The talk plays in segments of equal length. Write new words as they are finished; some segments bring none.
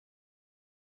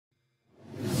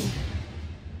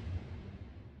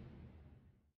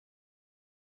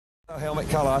Helmet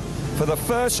colour for the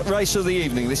first race of the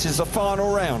evening. This is the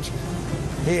final round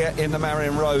here in the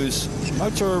Marion Rose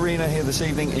Motor Arena here this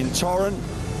evening in Torun.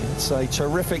 It's a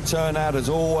terrific turnout as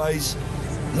always.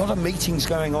 A lot of meetings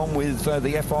going on with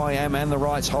the FIM and the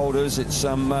rights holders. It's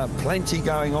plenty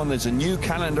going on. There's a new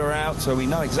calendar out, so we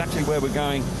know exactly where we're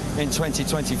going in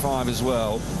 2025 as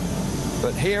well.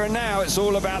 But here and now, it's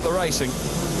all about the racing.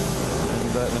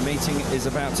 And the meeting is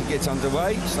about to get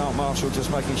underway. Start Marshal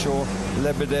just making sure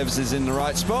Lebedev's is in the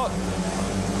right spot.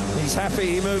 He's happy,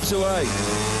 he moves away.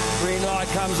 Green light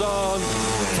comes on,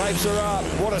 tapes her up.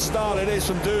 What a start it is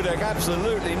from Dudek,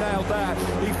 absolutely nailed that.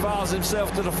 He files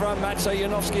himself to the front. Maciej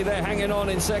Janowski there hanging on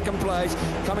in second place.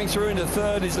 Coming through into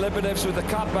third is Lebedev's with the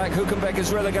cutback. Huckenbeck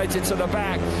is relegated to the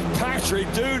back. Patrick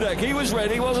Dudek, he was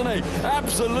ready, wasn't he?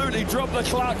 Absolutely dropped the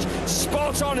clutch,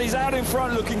 spot on, he's out in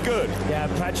front looking good. Yeah,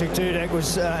 Patrick Dudek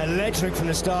was electric from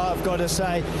the start, I've got to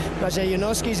say. Maciej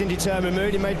Janowski's in determined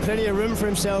mood. He made plenty of room for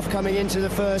himself coming into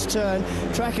the first turn.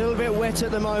 Track a little bit wet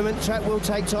at the moment. Track will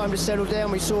take time to settle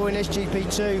down. We saw in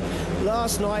SGP2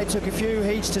 last night, it took a few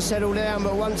heats to settle down,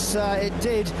 but once it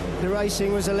did, the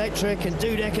racing was electric, and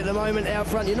Dudek at the moment out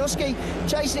front. Janowski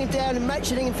chasing him down and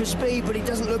matching him for speed, but he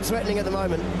doesn't look threatening at the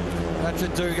moment.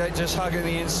 Patrick Dudek just hugging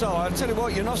the inside. I tell you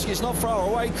what, Janowski's not far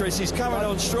away, Chris. He's coming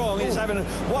on strong. He's having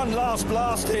one last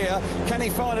blast here. Can he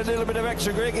find a little bit of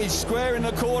extra grip? He's squaring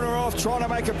the corner off, trying to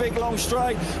make a big long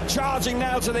straight. Charging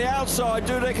now to the outside.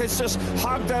 Dudek has just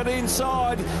hugged that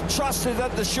inside. Trusted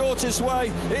that the shortest way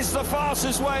is the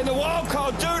fastest way. And the wild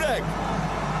card, Dudek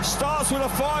starts with a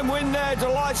fine win there.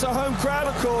 Delights the home crowd,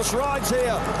 of course, right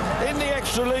here in the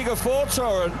Extra Liga for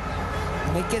Torun.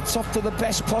 And he gets off to the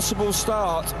best possible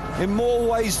start in more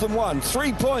ways than one.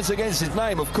 3 points against his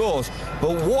name, of course,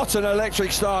 but what an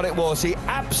electric start it was. He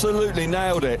absolutely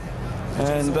nailed it.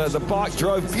 And the bike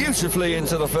drove beautifully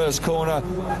into the first corner,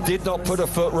 did not put a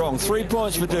foot wrong. 3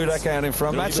 points for Dudek out in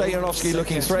front. Maciej Janowski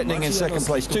looking threatening in second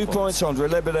place. 2 points, Andre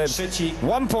Lebedev.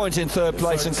 1 point in third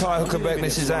place, and Kai Huckenbeck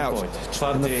misses out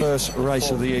in the first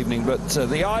race of the evening. But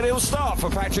the ideal start for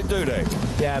Patrick Dudek.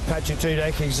 Yeah, Patrick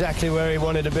Dudek exactly where he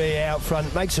wanted to be out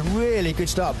front. Makes a really good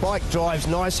start. Bike drives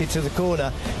nicely to the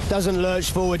corner. Doesn't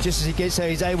lurch forward just as he gets there.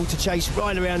 He's able to chase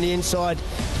right around the inside.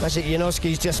 Maciej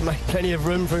Janowski's just made plenty of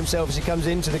room for himself as he comes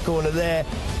into the corner there.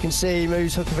 You can see he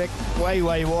moves Huckenbeck way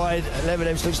wide.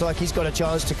 Lebedev looks like he's got a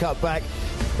chance to cut back,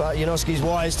 but Janowski's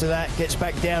wise to that, gets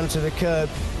back down to the curb.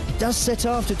 He does set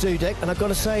after Dudek, and I've got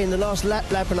to say in the last lap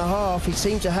and a half he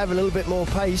seemed to have a little bit more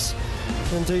pace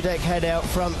than Dudek had out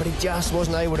front, but he just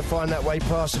wasn't able to find that way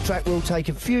past. The track will take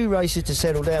a few races to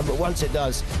settle down, but once it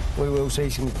does, we will see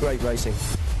some great racing.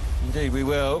 Indeed we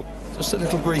will. Just a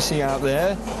little greasy out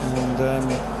there, and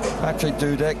Patrick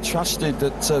Dudek trusted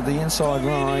that the inside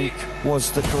line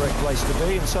was the correct place to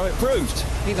be, and so it proved.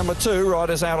 Heat number 2,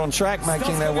 riders out on track,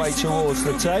 making their way towards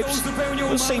the tapes.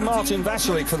 We'll see Martin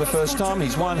Vasilik for the first time.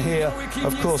 He's won here,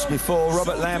 of course, before.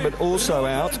 Robert Lambert also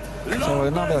out. So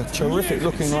another terrific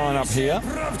looking lineup here.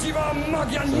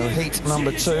 So heat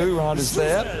number 2, riders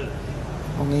there.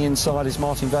 On the inside is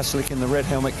Martin Vasilik in the red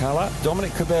helmet colour.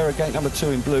 Dominic Kubera, gate number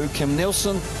 2 in blue. Kim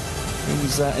Nilsson,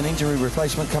 he's an injury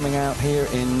replacement coming out here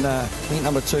in heat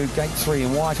number 2, gate 3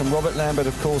 in white. And Robert Lambert,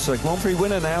 of course, a Grand Prix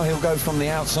winner now. He'll go from the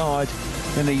outside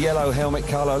in the yellow helmet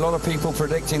colour. A lot of people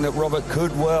predicting that Robert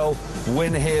could well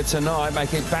win here tonight,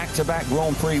 make it back-to-back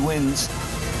Grand Prix wins.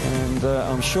 And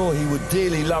I'm sure he would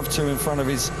dearly love to in front of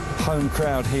his home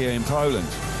crowd here in Poland.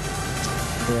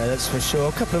 Yeah, that's for sure.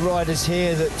 A couple of riders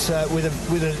here that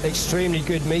with an extremely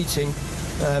good meeting.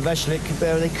 Vasilik,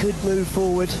 Kubera, they could move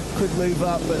forward, could move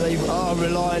up, but they are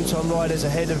reliant on riders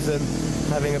ahead of them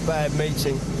having a bad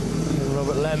meeting. And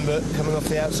Robert Lambert coming off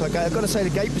the outside gate. I've got to say the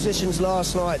gate positions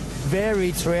last night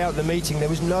varied throughout the meeting. There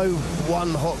was no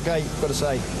one hot gate, I've got to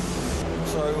say.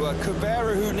 So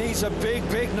Kubera, who needs a big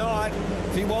night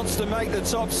if he wants to make the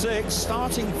top 6,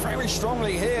 starting very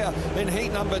strongly here in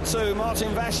heat number 2.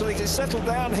 Martin Vasilik is settled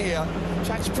down here.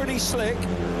 Track's pretty slick.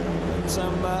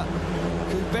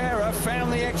 Kubera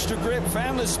found the extra grip,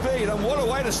 found the speed, and what a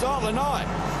way to start the night.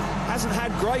 Hasn't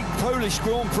had great Polish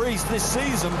Grand Prix this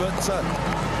season, but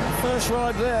first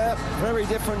ride there, very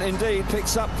different indeed.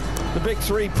 Picks up the big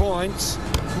 3 points.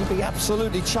 He'll be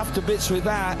absolutely chuffed to bits with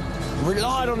that.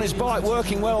 Relied on his bike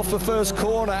working well for first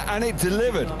corner, and it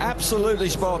delivered. Absolutely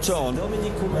spot on.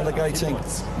 Relegating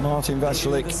Martin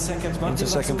Vasilik into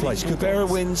second place. Kubera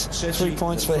wins, 3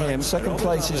 points for him. Second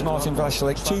place is Martin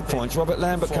Vasilik, 2 points. Robert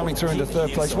Lambert coming through into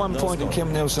third place, 1 point, and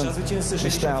Kim Nilsson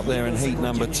missed out there in heat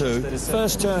number 2.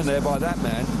 First turn there by that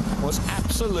man was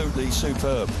absolutely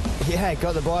superb. Yeah,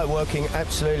 got the bike working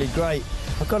absolutely great.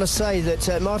 I've got to say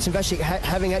that Martin Vashik,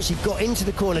 having actually got into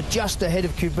the corner just ahead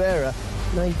of Kubera,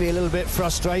 may be a little bit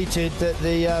frustrated that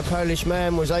the Polish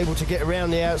man was able to get around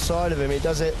the outside of him. He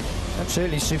does it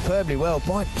absolutely superbly well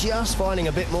by just finding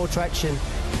a bit more traction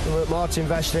than what Martin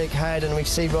Vashik had, and we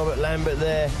see Robert Lambert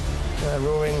there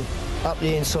roaring up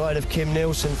the inside of Kim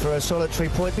Nielsen for a solitary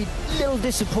point. Be a little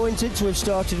disappointed to have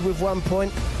started with 1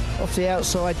 point off the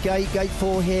outside gate. Gate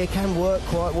 4 here can work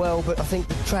quite well, but I think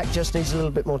the track just needs a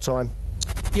little bit more time.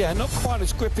 Yeah, not quite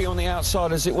as grippy on the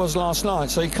outside as it was last night,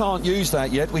 so you can't use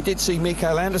that yet. We did see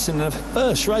Mikael Andersson in the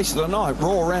first race of the night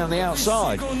roar around the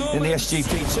outside in the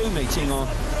SGP2 meeting on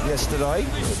yesterday.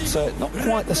 It's not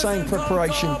quite the same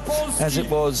preparation as it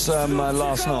was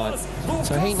last night.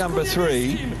 So heat number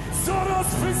 3,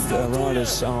 the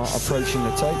riders are approaching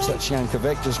the tapes. That's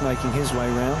Jankovic just making his way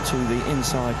round to the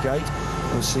inside gate.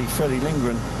 We'll see Freddie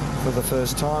Lindgren for the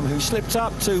first time, who slipped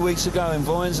up 2 weeks ago in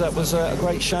Voyens. That was a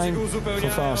great shame for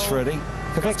fast Freddie.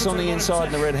 Kvek's on the inside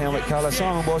in the red helmet colour.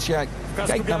 Simon Wozniak,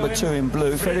 gate number 2 in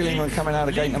blue. Freddie Lindgren coming out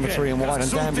of gate number 3 in white.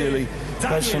 And Dan Bewley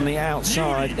goes from the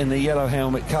outside in the yellow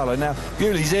helmet colour. Now,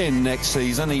 Bewley's in next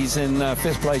season. He's in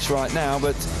 5th place right now,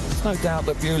 but there's no doubt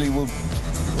that Bewley will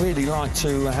really like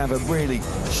to have a really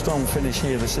strong finish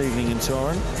here this evening in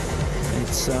Torun.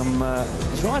 It's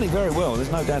he's riding very well,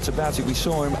 there's no doubt about it. We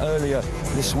saw him earlier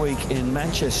this week in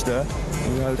Manchester.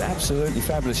 He rode absolutely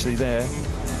fabulously there,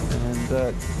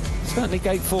 and certainly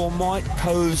gate 4 might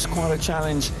pose quite a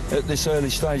challenge at this early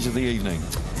stage of the evening.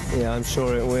 Yeah, I'm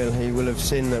sure it will. He will have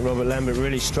seen that Robert Lambert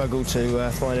really struggled to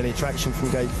find any traction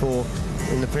from gate 4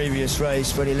 in the previous race.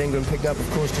 Freddie Lindgren picked up,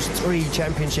 of course, just 3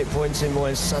 championship points in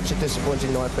Voyens. Such a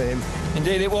disappointing night for him.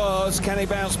 Indeed it was. Can he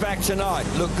bounce back tonight?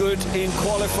 Looked good in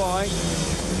qualifying.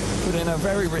 Put in a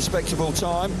very respectable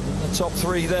time. The top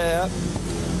 3 there.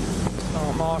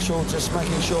 Marshall just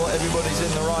making sure everybody's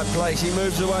in the right place. He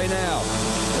moves away now.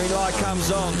 Green light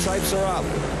comes on. Tapes are up.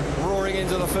 Roaring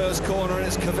into the first corner, and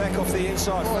it's Kvek off the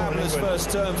inside. Fabulous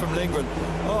first turn from Lindgren.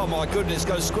 Oh my goodness,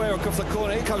 goes square off the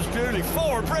corner. Here comes Bewley,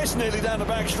 4 abreast nearly down the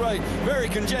back straight. Very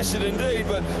congested indeed,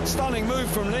 but stunning move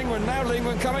from Lindgren. Now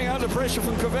Lindgren coming under pressure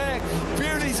from Kvek.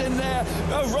 Bewley's in there.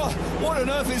 Oh, what on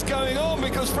earth is going on?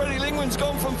 Because Freddie Lindgren's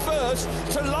gone from first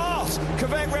to last.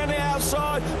 Kvek ran the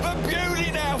outside, but Bewley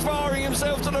now firing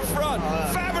himself to the front.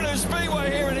 Fabulous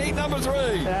speedway here in heat number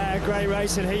 3. Great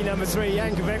race in heat number 3.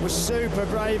 Jan Kvek was super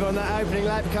brave on that opening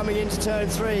lap coming into turn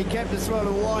 3. He kept the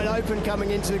throttle wide open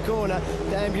coming into the corner.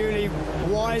 Dan Bewley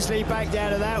wisely backed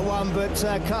out of that one, but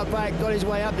cut back, got his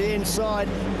way up the inside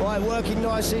by working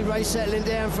nicely. Race settling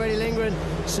down. Freddie Lindgren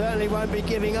certainly won't be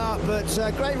giving up, but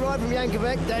great ride from Jan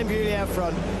Kvek. Dan Bewley out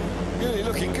front. Bewley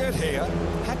looking good here.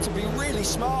 Had to be really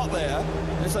smart there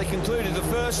as they concluded the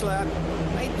first lap.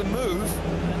 Made the move,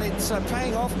 and it's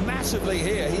paying off massively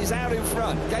here. He's out in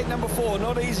front. Gate number 4,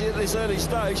 not easy at this early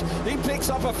stage. He picks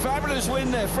up a fabulous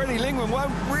win there. Freddie Lindgren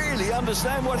won't really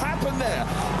understand what happened there.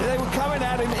 They were coming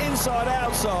at him inside,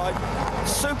 outside.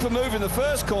 Super move in the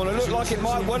first corner. Looked like it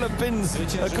might well have been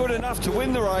good enough to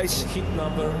win the race.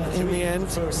 In the end,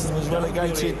 was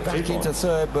relegated back into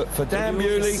 3rd, but for Dan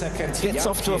Bewley, gets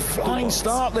off to a flying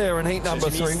start there in heat number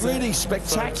 3. Really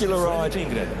spectacular ride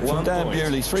from Dan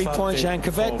Bewley. 3 points, Jan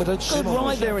Kvek, but a good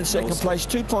ride there in 2nd place.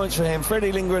 2 points for him.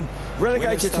 Freddie Lindgren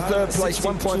relegated to 3rd place.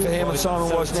 1 point for him, and Simon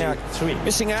Wozniak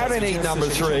missing out in heat number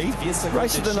 3.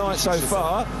 Race of the night so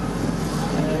far.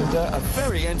 And a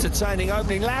very entertaining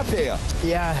opening lap here.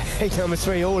 Yeah, heat number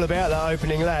 3, all about that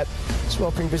opening lap.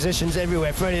 Swapping positions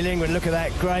everywhere. Freddie Lindgren, look at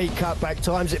that, great cutback,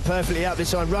 times it perfectly up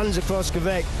this time, runs across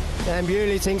Kvek, and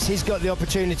Bewley thinks he's got the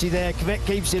opportunity there. Kvek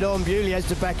keeps it on, Bewley has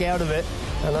to back out of it,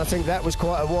 and I think that was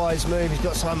quite a wise move. He's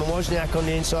got Simon Wozniak on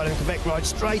the inside, and Kvek rides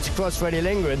straight across Freddie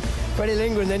Lindgren. Freddie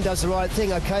Lindgren then does the right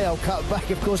thing. Okay, I'll cut back.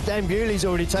 Of course, Dan Bewley's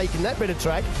already taken that bit of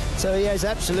track, so he has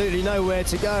absolutely nowhere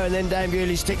to go, and then Dan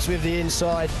Bewley sticks with the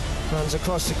inside, runs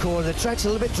across the corner. The track's a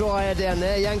little bit drier down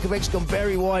there. Jan Kvek's gone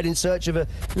very wide in search of a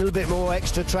little bit more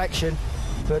extra traction,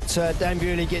 but Dan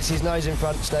Bewley gets his nose in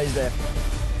front, stays there.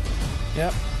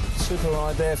 Yep, super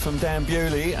ride there from Dan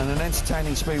Bewley, and an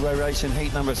entertaining speedway race in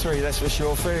heat number 3, that's for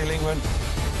sure. Freddie Lindgren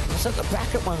was at the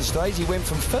back at one stage. He went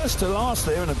from first to last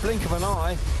there in a blink of an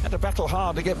eye. Had to battle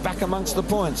hard to get back amongst the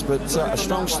points, but a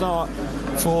strong start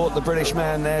for the British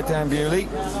man there, Dan Bewley,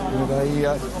 with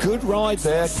a good ride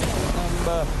there.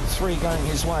 Number 3 going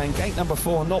his way, and gate number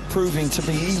 4 not proving to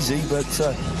be easy, but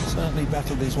certainly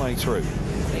battled his way through.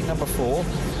 Gate number 4,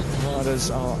 Riders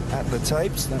are at the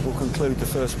tapes. That will conclude the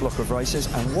first block of races.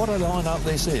 And what a lineup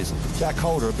this is. Jack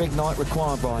Holder, a big night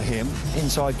required by him.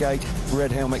 Inside gate,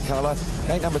 red helmet colour.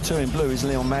 Gate number 2 in blue is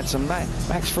Leon Madsen.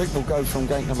 Max Frick will go from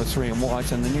gate number 3 in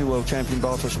white, and the new world champion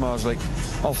Bartosz Szmajslik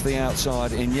off the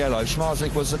outside in yellow.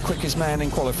 Szmajslik was the quickest man in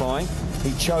qualifying.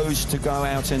 He chose to go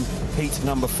out in heat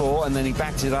number 4, and then he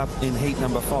backed it up in heat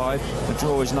number 5. The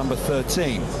draw is number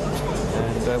 13.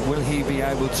 And will he be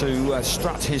able to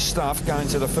strut his stuff going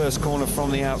to the first corner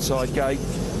from the outside gate?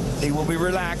 He will be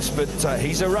relaxed, but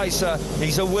he's a racer,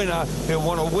 he's a winner. He'll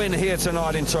want to win here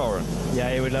tonight in Torun.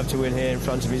 Yeah, he would love to win here in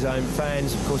front of his own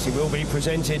fans. Of course, he will be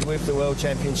presented with the World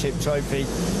Championship trophy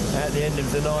at the end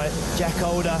of the night. Jack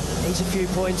Holder needs a few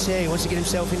points here. He wants to get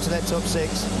himself into that top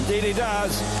 6. Indeed he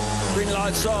does. Green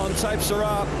lights on, tapes are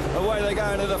up, away they go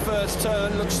into the first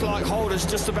turn. Looks like Holder's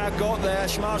just about got there.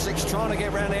 Szmajslik's trying to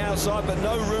get round the outside, but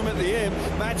no room at the end.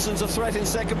 Madsen's a threat in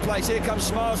second place. Here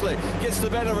comes Szmajslik, gets the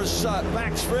better of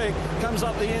Max Frick, comes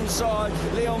up the inside.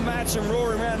 Leon Madsen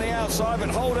roaring around the outside, but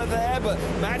Holder there, but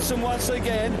Madsen once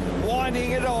again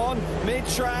winding it on,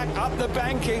 mid-track, up the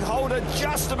banking. Holder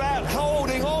just about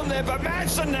holding on there, but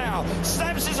Madsen now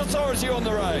stamps his authority on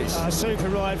the race. A super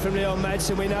ride from Leon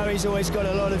Madsen. We know he's always got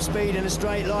a lot of speed in a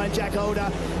straight line. Jack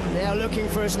Holder now looking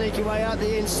for a sneaky way out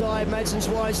the inside. Madsen's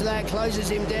wise that closes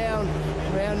him down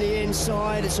around the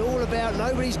inside. It's all about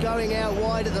nobody's going out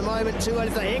wide at the moment. Too early.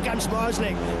 Here comes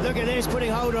Szmajslik. Look at this, putting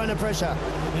Holder under pressure.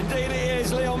 Indeed he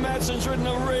is. Leon Madsen's ridden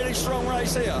a really strong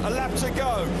race here. A lap to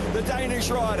go. The Danish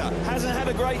rider hasn't had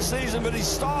a great season, but he's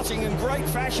starting in great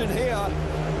fashion here.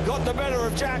 Got the better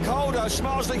of Jack Holder.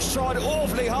 Szmajslik's tried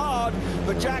awfully hard,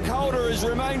 but Jack Holder has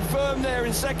remained firm there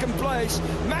in second place.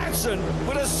 Madsen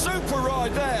with a super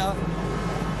ride there.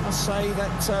 I say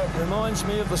that reminds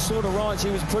me of the sort of rides he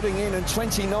was putting in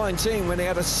 2019 when he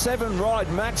had a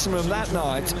 7-ride maximum that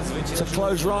night to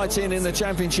close right in the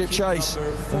championship chase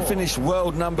and finished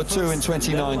world number 2 in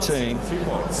 2019.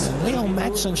 And Leon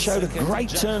Madsen showed a great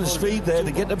turn of speed there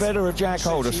to get the better of Jack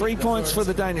Holder. 3 points for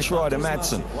the Danish rider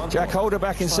Madsen. Jack Holder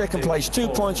back in second place, 2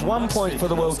 points, 1 point for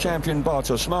the world champion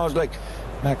Bartosz Szmajslik.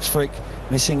 Max Frick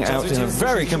missing out in a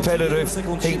very competitive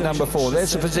heat number 4.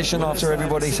 There's the position after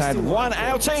everybody's had one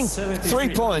outing. 3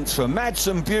 points for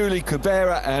Madsen, Bewley,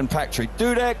 Kubera and Patrick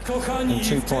Dudek, and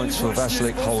 2 points for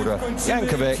Vaclik, Holder,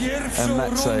 Jankovic and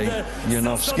Maciej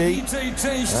Janowski.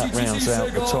 That rounds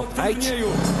out the top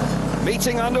 8.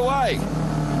 Meeting underway.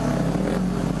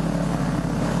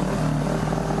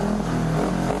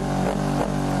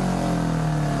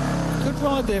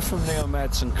 Ride there from Leon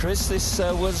Madsen, Chris. This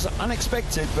was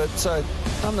unexpected, but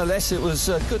nonetheless it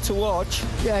was good to watch.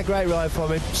 Yeah, great ride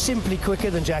from him. Simply quicker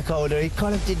than Jack Holder. He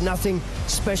kind of did nothing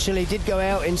special. He did go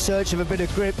out in search of a bit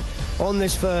of grip on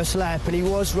this first lap, and he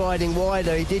was riding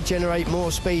wider. He did generate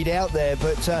more speed out there,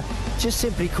 but just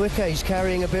simply quicker. He's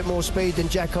carrying a bit more speed than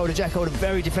Jack Holder. Jack Holder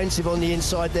very defensive on the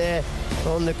inside there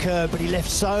on the curb, but he left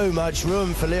so much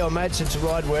room for Leon Madsen to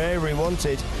ride wherever he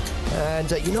wanted.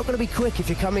 And you're not going to be quick if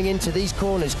you're coming into these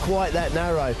corners quite that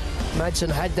narrow. Madsen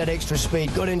had that extra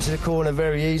speed, got into the corner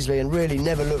very easily and really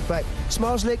never looked back.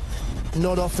 Szmajslik,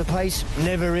 not off the pace,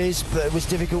 never is, but it was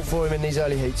difficult for him in these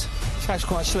early heats. Track's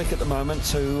quite slick at the moment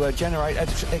to generate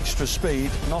extra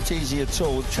speed, not easy at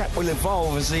all. The track will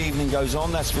evolve as the evening goes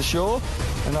on, that's for sure,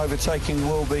 and overtaking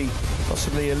will be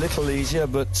possibly a little easier,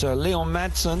 but Leon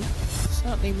Madsen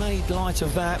certainly made light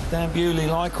of that. Dan Bewley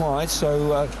likewise,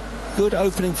 so good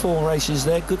opening 4 races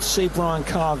there. Good to see Brian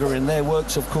Carger in there.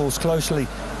 Works, of course, closely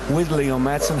with Leon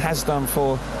Madsen. Has done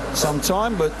for some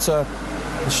time, but a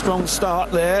strong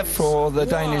start there for the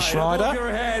Danish rider.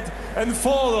 And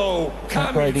follow.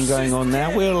 Upgrading going on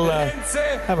now. We'll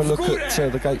have a look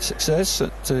at the gate success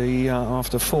at the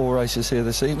after 4 races here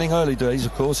this evening. Early days,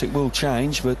 of course, it will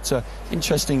change, but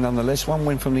interesting nonetheless. 1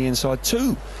 win from the inside,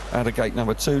 2 out of gate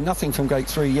number 2. Nothing from gate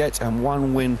 3 yet, and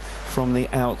 1 win from the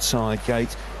outside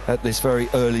gate at this very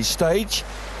early stage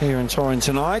here in Torun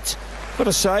tonight. Got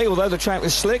to say, although the track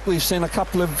was slick, we've seen a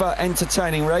couple of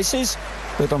entertaining races,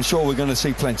 but I'm sure we're going to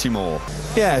see plenty more.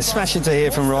 Yeah, smashing to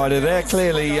hear from Ryder there.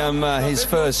 Clearly his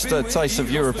first taste of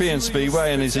European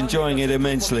Speedway, and is enjoying it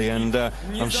immensely, and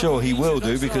I'm sure he will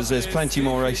do, because there's plenty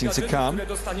more racing to come.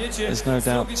 There's no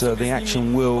doubt the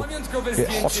action will get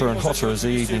hotter and hotter as the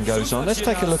evening goes on. Let's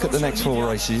take a look at the next 4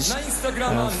 races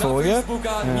for you.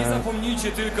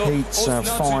 Heats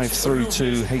 5 through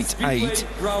to heat 8.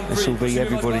 This will be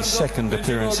everybody's second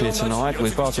appearance here tonight,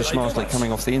 with Bartosz Szmajslik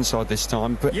coming off the inside this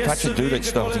time, but Patrick Dudek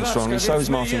starting strongly, so is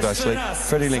Martin Vaclik,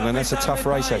 Freddie Lingman. That's a tough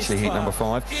race actually, heat number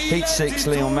 5. Heat 6,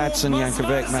 Leon Madsen,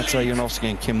 Jankovic, Maciej Janowski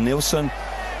and Kim Nielsen.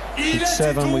 Heat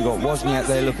 7, we've got Wozniak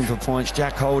there looking for points,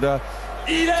 Jack Holder,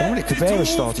 Dominic Cabrera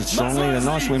started strongly, a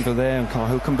nice win for there, and Kai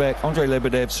Hülkenberg, Andre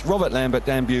Lebedevs, Robert Lambert,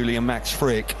 Dan Bewley and Max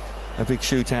Frick. A big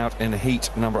shootout in heat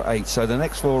number 8. So the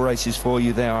next 4 races for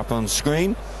you there up on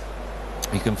screen.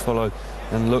 You can follow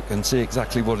and look and see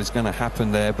exactly what is going to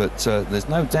happen there, but there's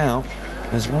no doubt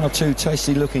there's 1 or 2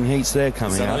 tasty looking heats there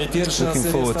coming out. Looking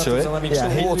forward to it.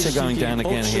 Yeah, water going down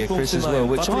again here, Chris, as well,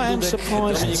 which I am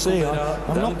surprised to see.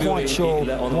 I'm not quite sure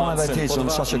why that is on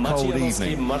such a cold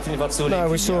evening. No,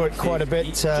 we saw it quite a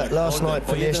bit last night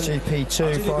for the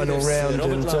SGP2 final round,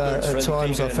 and at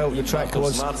times I felt the track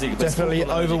was definitely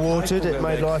overwatered. It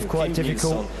made life quite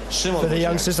difficult for the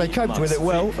youngsters. They coped with it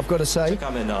well, I've got to say. It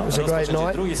was a great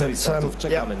night,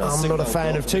 but yeah, I'm not a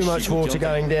fan of too much water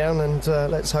going down, and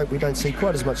let's hope we don't see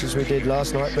quite as much as we did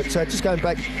last night. But just going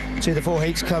back to the 4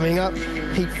 heats coming up,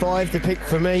 heat 5, the pick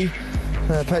for me,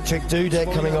 Patrick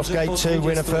Dudek coming off gate 2,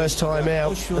 winner first time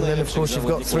out, and then of course you've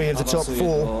got 3 of the top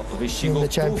 4 in the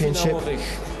championship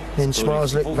in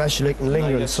Schmarzlik, Vashlik and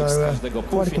Lindgren, so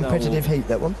quite a competitive heat,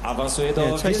 that one.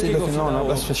 Yeah, tasty looking lineup,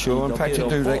 that's for sure, and Patrick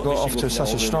Dudek got off to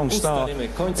such a strong start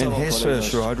in his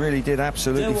first ride, really did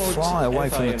absolutely fly away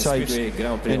from the tapes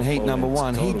in heat number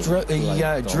 1. He drew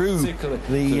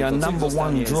the number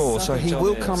 1 draw, so he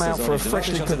will come out for a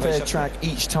freshly prepared track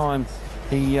each time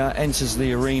he enters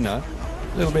the arena.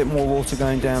 A little bit more water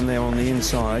going down there on the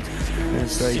inside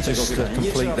as they just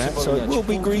complete that. So it will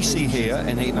be greasy here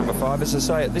in heat number 5. As I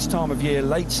say, at this time of year,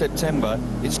 late September,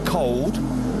 it's cold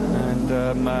and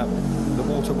the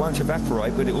water won't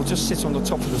evaporate, but it will just sit on the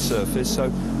top of the surface. So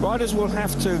riders will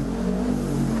have to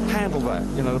handle that.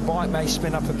 You know, the bike may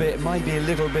spin up a bit, it may be a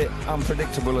little bit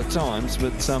unpredictable at times,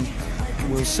 but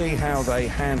we'll see how they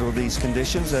handle these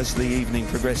conditions as the evening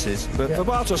progresses. But for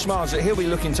Bartosz Marzyk, he'll be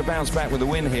looking to bounce back with a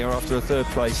win here after a 3rd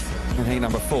place in heat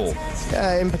number 4.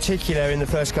 In particular, in the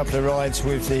first couple of rides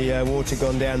with the water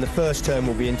gone down, the first turn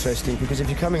will be interesting, because if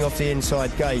you're coming off the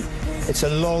inside gate, it's a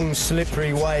long,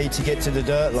 slippery way to get to the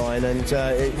dirt line, and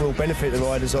it will benefit the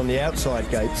riders on the outside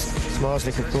gates.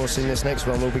 Marzyk, of course, in this next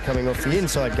one will be coming off the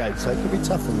inside gate, so it could be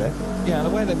tough from there. Yeah, the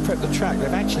way they've prepped the track,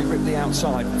 they've actually ripped the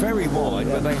outside very wide,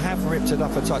 but they have ripped it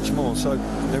up a touch more, so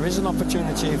there is an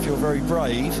opportunity if you're very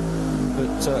brave.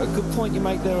 But a good point you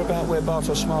make there about where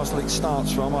Bartosz Marzyk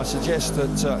starts from. I suggest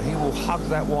that he will hug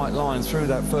that white line through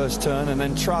that first turn and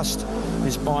then trust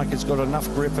his bike has got enough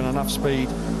grip and enough speed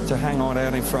to hang on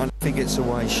out in front if he gets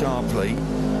away sharply.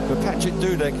 But Patrick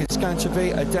Dudek is going to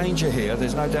be a danger here,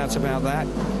 there's no doubt about that.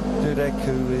 Dudek,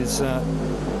 who is a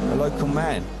local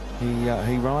man,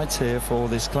 he rides here for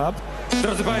this club. And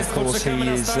of course, he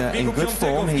is in good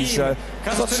form. He's got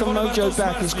some mojo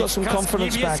back. He's got some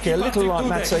confidence back here. A little like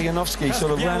Matej Janowski,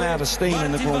 sort of ran out of steam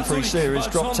in the Grand Prix Series,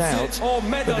 dropped out,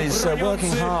 but is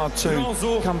working hard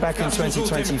to come back in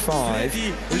 2025.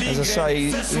 As I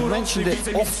say, we mentioned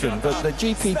it often, but the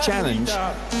GP Challenge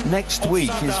next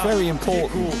week is very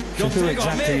important to who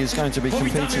exactly is going to be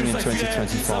competing in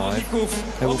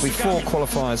 2025. There will be 4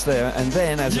 qualifiers there, and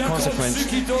then, as a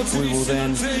consequence, we will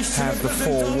then have the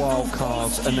 4 wild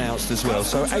cards announced as well.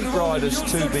 So 8 riders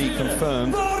to be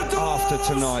confirmed after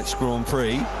tonight's Grand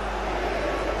Prix.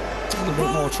 A little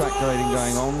bit more track grading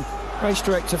going on. Race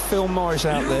director Phil Morris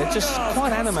out there, just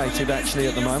quite animated actually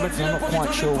at the moment. I'm not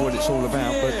quite sure what it's all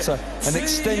about, but an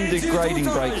extended grading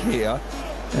break here.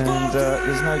 And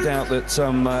there's no doubt that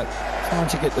trying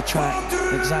to get the track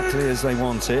exactly as they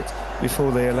want it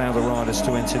before they allow the riders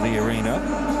to enter the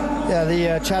arena. Yeah,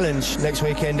 the challenge next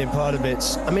weekend in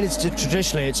Pardubice, I mean,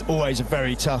 traditionally it's always a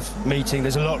very tough meeting.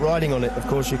 There's a lot riding on it. Of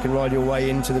course, you can ride your way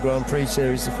into the Grand Prix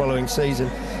Series the following season.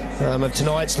 Of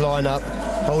tonight's lineup,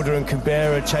 Holder and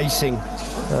Cabrera chasing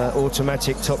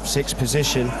automatic top 6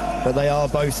 position, but they are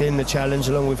both in the challenge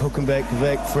along with Hülkenberg,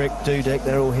 Frick, Dudek.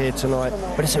 They're all here tonight.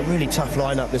 But it's a really tough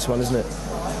lineup, this one, isn't it?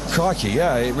 Crikey,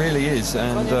 yeah, it really is,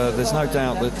 and there's no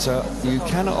doubt that you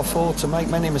cannot afford to make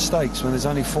many mistakes when there's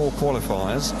only 4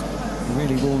 qualifiers. You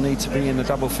really will need to be in the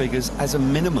double figures as a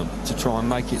minimum to try and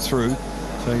make it through.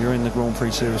 So you're in the Grand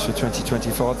Prix Series for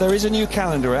 2025. There is a new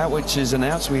calendar out which is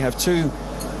announced. We have 2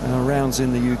 rounds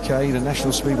in the UK. The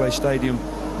National Speedway Stadium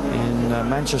in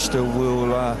Manchester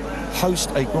will host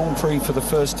a Grand Prix for the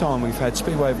first time. We've had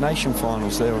Speedway of Nation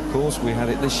finals there, of course. We had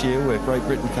it this year where Great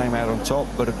Britain came out on top,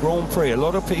 but a Grand Prix, a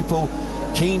lot of people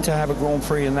keen to have a Grand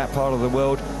Prix in that part of the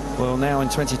world. Well, now in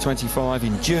 2025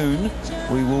 in June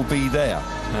we will be there,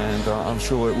 and I'm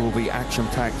sure it will be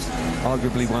action-packed,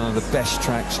 arguably one of the best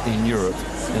tracks in Europe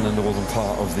in the northern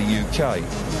part of the UK.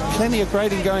 Plenty of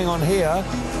grading going on here.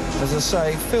 As I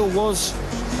say, Phil was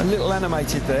a little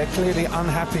animated there, clearly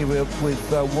unhappy with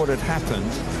what had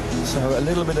happened. So a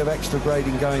little bit of extra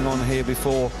grading going on here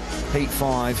before Heat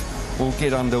 5 will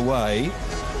get underway.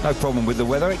 no problem with the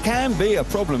weather. It can be a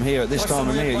problem here at this time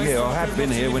of year. I have been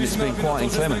here when it's been quite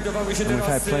inclement and we've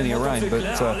had plenty of rain, but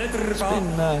it's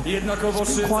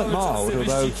been quite mild,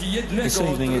 although this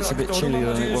evening it's a bit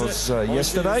chillier than it was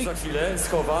yesterday.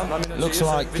 Looks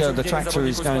like the tractor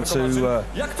is going to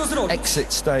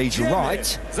exit stage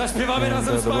right, and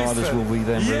the riders will be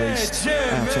then released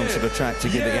out onto the track to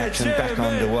get the action back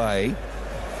underway.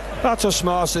 Bartosz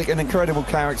Marslik, an incredible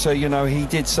character. You know, he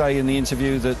did say in the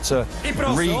interview that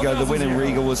Riga, the win in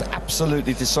Riga, was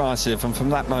absolutely decisive, and from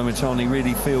that moment on he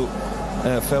really felt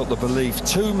the belief.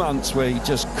 2 months where he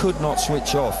just could not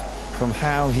switch off from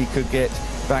how he could get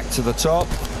back to the top.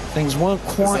 Things weren't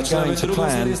quite going to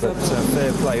plan, but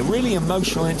fair play. A really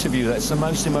emotional interview. That's the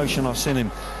most emotion I've seen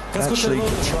him actually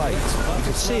portray. You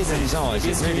could see it in his eyes.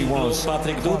 It really was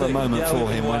quite a moment for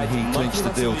him when he clinched the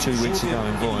deal 2 weeks ago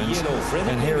in Voyens.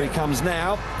 And here he comes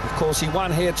now. Of course, he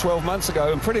won here 12 months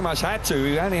ago and pretty much had to.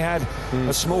 He only had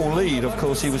a small lead. Of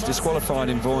course, he was disqualified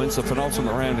in Voyens, the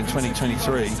penultimate round in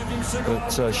 2023,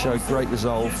 but showed great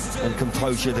resolve and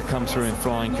composure to come through in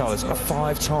flying colours. A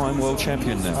 5-time world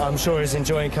champion now. I'm sure he's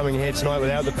enjoying coming here tonight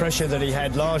without the pressure that he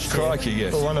had last year. Crikey,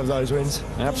 yes. For one of those wins.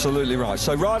 Absolutely right.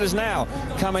 So riders now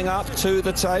coming up to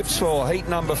the tapes for heat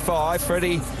number 5.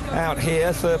 Freddie out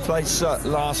here, 3rd place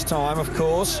last time, of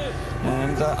course,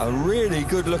 and a really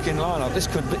good looking lineup. This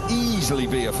could easily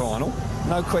be a final,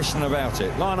 no question about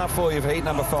it. Line up for you for heat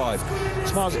number 5.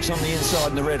 Smarzlik's on the inside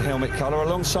in the red helmet colour.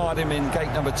 Alongside him in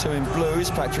gate number 2 in blue is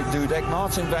Patrick Dudek.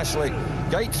 Martin Vasilik,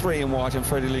 gate 3 in white, and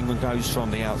Freddie Lindgren goes from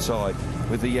the outside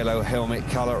with the yellow helmet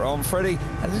colour on. Freddie,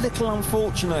 a little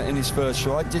unfortunate in his first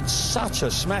ride, did such a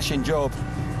smashing job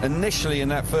initially in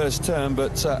that first turn,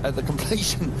 but at the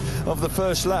completion of the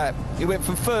first lap he went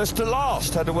from first to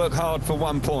last, had to work hard for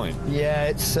 1 point. Yeah,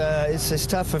 it's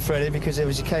tough for Freddie because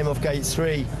he came off gate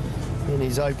 3 in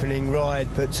his opening ride,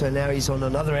 but now he's on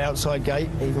another outside gate,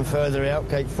 even further out,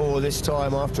 gate 4 this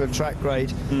time after a track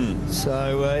grade.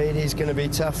 So it is going to be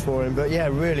tough for him, but yeah,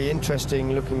 really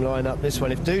interesting looking lineup this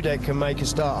one. If Dudek can make a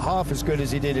start half as good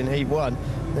as he did in heat 1,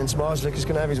 then Smarzlik is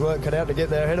going to have his work cut out to get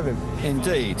there ahead of him.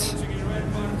 Indeed.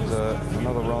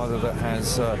 Another rider that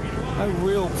has no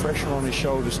real pressure on his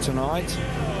shoulders tonight.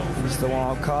 He's the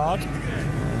wild card,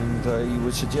 and you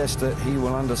would suggest that he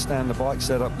will understand the bike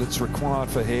setup that's required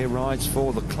for here. Rides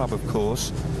for the club, of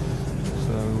course.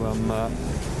 So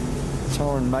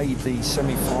Torun made the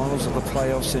semi-finals of the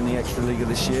playoffs in the Extra Liga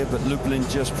this year, but Lublin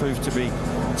just proved to be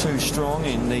too strong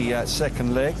in the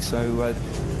second leg, so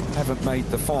haven't made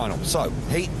the final. So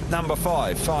heat number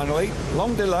 5 finally.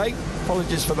 Long delay,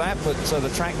 apologies for that, but the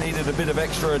track needed a bit of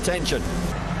extra attention.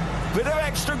 Bit of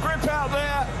extra grip out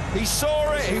there. He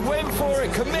saw it, he went for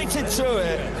it, committed to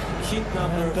it,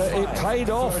 and it paid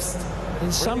off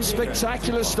in some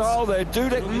spectacular style there.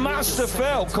 Dudek must have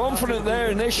felt confident there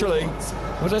initially,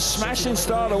 with a smashing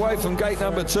start away from gate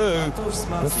number 2.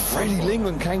 But Freddie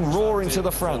Lindgren came roaring to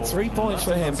the front. 3 points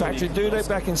for him. Patrick Dudek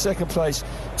back in 2nd place,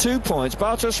 2 points.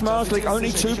 Bartosz Marslik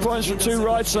only 2 points from 2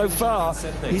 rides so far.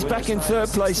 He's back in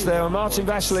 3rd place there, and Martin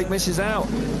Vasilik misses out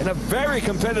in a very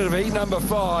competitive heat number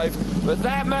 5. But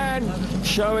that man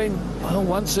showing, well,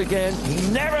 once again, he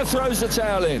never throws the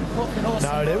towel in.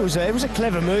 No, it was a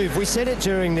clever move. We said it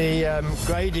during the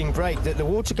grading break that the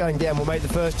water going down will make the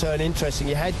first turn interesting.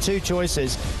 You had 2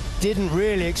 choices. Didn't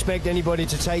really expect anybody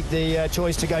to take the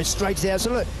choice to go straight to the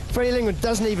outside. Look, Freddie Lindgren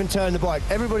doesn't even turn the bike.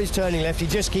 Everybody's turning left. He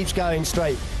just keeps going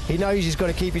straight. He knows he's got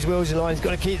to keep his wheels in line. He's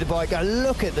got to keep the bike going.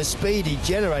 Look at the speed he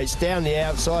generates down the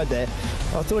outside there.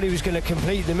 I thought he was going to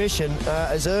complete the mission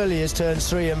as early as turns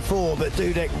 3 and 4, but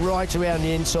Dudek right around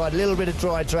the inside. A little bit of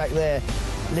dry track there.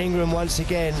 Lindgren once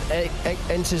again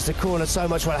enters the corner so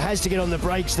much well. Has to get on the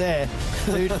brakes there.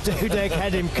 Dudek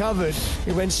had him covered.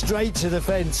 He went straight to the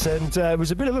fence, and it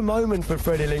was a bit of a moment for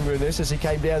Freddie Lindgren this as he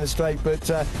came down the straight, but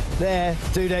there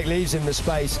Dudek leaves him the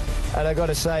space, and I got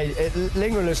to say,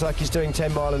 Lindgren looks like he's doing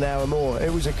 10 mile an hour more.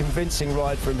 It was a convincing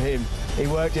ride from him. He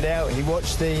worked it out. He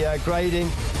watched the grading.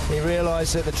 He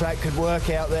realised that the track could work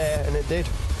out there, and it did.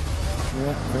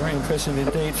 Yeah, very impressive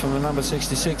indeed from the number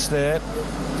 66 there.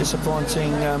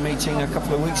 Disappointing meeting a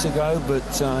couple of weeks ago, but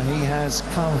he has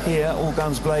come here all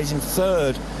guns blazing,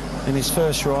 3rd in his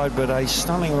first ride, but a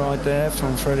stunning ride there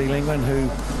from Freddie Lindgren, who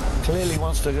clearly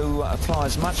wants to apply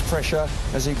as much pressure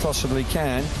as he possibly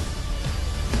can.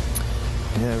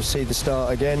 Yeah, we'll see the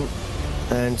start again.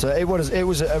 And it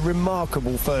was a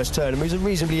remarkable first turn. I mean, it was a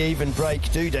reasonably even break.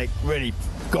 Dudek really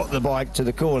got the bike to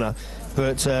the corner,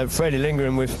 but Freddie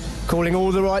Lindgren with calling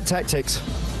all the right tactics.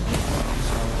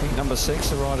 Heat number 6,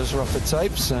 the riders are off the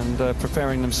tapes and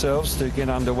preparing themselves to get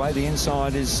underway. The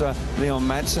inside is Leon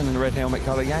Madsen in the red helmet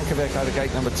colour, Jankovic out of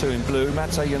gate number 2 in blue,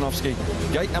 Matej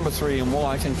Janowski gate number 3 in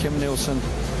white, and Kim Nielsen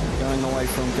going away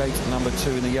from gate number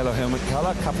 2 in the yellow helmet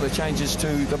colour. A couple of changes to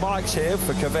the bikes here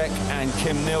for Kvek and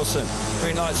Kim Nielsen.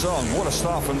 Green lights on. What a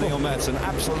start from Leon Madsen.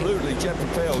 Absolutely jet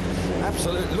propelled.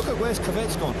 Absolutely. Look at where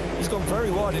Kvek's gone. He's gone very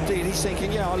wide indeed. He's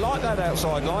thinking, yeah, I like that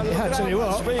outside line. Look at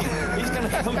that speed. He's going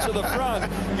to come to the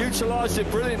front. Utilised it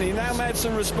brilliantly. Now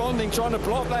Madsen responding, trying to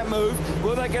block that move.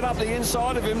 Will they get up the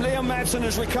inside of him? Leon Madsen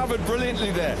has recovered brilliantly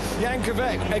there.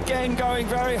 Jankovic again going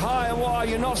very high and wide.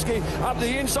 Janowski up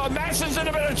the inside. Madsen's in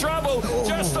a bit of trouble.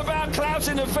 Just about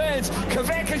clouting the fence.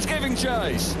 Kvek is giving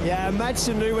chase. Yeah,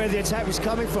 Madsen knew where the attack was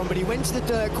coming from, but he went to the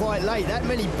dirt quite late. That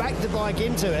meant he backed the bike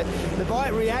into it. The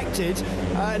bike reacted,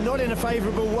 not in a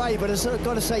favourable way, but I've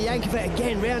got to say, Jankovic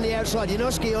again round the outside,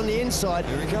 Janowski on the inside.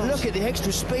 Look at the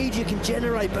extra speed you can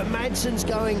generate, but Madsen's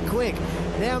going quick.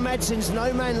 Now Madsen's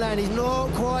no man land. He's not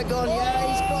quite gone. Yeah,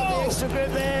 he's got the extra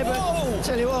grip there, but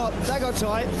tell you what, that got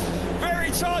tight.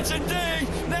 Very tight indeed.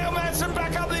 Now Madsen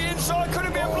back up the inside. Could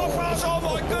it be a block pass? Oh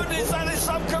my goodness, that is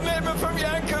some commitment from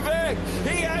Jankovic.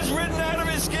 He has ridden out of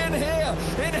his skin here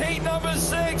in heat number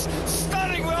 6.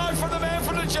 Stunning ride from the man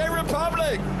from the Czech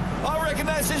Republic. I reckon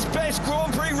that's his best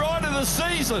Grand Prix ride of the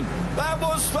season. That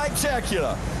was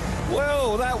spectacular.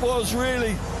 Well, that was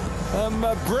really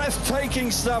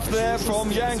breathtaking stuff there from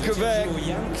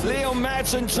Jankovic. Leon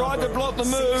Madsen tried to block the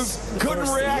move, couldn't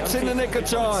react in the nick of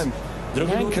time.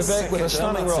 Jankovic with a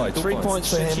stunning ride. 3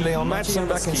 points for him. Leon Madsen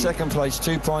back in second place,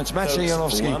 2 points. Matej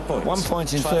Janowski, 1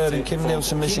 point in third, and Kim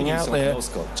Nielsen missing out there.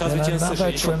 And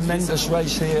another tremendous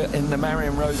race here in the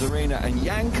Marion Rose Arena. And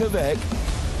Jankovic,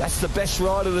 that's the best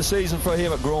ride of the season for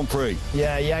him at Grand Prix.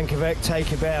 Yeah, Jankovic,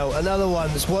 take a bow. Another one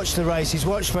that's watched the race. He's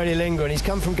watched Freddie Lindgren. He's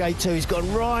come from gate 2. He's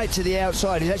gone right to the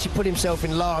outside. He's actually put himself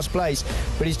in last place,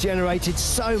 but he's generated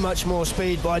so much more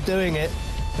speed by doing it.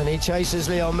 And he chases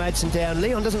Leon Madsen down.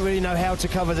 Leon doesn't really know how to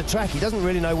cover the track. He doesn't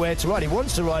really know where to ride. He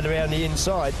wants to ride around the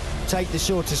inside, take the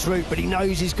shortest route, but he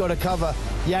knows he's got to cover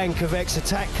Jankovic's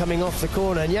attack coming off the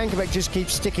corner, and Jankovic just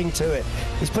keeps sticking to it.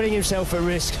 He's putting himself at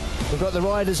risk. We've got the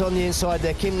riders on the inside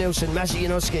there. Kim Nielsen, Matej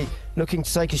Janowski looking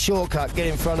to take a shortcut, get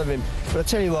in front of him. But I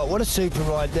tell you what a super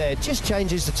ride there. Just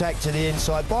changes the tack to the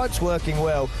inside. Bike's working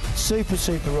well. Super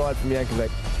ride from Jankovic.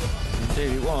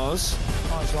 Indeed it was.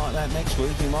 Rides like that next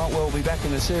week. He might well be back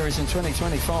in the series in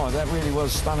 2025. That really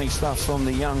was stunning stuff from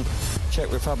the young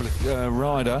Czech Republic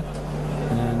rider.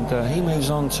 And he moves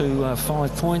on to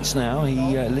 5 points now.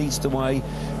 He leads the way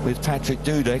with Patrick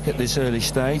Dudek at this early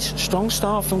stage. Strong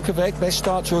start from Kvek. Best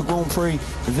start to a Grand Prix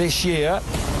this year.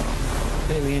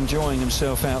 Clearly enjoying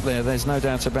himself out there, there's no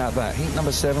doubt about that. Heat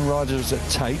number 7, riders at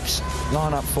tapes.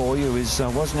 Line up for you is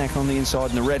Wozniak on the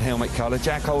inside in the red helmet colour.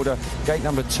 Jack Holder, gate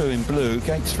number 2 in blue.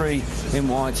 Gate 3 in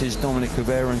white is Dominic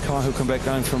Kubera, and Kai Hülkenberg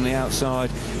going from the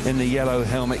outside in the yellow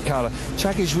helmet colour.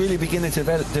 Track is really beginning to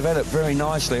develop very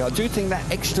nicely. I do think that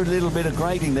extra little bit of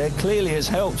grading there clearly has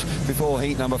helped before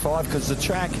heat number 5, because the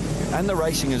track and the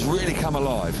racing has really come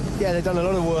alive. Yeah, they've done a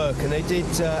lot of work, and they did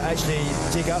actually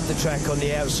dig up the track on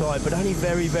the outside, but only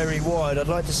very wide. I'd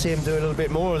like to see him do a little bit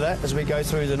more of that as we go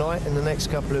through the night in the next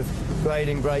couple of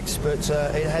grading breaks, but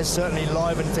it has certainly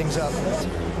livened things up.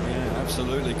 Yeah,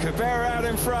 absolutely. Kubera out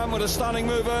in front with a stunning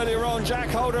move earlier on. Jack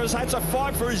Holder has had to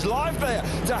fight for his life there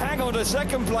to hang on to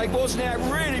second place. Wozniak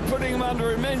really putting him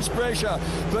under immense pressure,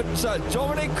 but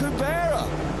Dominic Kubera,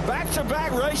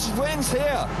 back-to-back race wins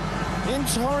here in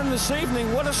Torun this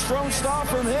evening. What a strong start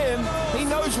from him. He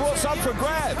knows what's up for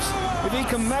grabs. If he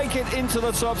can make it into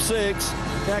the top 6,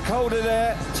 Jack Holder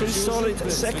there, 2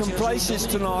 solid second places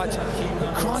tonight.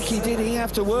 But crikey, did he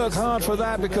have to work hard for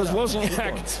that, because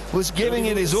Wozniak was giving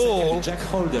it his all.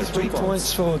 3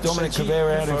 points for Dominic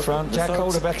Kubera out in front. Jack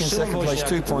Holder back in second place,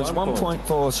 2 points. 1 point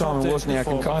for Simon Wozniak,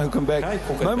 and Kai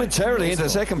Hülkenberg momentarily into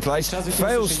second place,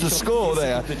 fails to score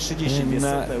there in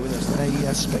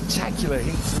a spectacular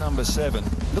heat number 7.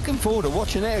 Looking forward to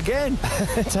watching it again.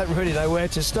 Don't really know where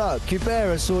to start.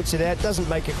 Kubera sorts it out, doesn't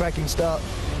make a cracking start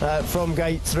from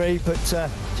gate 3, but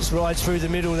just rides through the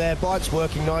middle there. Bike's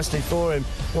working nicely for him.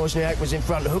 Wozniak was in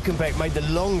front. Hülkenberg made the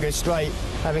longest straight,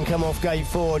 having come off gate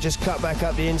 4, just cut back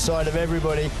up the inside of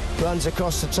everybody, runs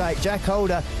across the track. Jack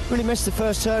Holder really missed the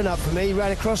first turn up for me. He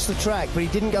ran across the track, but he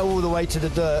didn't go all the way to the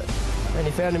dirt, and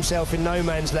he found himself in no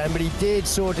man's land, but he did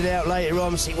sort it out later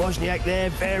on. See Wozniak there,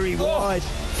 very wide,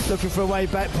 looking for a way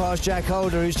back past Jack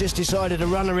Holder, who's just decided to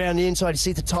run around the inside. You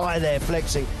see the tyre there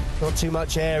flexing, not too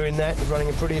much air in that. He's running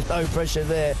a pretty low pressure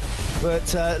there,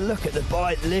 but look at the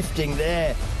bike lifting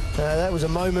there. That was a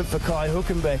moment for Kai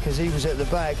Hülkenberg as he was at the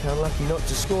back, unlucky not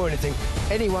to score anything.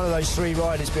 Any one of those three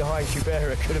riders behind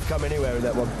Kubera could have come anywhere with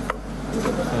that one.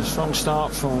 A strong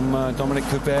start from Dominic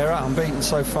Kubera, unbeaten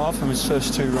so far from his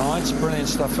first two rides. Brilliant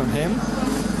stuff from him.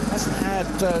 Hasn't had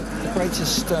the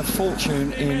greatest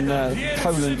fortune in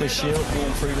Poland this year at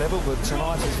Grand Prix level, but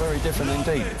tonight is very different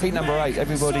indeed. Heat number 8,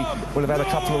 everybody will have had a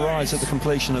couple of rides at the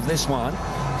completion of this one.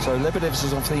 So Lebedev's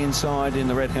is off the inside in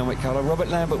the red helmet colour. Robert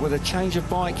Lambert with a change of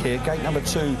bike here, gate number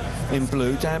 2 in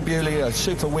blue. Dan Bewley, a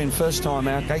super win first time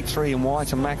out, gate 3 in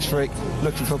white, and Max Frick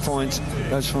looking for points,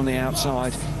 goes from the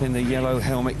outside in the yellow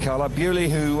helmet colour. Bewley,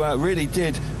 who really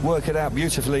did work it out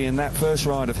beautifully in that first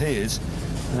ride of his.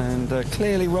 And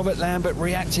clearly Robert Lambert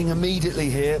reacting immediately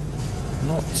here.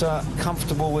 Not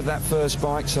comfortable with that first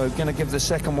bike, so going to give the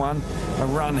second one a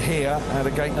run here out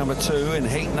of gate number 2 in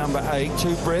heat number 8.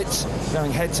 Two Brits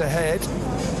going head to head,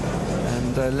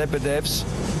 and Lebedev's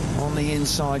on the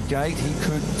inside gate. He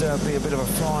could be a bit of a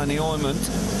fly in the ointment.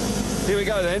 Here we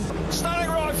go then. Stunning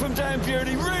ride from Dan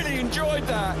Bewley, really enjoyed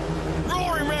that.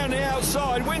 Roaring round the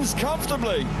outside, wins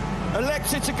comfortably.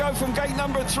 Elected to go from gate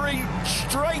number 3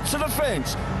 straight to the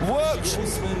fence. Worked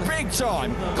big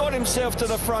time. Got himself to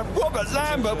the front. Robert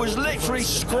Lambert was literally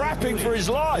scrapping for his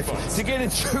life to get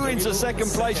into second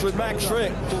place with Max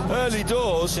Frick early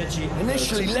doors.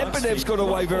 Initially, Lebedev's got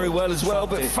away very well as well,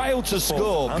 but failed to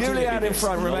score. Bewley out in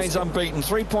front remains unbeaten.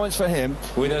 3 points for him.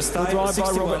 Good ride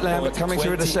by Robert Lambert coming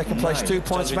through to second place. 2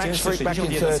 points. Max Frick back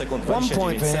in third. 1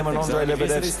 point for him, and Andre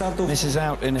Lebedev misses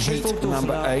out in heat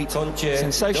number 8.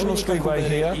 Sensational Speedway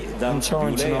here in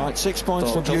Torun tonight. 6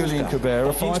 points for Bewley and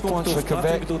Kubera, 5 points for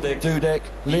Quebec, Dudek,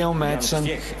 Leon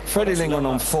Madsen, Freddie Lingman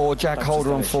on 4, Jack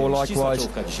Holder on 4 likewise,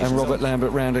 and Robert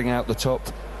Lambert rounding out the top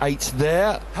 8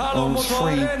 there on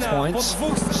 3 points.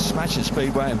 Smashing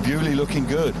Speedway, and Bewley looking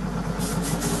good.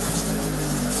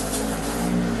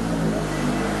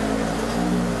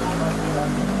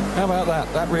 How about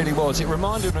that? That really was. It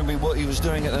reminded me what he was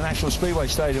doing at the National Speedway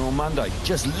Stadium on Monday.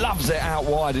 Just loves it out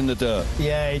wide in the dirt.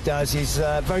 Yeah, he does. He's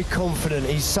very confident.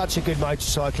 He's such a good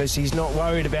motorcyclist. He's not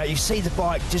worried about it. You see the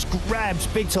bike just grabs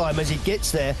big time as he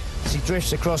gets there, as he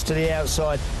drifts across to the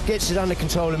outside, gets it under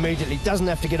control immediately, doesn't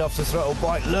have to get off the throttle.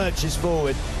 Bike lurches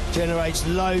forward, generates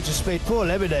loads of speed. Poor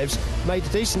Lebedev's made a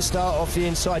decent start off the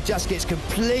inside, just gets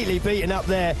completely beaten up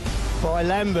there by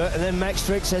Lambert, and then Max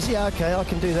Frick says, yeah, okay, I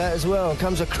can do that as well, and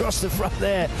comes across the front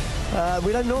there.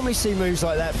 We don't normally see moves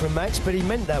like that from Max, but he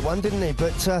meant that one, didn't he?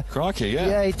 But crikey, yeah.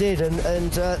 Yeah, he did,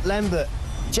 and Lambert,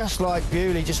 just like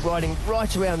Bewley, just riding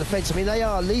right around the fence. I mean, they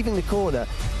are leaving the corner.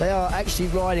 They are actually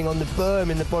riding on the berm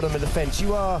in the bottom of the fence.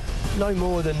 You are no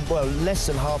more than, well, less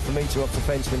than half a metre off the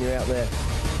fence when you're out there.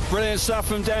 Brilliant stuff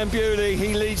from Dan Bewley.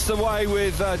 He leads the way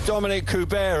with Dominic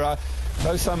Kubera.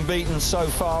 Both unbeaten so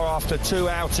far after 2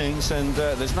 outings, and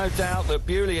there's no doubt that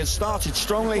Bewley has started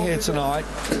strongly here tonight.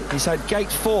 He's had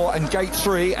gate 4 and gate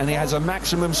 3, and he has a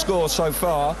maximum score so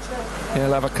far.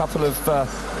 He'll have a couple of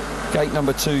gate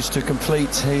number 2s to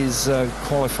complete his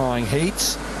qualifying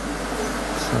heats.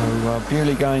 So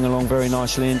Bewley going along very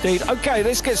nicely indeed. OK,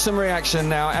 let's get some reaction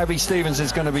now. Abby Stevens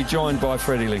is going to be joined by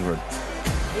Freddie Lindgren.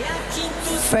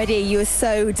 Freddie, you were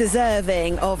so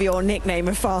deserving of your nickname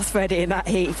of Fast Freddie in that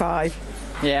Heat 5.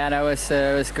 Yeah, that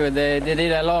was good. They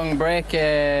did a long break,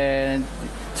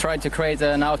 tried to create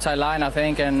an outside line, I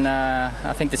think, and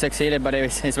I think they succeeded, but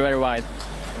it's very wide.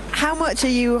 How much are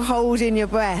you holding your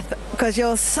breath? Because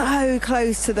you're so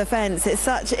close to the fence.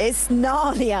 It's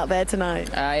gnarly out there tonight.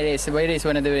 It is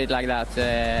when you do it like that.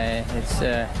 It's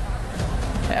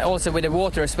also with the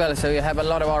water as well, so you have a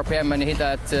lot of RPM when you hit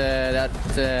that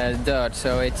dirt,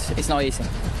 so it's not easy.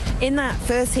 In that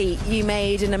first heat, you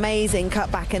made an amazing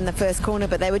cutback in the first corner,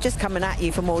 but they were just coming at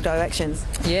you from all directions.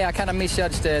 Yeah, I kind of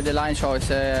misjudged the line choice.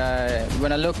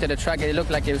 When I looked at the track, it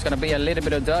looked like it was going to be a little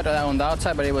bit of dirt on the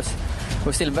outside, but it was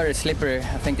still very slippery.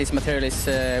 I think this material is,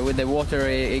 with the water,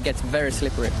 it gets very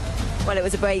slippery. Well, it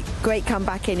was a great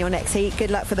comeback in your next heat.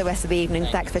 Good luck for the rest of the evening.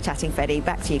 Thanks for chatting, Freddie.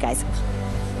 Back to you guys.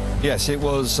 Yes, it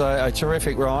was a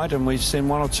terrific ride, and we've seen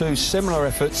 1 or 2 similar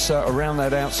efforts around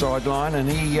that outside line, and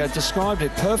he described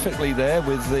it perfectly there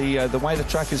with the way the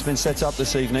track has been set up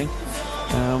this evening.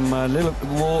 A little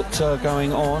water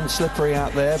going on, slippery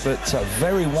out there, but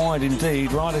very wide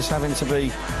indeed. Riders having to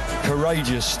be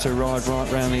courageous to ride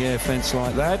right round the air fence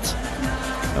like that.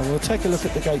 And we'll take a look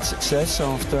at the gate success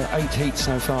after 8 heats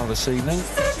so far this evening.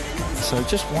 So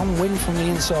just one win from the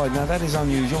inside. Now that is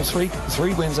unusual.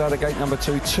 Three wins out of gate number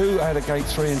 2, 2 out of gate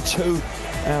 3, and 2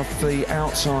 out the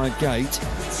outside gate.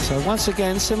 So once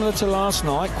again, similar to last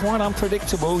night, quite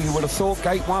unpredictable. You would have thought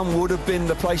gate 1 would have been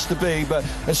the place to be, but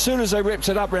as soon as they ripped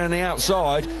it up around the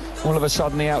outside, all of a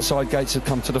sudden the outside gates have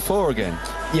come to the fore again.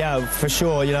 Yeah, for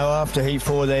sure. You know, after heat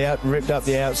 4, they ripped up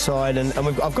the outside, and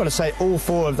I've got to say, all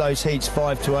 4 of those heats,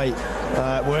 5 to 8,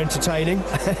 were entertaining.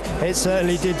 It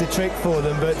certainly did the trick for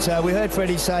them. But we heard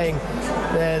Freddie saying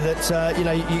there that you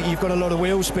know, you've got a lot of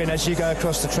wheel spin as you go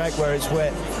across the track where it's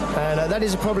wet, and that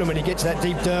is a problem when you get to that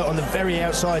deep dirt on the very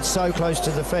outside, so close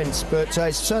to the fence. But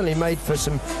it's certainly made for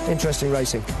some interesting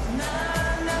racing.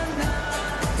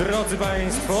 Drodzy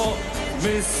Państwo,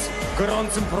 my z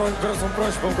gorącą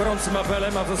prośbą, gorącym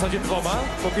apelem, a w zasadzie 2.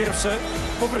 Po pierwsze,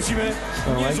 poprosimy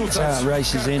nie rzucać.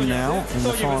 Races in now in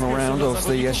the final round of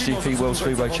the SGP World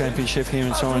Speedway Championship here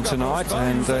in Torun tonight,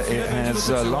 and it has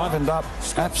livened up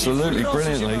absolutely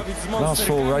brilliantly. Last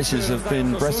 4 races have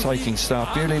been breathtaking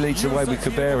stuff. Bewley leads the way with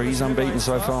Cabrera. He's unbeaten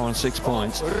so far on 6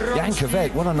 points. Jan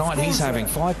Kovac, what a night he's having,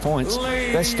 5 points.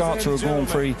 Best start to a Grand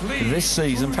Prix this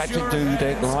season. Patrick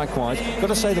Dudek likewise. Got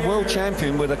to say, the world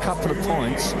champion with a couple of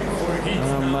points.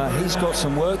 He's got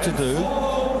some work to do.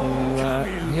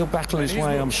 He'll battle his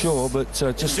way, I'm sure, but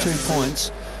just 2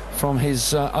 points from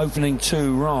his opening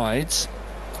 2 rides.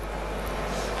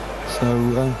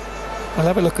 So we'll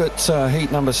have a look at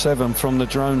heat number 7 from the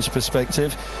drone's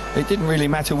perspective. It didn't really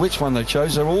matter which one they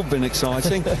chose. They've all been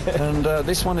exciting, and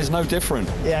this one is no different.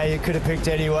 Yeah, you could have picked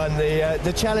anyone.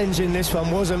 The challenge in this one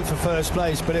wasn't for first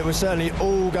place, but it was certainly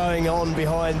all going on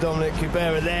behind Dominic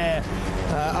Kubera there.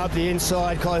 Up the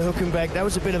inside, Kai Hülkenberg. That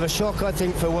was a bit of a shock, I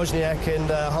think, for Wozniak and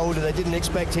Holder. They didn't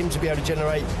expect him to be able to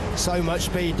generate so much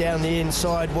speed down the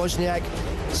inside. Wozniak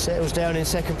settles down in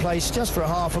second place just for a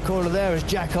half a corner there as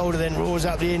Jack Holder then roars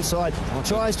up the inside,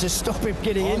 tries to stop him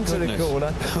getting into the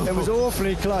corner. It was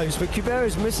awfully close, but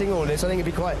Kubera's missing all this. I think he'd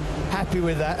be quite happy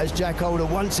with that as Jack Holder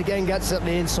once again gets up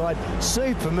the inside.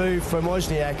 Super move from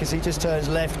Wozniak as he just turns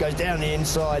left, goes down the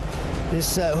inside.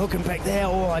 This Hülkenberg there,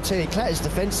 oh, I tell you, he clatters the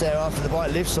fence there after the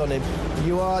bike lifts on him.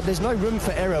 There's no room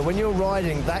for error. When you're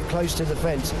riding that close to the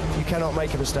fence, you cannot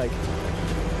make a mistake.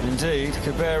 Indeed,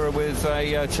 Cabrera with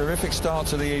a terrific start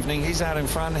to the evening. He's out in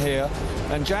front here,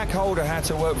 and Jack Holder had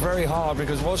to work very hard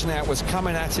because Wozniak was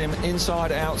coming at him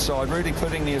inside, outside, really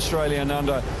putting the Australian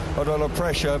under a lot of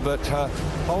pressure, but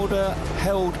Holder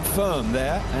held firm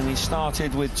there, and he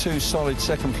started with 2 solid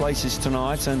second places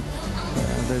tonight, and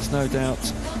there's no doubt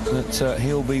that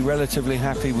he'll be relatively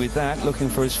happy with that, looking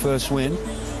for his first win,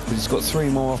 but he's got 3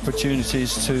 more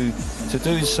opportunities to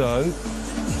do so.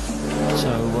 So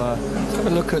let's have a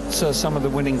look at some of the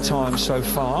winning times so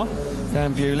far.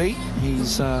 Dan Bewley,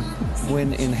 he's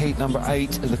win in heat number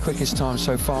 8, the quickest time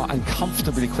so far, and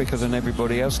comfortably quicker than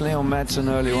everybody else. Leon Madsen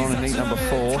earlier on in heat number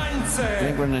 4.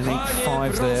 England in heat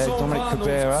 5 there. Dominic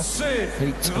Kubera,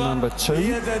 heat number 2.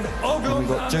 And we've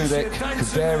got Dudek,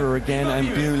 Kubera again,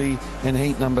 and Bewley in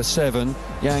heat number 7.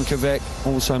 Jan Kovac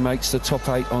also makes the top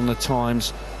 8 on the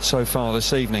times so far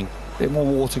this evening. Bit more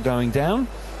water going down,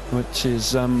 which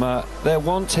is their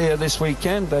want here this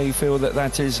weekend. They feel that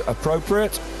that is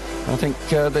appropriate. I think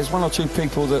there's 1 or 2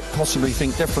 people that possibly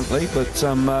think differently, but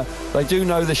they do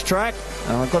know this track,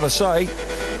 and I've got to say,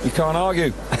 you can't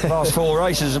argue. The last 4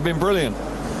 races have been brilliant.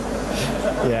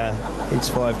 Yeah, heats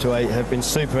 5 to 8 have been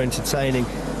super entertaining.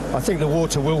 I think the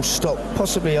water will stop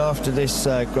possibly after this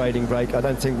grading break. I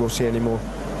don't think we'll see any more.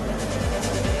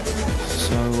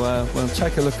 So we'll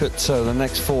take a look at the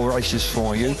next 4 races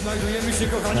for you.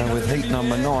 With heat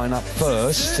number 9 up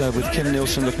first, with Kim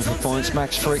Nielsen looking for points.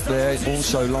 Max Frick there,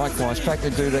 also likewise.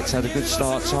 Patrick Dudek's had a good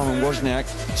start. Simon Wozniak,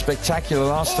 spectacular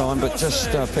last time, but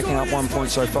just picking up 1 point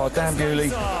so far. Dan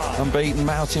Bewley, unbeaten.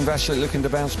 Martin Vasily looking to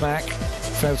bounce back.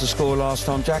 Failed to score last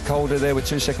time. Jack Holder there with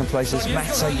 2 second places.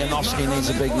 Matej Janowski needs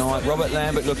a big night. Robert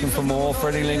Lambert looking for more.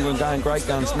 Freddie Lindgren going great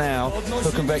guns now.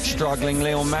 Hülkenberg struggling.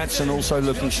 Leon Madsen also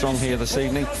looking strong here this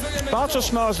evening.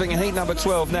 Bartosz Marsling in heat number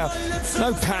 12. Now,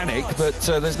 no panic, but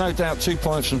there's no doubt 2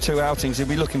 points from 2 outings. He'll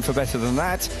be looking for better than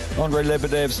that. Andrei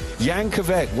Lebedev's Jan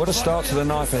Kovac. What a start to the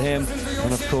night for him.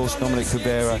 And, of course, Dominic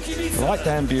Kubera. Like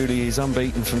Dan Bewley, he's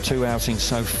unbeaten from 2 outings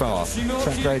so far.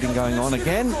 Track grading going on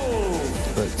again.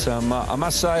 But I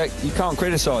must say, you can't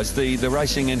criticise the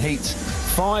racing in heats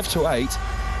 5 to 8.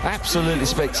 Absolutely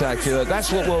spectacular.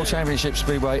 That's what World Championship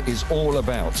Speedway is all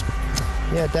about.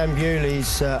 Yeah, Dan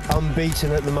Bewley's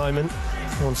unbeaten at the moment.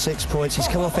 on 6 points. He's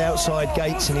come off outside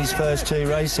gates in his first 2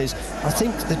 races. I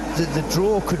think the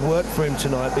draw could work for him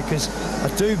tonight, because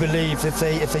I do believe if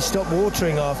they stop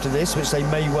watering after this, which they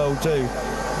may well do,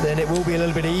 then it will be a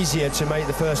little bit easier to make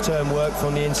the first turn work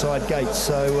from the inside gates.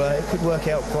 So it could work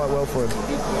out quite well for him.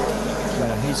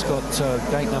 He's got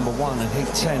gate number 1 and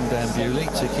heat 10 Dan Bewley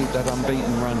to keep that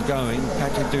unbeaten run going.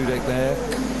 Patrick Dudek there.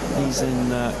 He's in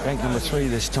gate number 3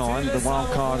 this time. The wild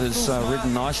card has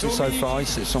ridden nicely so far. He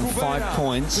sits on 5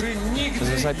 points. As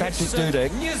I say, Patrick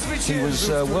Dudek, he was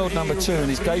world number 2 in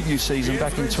his debut season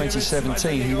back in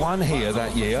 2017. He won here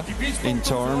that year in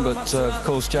Torun, but of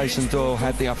course Jason Doyle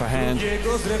had the upper hand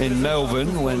in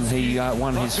Melbourne when he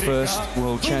won his first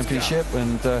World Championship,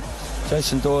 and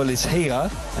Jason Doyle is here,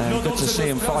 and good to see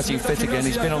him fighting fit again.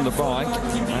 He's been on the bike.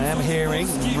 I am hearing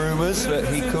rumours that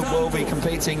he could well be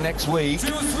competing next week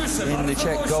in the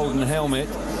Czech Golden Helmet.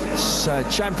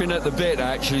 Champion at the bit,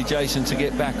 actually, Jason, to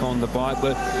get back on the bike,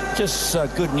 but just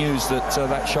good news that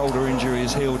that shoulder injury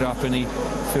is healed up and he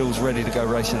feels ready to go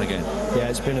racing again. Yeah,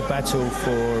 it's been a battle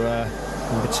for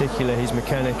in particular his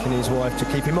mechanic and his wife to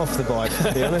keep him off the bike,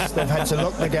 to be honest. They've had to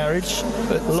lock the garage,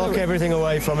 lock everything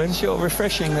away from him. Sure,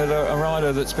 refreshing that a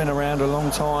rider that's been around a long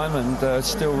time and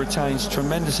still retains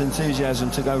tremendous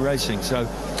enthusiasm to go racing. So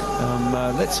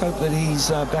let's hope that he's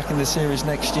back in the series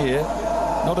next year.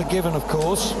 Not a given, of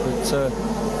course, but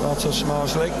Bartosz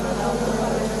Marzlik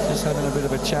just having a bit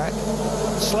of a chat.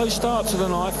 Slow start to the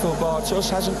night for Bartosz,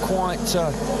 hasn't quite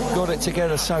got it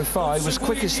together so far. He was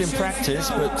quickest in practice,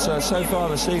 but so far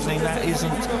this evening that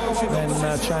isn't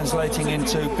then translating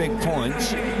into big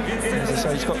points. As I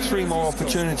say, he's got 3 more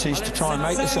opportunities to try and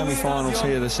make the semi-finals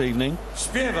here this evening.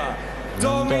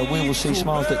 And we will see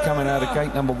Smarslik coming out of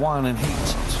gate number 1 in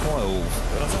heat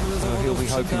 12. He'll be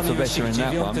hoping for better in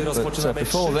that one. But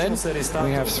before then,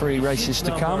 we have 3 races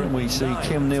to come. We see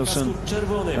Kim Nielsen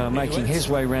making his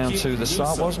way round to the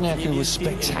start. Wozniak, who was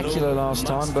spectacular last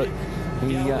time, but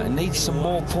he needs some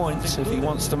more points if he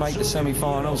wants to make the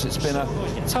semi-finals. It's been a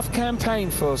tough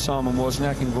campaign for Simon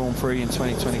Wozniak in Grand Prix in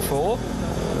 2024.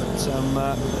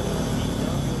 But,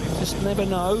 just never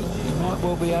know. He might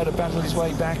well be able to battle his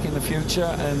way back in the future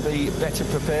and be better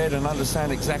prepared and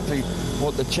understand exactly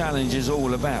what the challenge is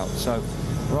all about. So,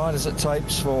 riders at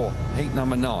tapes for heat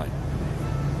number 9.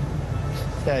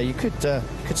 Yeah, you could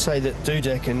say that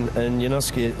Dudek and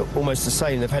Janoski are almost the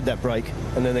same. They've had that break,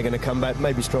 and then they're going to come back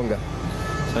maybe stronger.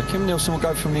 So Kim Nielsen will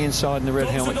go from the inside in the red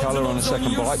helmet colour on the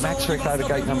second bike. Max Frick out of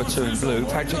gate number 2 in blue.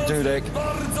 Patrick Dudek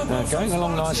going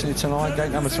along nicely tonight.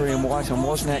 Gate number 3 in white, and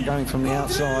Wozniak going from the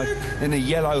outside in the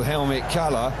yellow helmet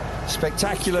colour.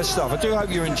 Spectacular stuff. I do hope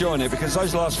you're enjoying it, because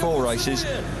those last 4 races,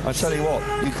 I tell you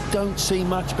what, you don't see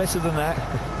much better than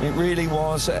that. It really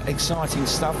was exciting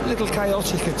stuff. A little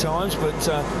chaotic at times, but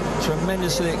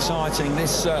tremendously exciting.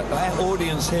 This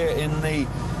audience here in the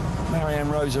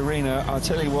Marianne Rose Arena, I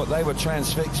tell you what, they were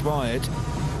transfixed by it.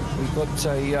 We've got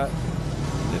a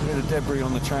little bit of debris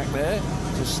on the track there,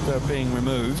 just being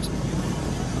removed.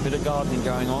 A bit of gardening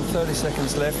going on. 30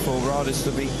 seconds left for riders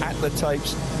to be at the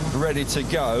tapes, ready to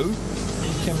go.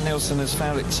 Kim Nielsen has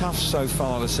found it tough so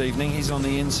far this evening. He's on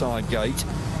the inside gate.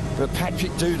 But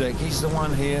Patrick Dudek, he's the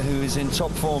one here who is in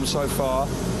top form so far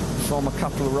from a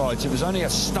couple of rides. It was only a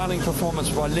stunning performance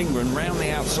by Lindgren round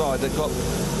the outside that got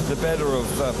the better of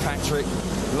Patrick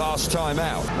last time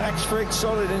out. Max Frick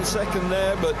solid in second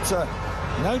there, but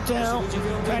no doubt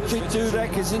Patrick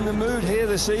Dudek is in the mood here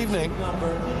this evening.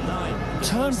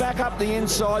 Turn back up the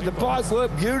inside. The bike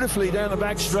worked beautifully down the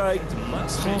back straight.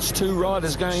 Past 2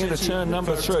 riders going into turn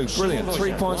number 3. Brilliant.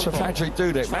 3 points for Patrick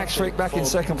Dudek. Max Frick back in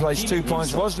second place, 2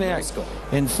 points. Wozniak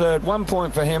in third, 1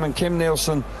 point for him, and Kim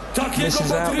Nielsen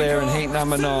misses out there in heat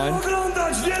number 9.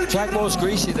 Track was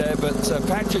greasy there, but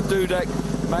Patrick Dudek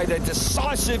made a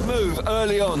decisive move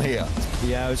early on here.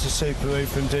 Yeah, it was a super move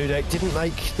from Dudek. Didn't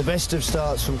make the best of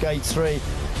starts from gate 3.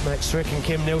 Max Frick and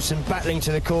Kim Nielsen battling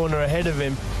to the corner ahead of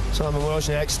him. Simon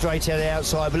Wozniak straight out the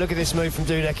outside, but look at this move from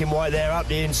Dudek in white there, up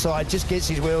the inside, just gets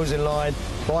his wheels in line.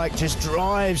 Bike just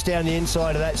drives down the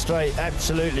inside of that straight,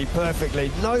 absolutely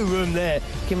perfectly. No room there.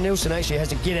 Kim Nielsen actually has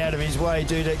to get out of his way.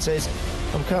 Dudek says,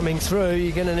 I'm coming through,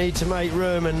 you're going to need to make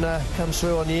room, and comes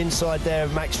through on the inside there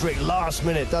of Max Frick last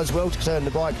minute. Does well to turn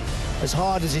the bike as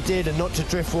hard as he did and not to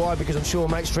drift wide, because I'm sure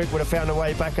Max Frick would have found a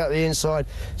way back up the inside.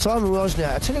 Simon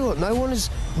Wozniak, I tell you what, no one has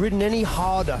ridden any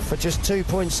harder for just 2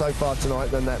 points so far tonight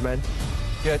than that man.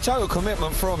 Yeah, total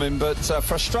commitment from him, but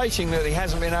frustrating that he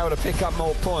hasn't been able to pick up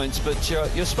more points. But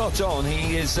you're spot on.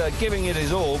 He is giving it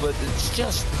his all, but it's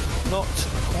just not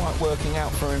quite working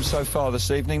out for him so far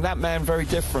this evening. That man very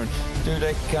different.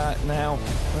 Dudek now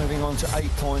moving on to 8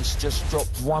 points, just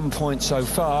dropped 1 point so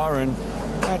far, and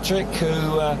Patrick,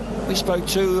 who we spoke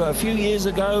to a few years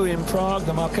ago in Prague,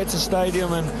 the Marketa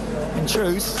Stadium, and in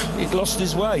truth, he'd lost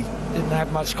his way. Didn't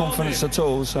have much confidence at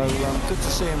all, so good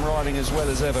to see him riding as well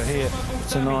as ever here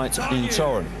tonight in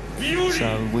Torun.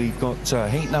 So we've got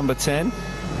heat number 10.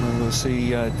 And we'll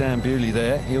see Dan Bewley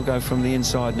there. He'll go from the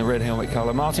inside in the red helmet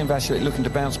colour. Martin Vasilik looking to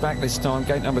bounce back this time.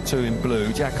 Gate number 2 in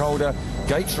blue. Jack Holder,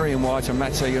 gate 3 in white, and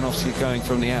Maciej Janowski going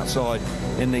from the outside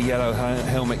in the yellow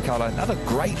helmet colour. Another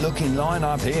great looking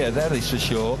lineup here, that is for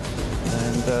sure.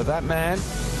 And that man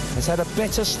has had a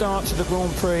better start to the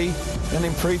Grand Prix than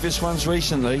in previous ones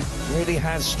recently. Really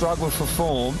has struggled for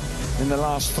form in the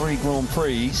last 3 Grand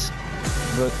Prix.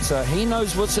 But he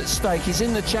knows what's at stake. He's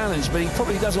in the challenge, but he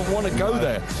probably doesn't want to go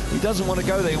there. He doesn't want to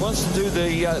go there. He wants to do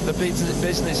the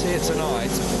business here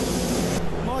tonight.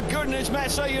 My goodness,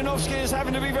 Maciej Janowski is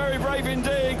having to be very brave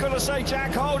indeed. Got to say,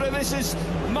 Jack Holder, this is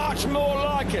much more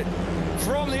like it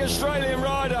from the Australian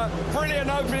rider. Brilliant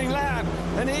opening lap,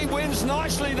 and he wins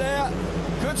nicely there.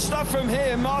 Good stuff from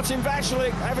him. Martin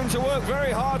Vasilik having to work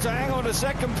very hard to hang on to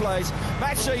second place.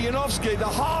 Maciej Janowski, the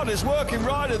hardest working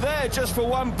rider there, just for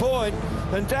 1 point.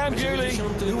 And Dan Bewley,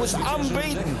 who was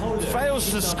unbeaten,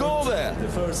 fails to score there.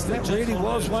 That really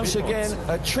was, once again,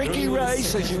 a tricky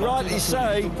race, as you rightly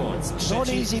say. Not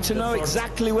easy to know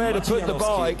exactly where to put the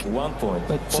bike.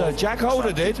 But Jack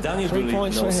Holder did. 3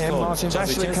 points for him. Martin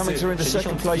Vasilik coming through into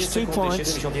second place, 2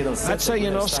 points. Maciej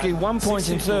Janowski, 1 point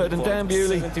in third, and Dan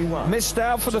Bewley missed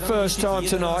out for the first time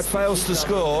tonight, fails to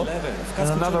score. And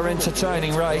another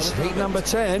entertaining race. Heat number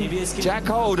 10, Jack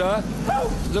Holder,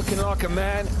 looking like a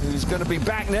man who's going to be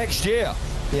back next year.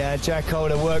 Yeah, Jack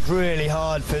Holder worked really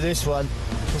hard for this one.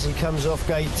 As he comes off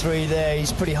gate 3 there,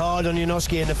 he's pretty hard on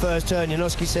Janowski in the first turn.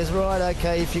 Janowski says, right,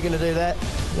 okay, if you're going to do that,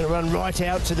 you're going to run right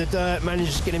out to the dirt,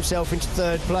 manages to get himself into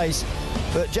third place.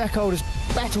 But Jack Holder's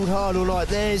battled hard all night.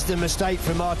 There's the mistake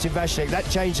from Martin Vasilik. That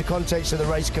changed the context of the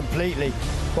race completely.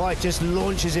 Bike just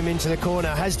launches him into the corner,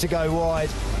 has to go wide,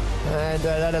 and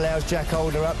that allows Jack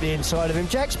Holder up the inside of him.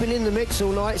 Jack's been in the mix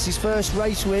all night. It's his first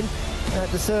race win at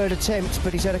the 3rd attempt,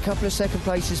 but he's had a couple of second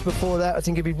places before that. I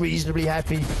think he'll be reasonably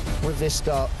happy with this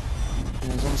start.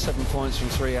 He's on 7 points from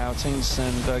 3 outings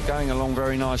and going along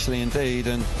very nicely indeed,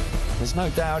 and there's no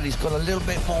doubt he's got a little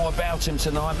bit more about him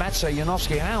tonight. Maciej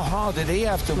Janowski, how hard did he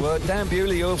have to work? Dan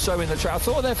Bewley also in the track. I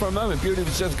thought there for a moment Bewley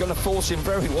was just going to force him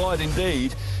very wide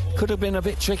indeed. Could have been a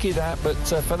bit tricky that, but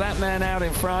for that man out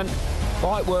in front,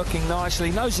 bike working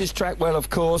nicely, knows his track well of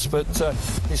course, but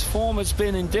his form has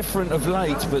been indifferent of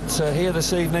late, but here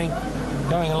this evening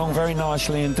going along very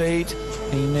nicely indeed.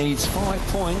 He needs 5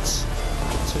 points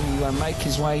to make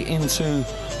his way into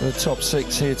the top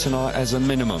 6 here tonight as a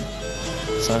minimum.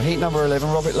 So heat number 11,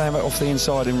 Robert Lambert off the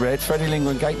inside in red, Freddie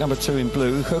Lindgren gate number 2 in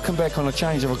blue, Hülkenberg on a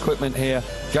change of equipment here,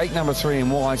 gate number 3 in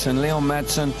white, and Leon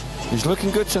Madsen, who's looking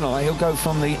good tonight. He'll go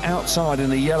from the outside in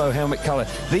the yellow helmet colour.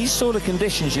 These sort of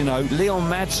conditions, you know, Leon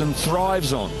Madsen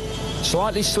thrives on.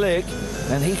 Slightly slick,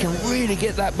 and he can really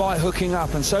get that bike hooking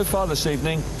up, and so far this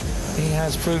evening he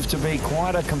has proved to be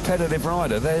quite a competitive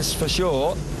rider, there's for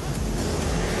sure.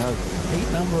 So,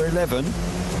 heat number 11.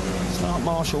 Start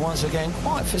Marshall once again,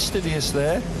 quite fastidious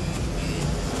there.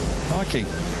 Crikey,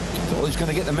 thought he was going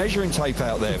to get the measuring tape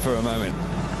out there for a moment.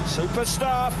 Super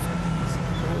stuff.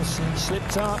 He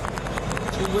slipped up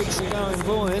 2 weeks ago in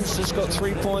Buoyance, just got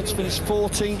 3 points, finished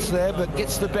 14th there, but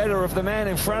gets the better of the man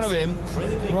in front of him,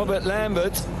 Robert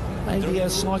Lambert. Maybe a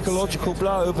psychological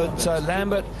blow, but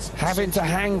Lambert having to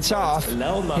hang tough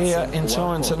here in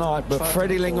Torun tonight. But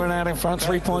Freddie Lindgren out in front,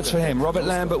 3 points for him. Robert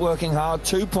Lambert working hard,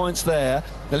 2 points there.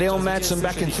 Leon Madsen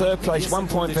back in third place, 1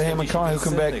 point for him, and Kai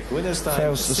Hülkenberg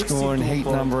fails to score in heat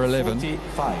number 11.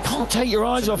 Can't take your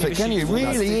eyes off it, can you?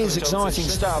 Really is exciting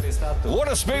stuff. What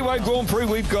a Speedway Grand Prix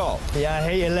we've got. Yeah,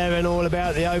 heat 11, all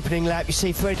about the opening lap. You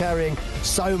see Fred carrying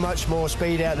so much more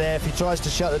speed out there. If he tries to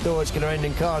shut the door, it's going to end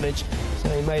in carnage. So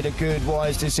he made a good,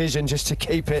 wise decision just to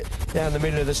keep it down the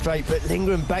middle of the straight. But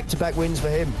Lindgren back-to-back wins for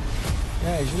him.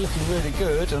 Yeah, he's looking really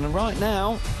good. And right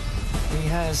now, he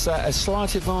has a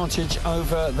slight advantage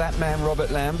over that man, Robert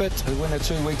Lambert, the winner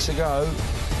 2 weeks ago.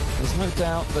 There's no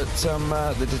doubt that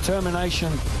the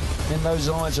determination in those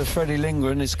eyes of Freddie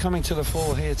Lindgren is coming to the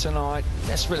fore here tonight.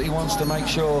 Desperately wants to make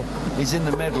sure he's in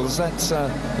the medals. That's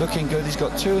looking good. He's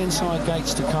got 2 inside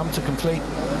gates to come to complete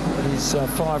his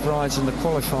 5 rides in the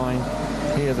qualifying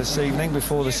here this evening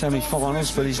before the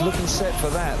semi-finals, but he's looking set for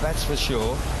that, that's for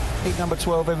sure. heat number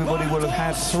 12, everybody will have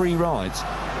had 3 rides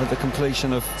at the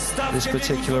completion of this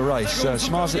particular race.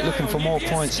 Smarslik looking for more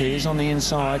points here. He's on the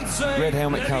inside, red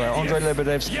helmet colour. Andrei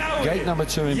Lebedev's gate number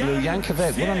 2 in blue.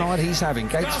 Jankovic, what a night he's having.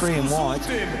 Gate 3 in white.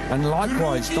 And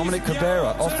likewise, Dominic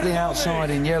Kubera off the outside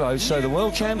in yellow. So the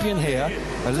world champion here,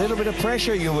 a little bit of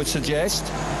pressure, you would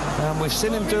suggest. We've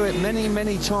seen him do it many,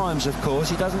 many times, of course.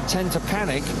 He doesn't tend to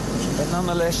panic, but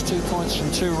nonetheless, 2 points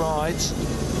from 2 rides.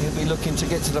 He'll be looking to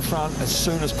get to the front as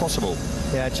soon as possible.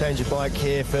 Yeah, change of bike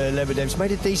here for Lebedev. He's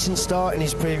made a decent start in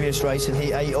his previous race, and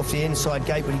he ate off the inside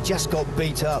gate, but he just got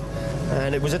beat up.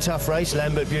 And it was a tough race,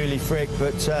 Lambert, Bewley, Frick,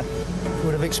 but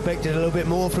would have expected a little bit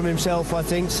more from himself, I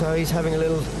think, so he's having a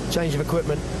little change of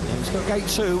equipment. He's got gate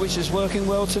 2, which is working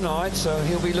well tonight, so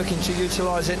he'll be looking to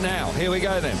utilise it now. Here we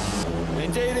go then.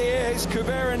 Indeed he is.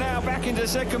 Kubera now back into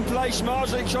second place.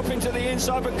 Smarslik chopping to the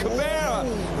inside, but Kubera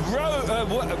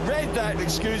read that,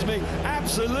 excuse me,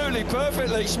 absolutely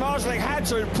perfectly. Smarslik had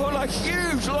to pull a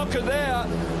huge locker there.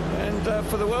 And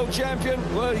for the world champion,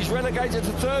 well, he's relegated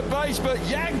to 3rd base, but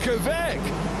Jankovic,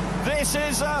 this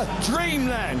is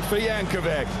dreamland for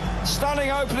Jankovic.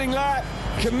 Stunning opening lap,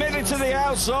 committed to the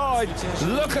outside.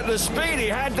 Look at the speed he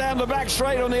had down the back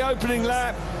straight on the opening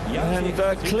lap. And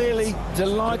clearly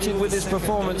delighted with his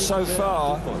performance so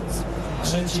far.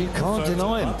 And you can't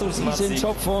deny him. He's in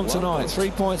top form tonight.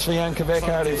 3 points for Jankovic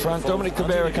out in front. Dominic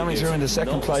Kubera coming through into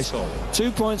second place.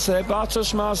 2 points there.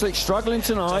 Bartosz Smarslik struggling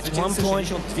tonight. 1 point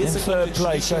in 3rd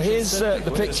place. So here's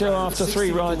the picture after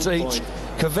 3 rides each.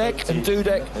 Kvek and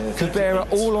Dudek, Kubera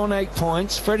all on 8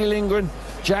 points. Freddie Lindgren,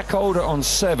 Jack Holder on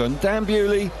 7, Dan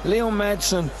Bewley, Leon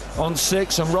Madsen on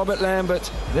 6, and Robert Lambert,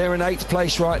 they're in 8th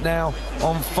place right now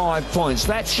on 5 points.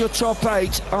 That's your top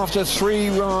 8 after 3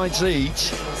 rides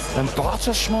each. And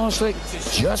Bartosz Smarslik,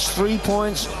 just 3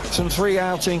 points from 3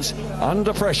 outings,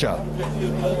 under pressure.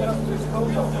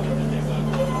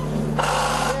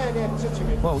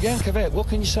 Well, Jankovic, what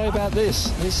can you say about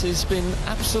this? This has been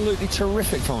absolutely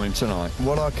terrific from him tonight.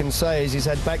 What I can say is he's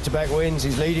had back-to-back wins.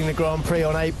 He's leading the Grand Prix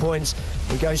on 8 points.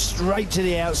 He goes straight to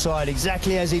the outside,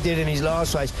 exactly as he did in his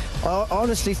last race. I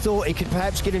honestly thought he could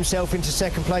perhaps get himself into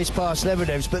second place past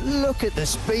Lebedev's, but look at the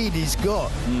speed he's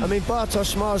got. I mean,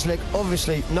 Bartosz Smarslik,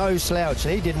 obviously no slouch,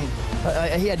 and he didn't.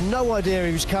 He had no idea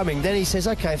he was coming. Then he says,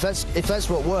 "Okay, if that's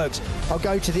what works, I'll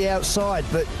go to the outside."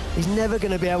 But he's never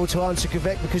going to be able to answer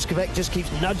Kvek because Kvek just keeps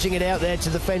nudging it out there to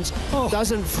the fence.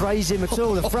 Doesn't phrase him at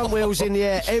all. The front wheel's in the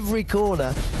air every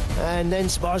corner. And then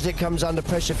Smarslik comes under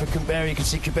pressure for Kubera. You can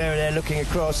see Kubera there looking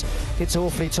across. It's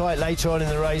awfully tight later on in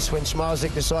the race when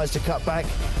Smarslik decides to cut back.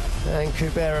 And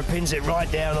Kubera pins it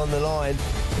right down on the line.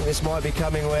 This might be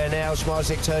coming where now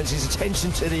Smarslik turns his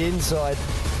attention to the inside.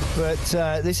 But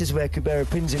this is where Kubera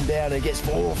pins him down and gets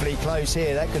awfully close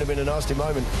here. That could have been a nasty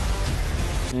moment.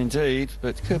 Indeed,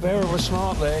 but Kubera was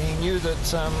smart there. He knew that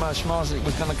Smarslik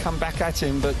was going to come back at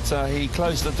him, but he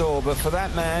closed the door. But for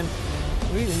that man,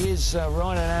 really is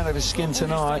riding out of his skin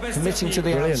tonight, committing to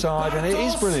the outside, and it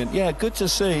is brilliant. Yeah, good to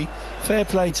see. Fair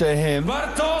play to him.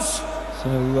 So,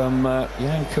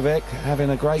 Jankovic having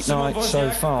a great night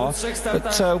so far.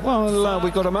 But, well,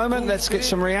 we've got a moment. Let's get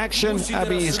some reaction.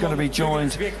 Abby is going to be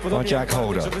joined by Jack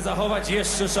Holder.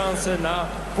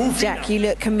 Jack, you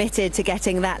look committed to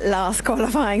getting that last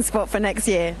qualifying spot for next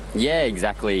year. Yeah,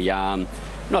 exactly.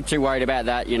 Not too worried about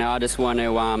that, you know. I just want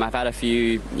to, I've had a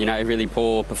few, you know, really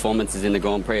poor performances in the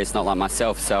Grand Prix. It's not like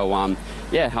myself, so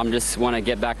yeah, I'm just want to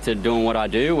get back to doing what I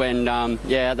do, and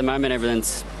yeah, at the moment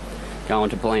everything's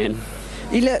going to plan.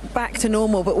 You look back to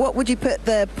normal, but what would you put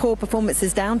the poor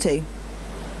performances down to?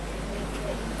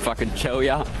 If I could tell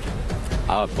you,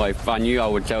 if I knew, I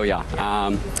would tell you.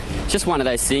 Just one of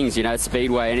those things, you know,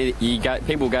 Speedway, and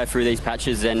people go through these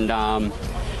patches, and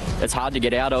it's hard to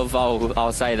get out of,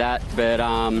 I'll say that, but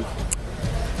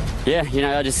yeah, you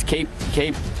know, I just keep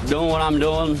doing what I'm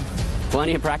doing,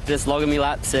 plenty of practice, logging me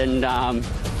laps, and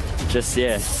just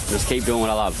keep doing what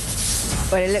I love.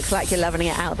 Well, it looks like you're loving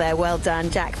it out there. Well done,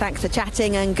 Jack. Thanks for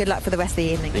chatting, and good luck for the rest of the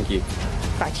evening. Thank you.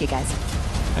 Back to you guys.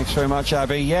 Thanks very much,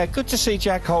 Abby. Yeah, good to see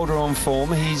Jack Holder on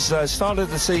form. He's started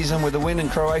the season with a win in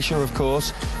Croatia, of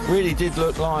course. Really did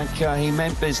look like he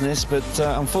meant business, but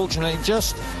unfortunately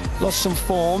just lost some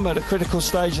form at a critical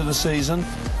stage of the season.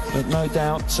 But no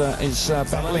doubt is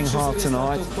battling hard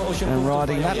tonight and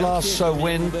riding. That last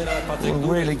win will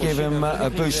really give him a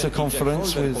boost of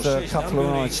confidence with a couple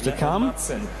of rides to come.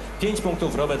 5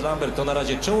 punktów Robert Lambert to na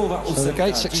razie czołowa So the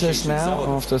gate success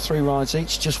now after 3 rides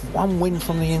each, just 1 win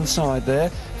from the inside there,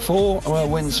 4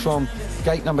 wins from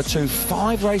gate number 2,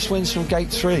 5 race wins from gate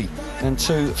 3 and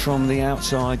 2 from the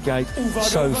outside gate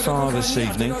so far this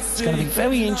evening. It's going to be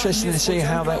very interesting to see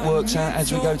how that works out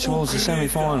as we go towards the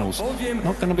semi-finals.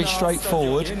 Not going to be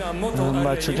straightforward.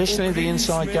 Traditionally the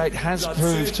inside gate has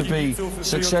proved to be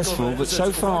successful, but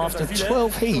so far after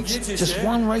 12 heats, just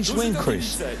 1 race win,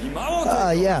 Chris.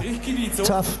 Yeah,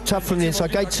 tough from the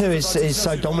inside. Gate 2 is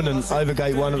so dominant over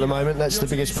gate 1 at the moment. That's the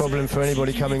biggest problem for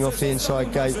anybody coming off the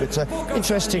inside gate. But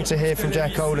interesting to hear from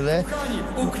Jack Holder there.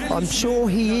 I'm sure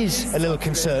he is a little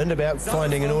concerned about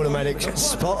finding an automatic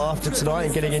spot after tonight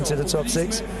and getting into the top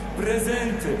 6.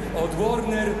 Prezenty od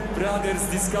Warner Brothers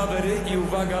Discovery I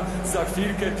uwaga, za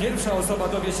chwilkę pierwsza osoba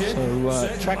dowie się.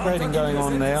 So track rating going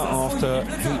on now after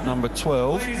heat number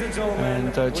 12,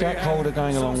 and Jack Holder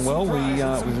going along well.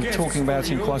 We've been talking about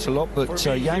him quite a lot, but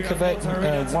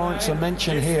Jankovic warrants a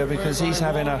mention here because he's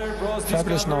having a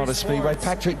fabulous night at Speedway.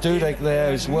 Patrick Dudek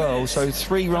there as well, so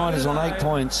 3 riders on 8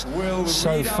 points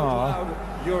so far.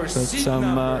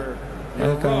 But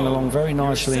they're going along very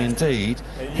nicely indeed.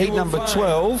 Heat number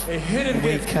 12,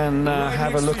 we can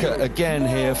have a look at again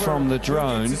here from the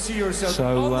drone.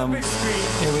 So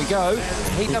here we go,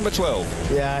 heat number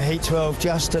 12. Yeah, heat 12,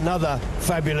 just another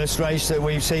fabulous race that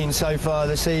we've seen so far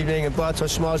this evening. And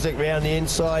Bartosz Marzlik round the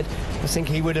inside. I think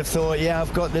he would have thought, yeah,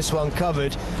 I've got this one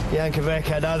covered. Jankovic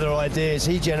had other ideas.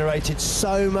 He generated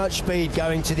so much speed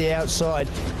going to the outside.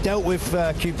 Dealt with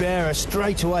Kubera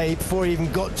straight away before he even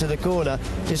got to the corner.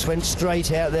 Just went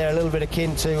straight out there, a little bit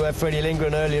akin to Freddie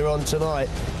Lindgren earlier on tonight.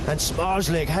 And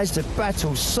Smarzlik has to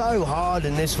battle so hard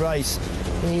in this race.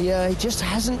 He just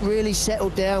hasn't really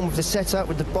settled down with the setup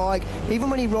with the bike. Even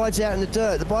when he rides out in the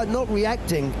dirt, the bike not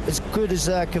reacting as good as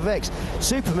Kvek's.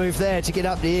 Super move there to get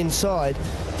up the inside.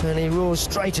 And he roars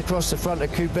straight across the front of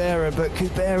Kubera, but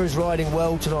Kubera's riding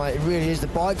well tonight. It really is. The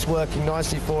bike's working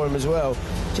nicely for him as well.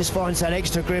 Just finds that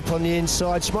extra grip on the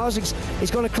inside. Smarzlik's, he's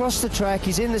gone across the track,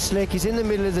 he's in the slick, he's in the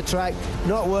middle of the track,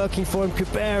 not working for him.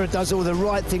 Kubera does all the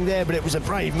right thing there, but it was a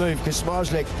brave move because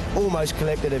Smarzlik almost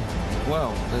collected him.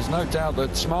 Well, there's no doubt that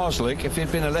Smarzlik, if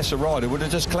he'd been a lesser rider, would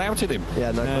have just clouted him.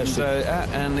 Yeah, no question.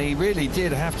 And he really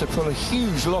did have to pull a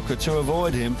huge locker to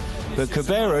avoid him. But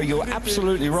Kubera, you're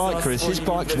absolutely right, Chris. His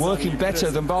bike's working better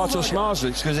than Bartosz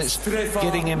Marzlik's because it's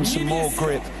getting him some more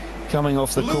grip coming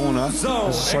off the corner. As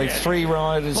I say, 3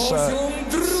 riders,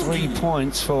 3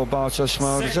 points for Bartosz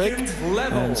Marzlik.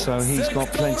 And so he's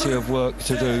got plenty of work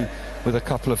to do with a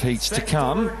couple of heats to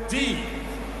come.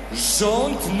 So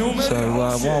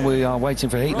while we are waiting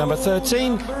for heat number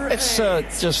 13,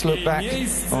 let's just look back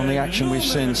on the action we've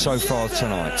seen so far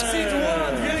tonight.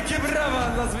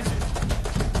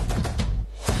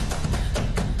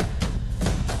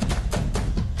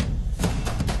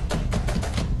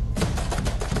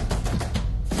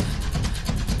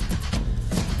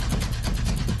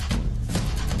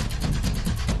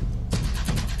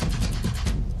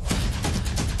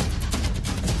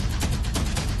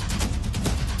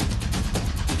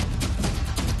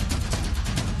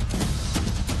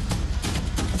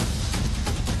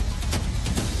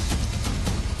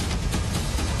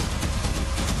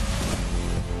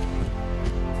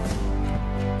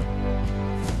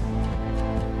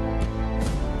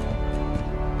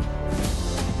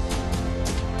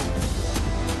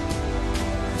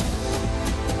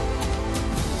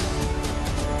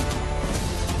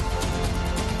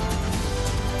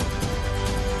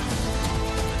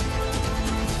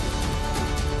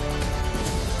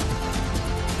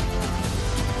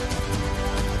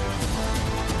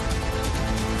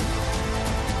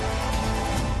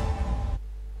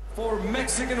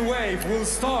 Mexican wave will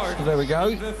start. So there we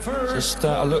go. Just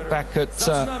a look back at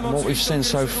what we've seen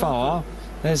so far.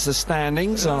 There's the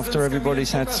standings after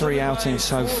everybody's had 3 outings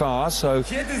so far. So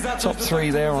top 3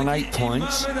 there on 8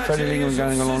 points. Freddie Lindgren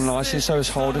going along nicely, so is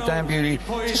Holder. Dan Beauty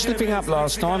just slipping up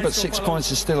last time, but 6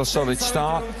 points is still a solid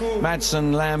start.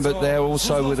 Madsen, Lambert there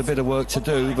also with a bit of work to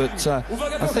do. But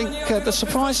I think the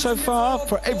surprise so far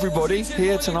for everybody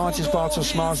here tonight is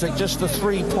Bartosz Marzlik. Just the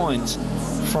 3 points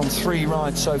from 3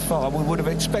 rides so far. We would have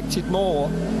expected more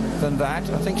than that.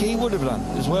 I think he would have done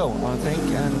as well, I think.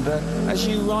 And as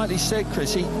you rightly said,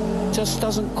 Chris, he just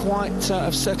doesn't quite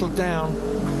have settled down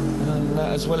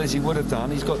as well as he would have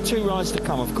done. He's got 2 rides to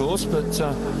come, of course, but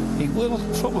he will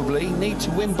probably need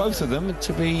to win both of them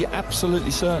to be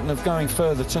absolutely certain of going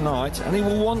further tonight. And he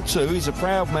will want to. He's a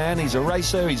proud man, he's a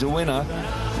racer, he's a winner.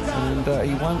 And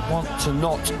he won't want to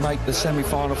not make the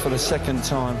semi-final for the 2nd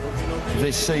time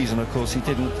this season. Of course, he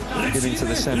didn't get into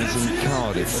the semis in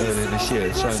Cardiff earlier this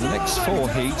year. So the next 4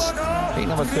 heats Heat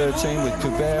number 13 with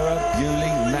Kubera, Bewley,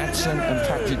 Madsen and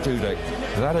Patrick Dudek.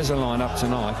 That is a lineup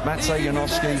tonight. Matej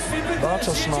Janowski,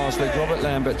 Bartosz Zmarzlik, Robert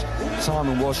Lambert,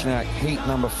 Simon Wozniak, heat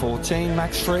number 14.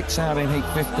 Max Fricks out in heat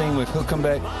 15 with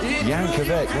Hülkenberg, Jan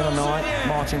Kovac, what a night.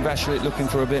 Martin Vašilik looking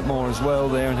for a bit more as well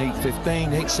there in heat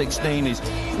 15. Heat 16 is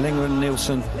Lindgren,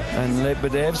 Nielsen and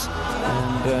Lebedevs.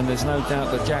 And there's no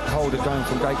doubt that Jack Holder going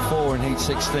from gate 4 in heat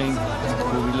 16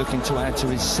 will be looking to add to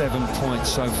his 7 points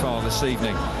so far this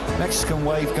evening. Mexican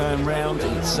wave going round.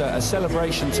 It's a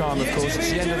celebration time, of course. It's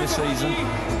the end of the season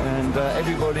and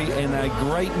everybody in a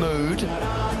great mood.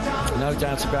 No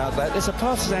doubt about that. There's a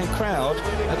partisan crowd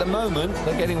at the moment.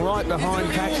 They're getting right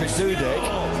behind Patrick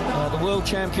Dudek, the world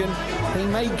champion. He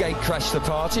may gate crash the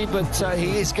party, but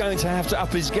he is going to have to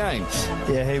up his game.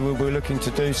 Yeah, he will be looking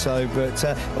to do so, but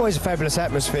always a fabulous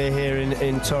atmosphere here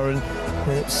in Torun.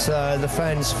 It's the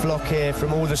fans flock here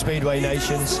from all the Speedway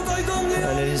nations,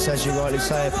 and it is, as you rightly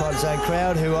say, a partisan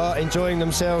crowd who are enjoying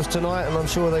themselves tonight, and I'm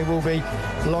sure they will be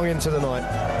long into the night.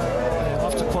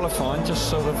 After qualifying, just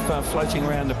sort of floating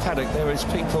around the paddock, there is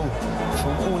people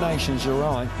from all nations, you're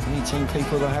right, meeting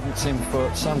people they haven't seen for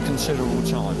some considerable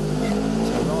time.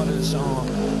 So riders are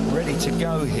ready to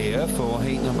go here for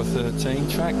heat number 13.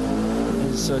 Track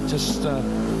is just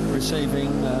receiving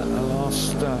a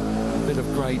last bit of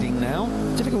grading now.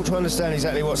 Difficult to understand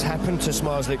exactly what's happened to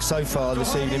Zmarzlik so far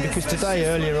this evening, because today,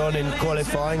 earlier on in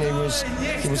qualifying, he was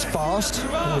fast,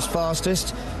 he was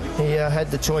fastest. He had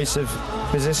the choice of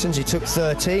positions. He took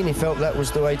 13. He felt that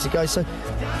was the way to go. So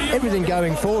everything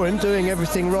going for him, doing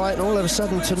everything right, and all of a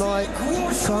sudden tonight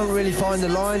can't really find the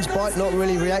lines. Bike not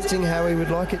really reacting how he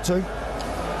would like it to.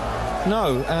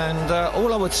 No, and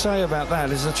all I would say about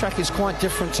that is the track is quite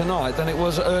different tonight than it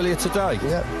was earlier today.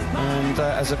 Yep. And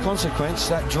as a consequence,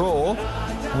 that draw,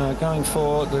 going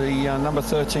for the number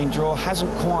 13 draw,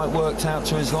 hasn't quite worked out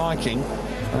to his liking.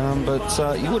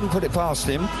 But you wouldn't put it past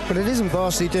him. But it isn't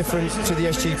vastly different to the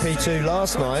SGP2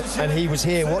 last night, and he was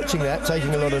here watching that,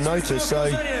 taking a lot of notice, so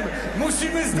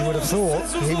you would have thought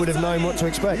he would have known what to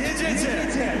expect.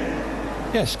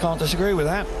 Yes, can't disagree with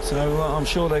that. So I'm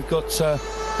sure they've got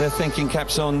their thinking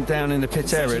caps on down in the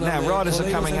pit area. Now, riders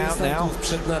are coming out now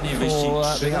for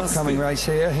the upcoming race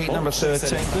here. Heat number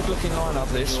 13. Good looking lineup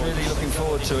this. Really looking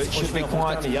forward to it. Should be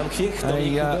quite a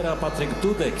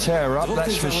tear up,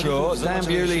 that's for sure. Dan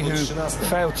Bewley, who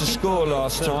failed to score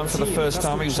last time for the first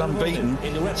time. He was unbeaten.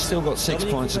 Still got 6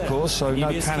 points, of course, so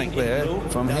no panic there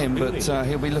from him. But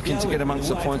he'll be looking to get amongst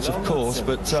the points, of course.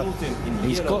 But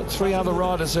he's got 3 other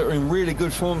riders that are in really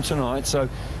good form tonight. So,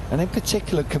 and in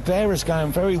particular, Cabrera's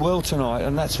going very well tonight,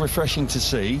 and that's refreshing to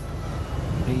see.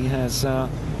 He has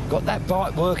got that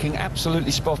bike working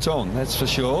absolutely spot on, that's for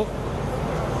sure.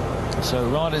 So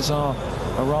riders are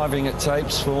arriving at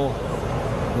tapes for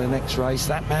the next race.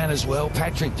 That man as well,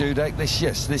 Patrick Dudek.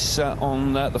 This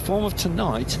on the form of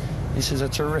tonight. This is a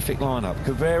terrific lineup.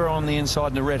 Cabrera on the inside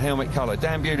in the red helmet colour.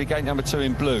 Dan Bewley, gate number 2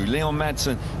 in blue. Leon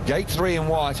Madsen, gate 3 in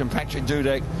white. And Patrick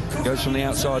Dudek goes from the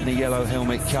outside in the yellow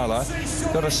helmet colour.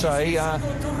 Got to say,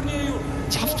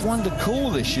 tough one to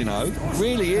call this, you know.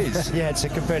 Really is. Yeah, it's a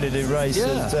competitive race.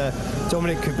 Yeah. And,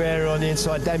 Dominic Cabrera on the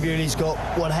inside. Dan Bewley's got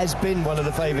what has been one of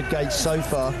the favoured gates so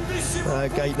far,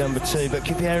 gate number 2. But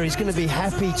Cabrera is going to be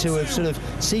happy to have sort of,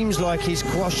 seems like he's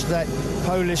quashed that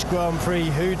Polish Grand Prix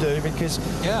hoodoo, because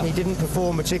he didn't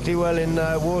perform particularly well in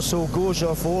Warsaw,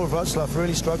 Gorzów or Wrocław.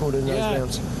 Really struggled in those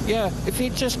rounds. Yeah, if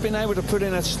he'd just been able to put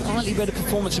in a slightly better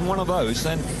performance in one of those,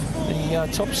 then the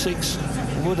top 6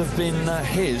 would have been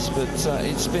his, but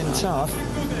it's been tough.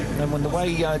 And when the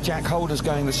way Jack Holder's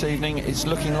going this evening, it's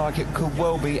looking like it could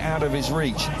well be out of his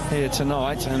reach here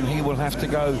tonight, and he will have to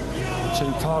go to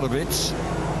Pardubice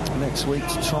next week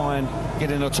to try and get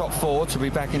in the top 4 to be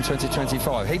back in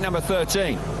 2025. Heat number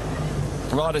 13.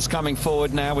 Riders coming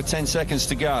forward now with 10 seconds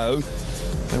to go.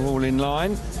 They're all in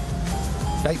line.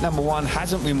 Gate number 1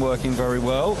 hasn't been working very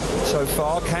well so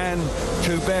far. Can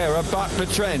Kubera buck the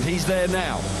trend? He's there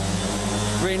now.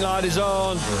 Green light is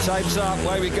on, tapes up,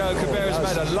 away we go. Kubera's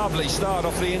made a lovely start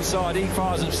off the inside. He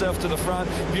fires himself to the front.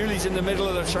 Bewley's in the middle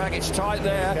of the track. It's tight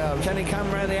there. Can he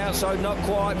come around the outside? Not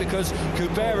quite, because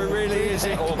Kubera really is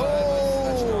it.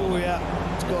 Oh, yeah,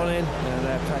 it's gone in.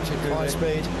 And Patrick high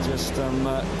speed. Just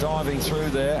diving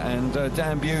through there, and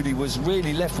Dan Bewley was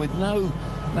really left with no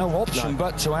option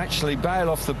but to actually bail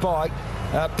off the bike.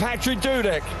 Patrick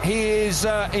Dudek, he is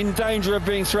in danger of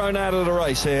being thrown out of the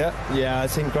race here. Yeah, I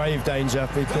think grave danger,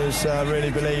 because I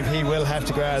really believe he will have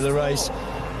to go out of the race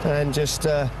and just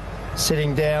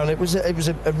sitting down. It was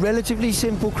a relatively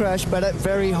simple crash, but at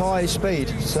very high speed.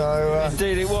 So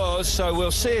indeed it was. So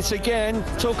we'll see it again.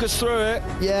 Talk us through it.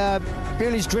 Yeah,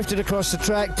 Bewley's drifted across the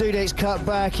track. Dudek's cut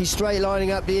back. He's straight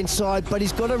lining up the inside, but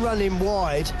he's got to run in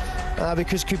wide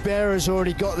because Kubera's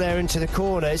already got there into the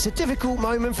corner. It's a difficult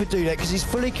moment for Dudek because he's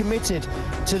fully committed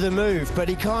to the move, but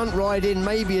he can't ride in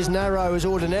maybe as narrow as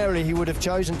ordinarily he would have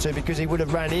chosen to, because he would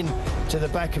have ran in to the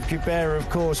back of Kubera, of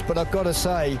course. But I've got to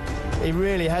say, he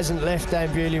really hasn't left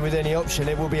Dan Bewley with any option.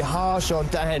 It will be harsh on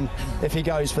Dan if he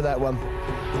goes for that one.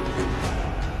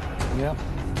 Yeah.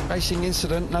 Racing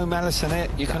incident, no malice in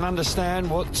it. You can understand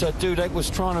what Dudek was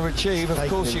trying to achieve. Of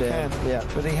course you can. Yeah.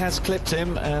 But he has clipped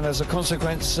him, and as a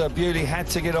consequence, Bewley had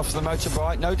to get off the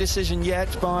motorbike. No decision yet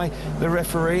by the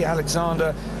referee,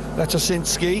 Alexander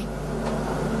Latosinski.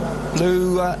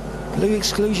 Blue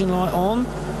exclusion light on.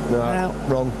 No, now,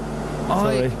 wrong.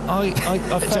 Sorry.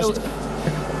 I felt...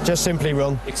 Just simply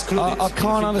wrong. I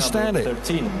can't understand it.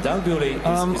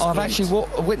 I've actually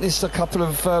witnessed a couple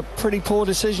of pretty poor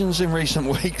decisions in recent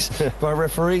weeks by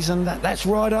referees, and that's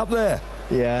right up there.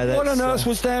 Yeah. What on earth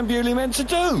was Dan Bewley meant to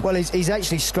do? Well, he's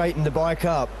actually straightened the bike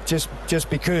up just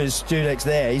because Dudek's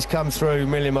there. He's come through a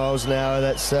million miles an hour.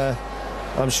 That's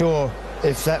I'm sure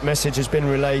if that message has been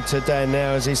relayed to Dan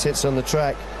now as he sits on the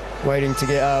track waiting to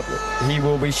get up, he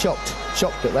will be shocked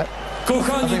at that.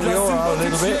 I think we all are a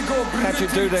little bit.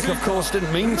 Patrick Dudek, of course,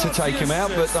 didn't mean to take him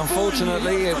out, but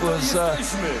unfortunately it was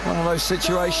one of those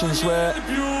situations where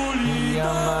he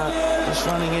was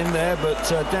running in there. But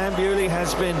Dan Bewley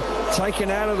has been taken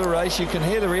out of the race. You can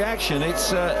hear the reaction.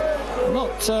 It's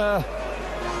not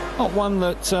one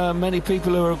that many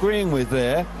people are agreeing with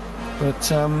there. But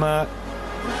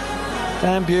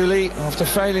Dan Bewley, after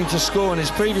failing to score in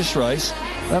his previous race,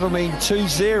 that'll mean 2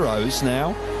 zeros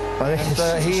now. And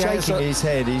he's shaking his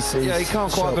head. He's he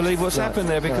can't quite believe what's happened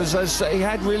there, because he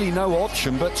had really no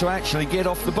option but to actually get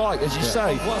off the bike. As you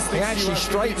say, he actually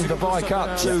straightened the bike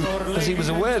up because he was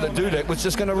aware that Dudek was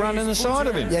just going to run in the side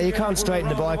of him. Yeah, you can't straighten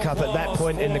the bike up at that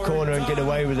point in the corner and get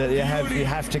away with it. You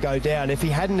have to go down. If he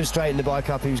hadn't have straightened the bike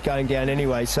up, he was going down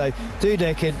anyway. So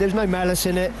Dudek, there's no malice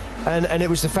in it, and it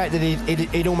was the fact that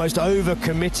he'd almost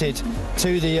over-committed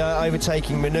to the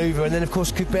overtaking manoeuvre, and then of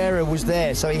course Kubera was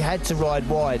there, so he had to ride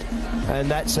wide. And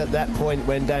that's at that point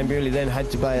when Dan Bewley then had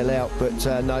to bail out. But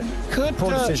no,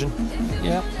 poor decision.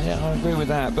 Yeah, I agree with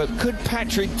that. But could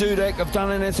Patrick Dudek have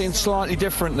done anything slightly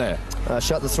different there?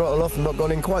 Shut the throttle off and not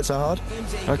gone in quite so hard.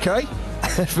 Okay.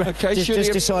 Okay,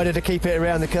 just decided to keep it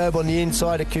around the curb on the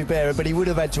inside of Kubera, but he would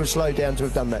have had to have slowed down to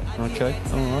have done that. Okay,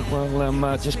 all right.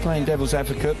 Well, just playing devil's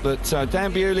advocate, but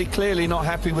Dan Bewley clearly not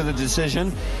happy with the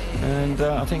decision, and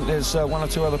I think there's one or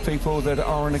two other people that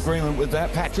are in agreement with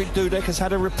that. Patrick Dudek has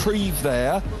had a reprieve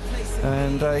there,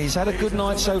 and he's had a good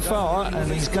night so far,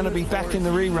 and he's going to be back in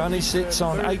the rerun. He sits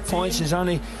on 8 points. He's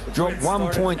only dropped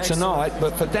 1 point tonight,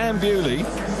 but for Dan Bewley,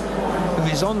 who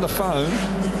is on the phone,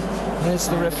 there's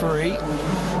the referee.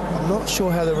 I'm not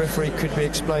sure how the referee could be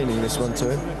explaining this one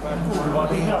to him.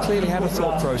 He clearly had a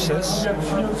thought process, and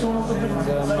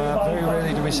very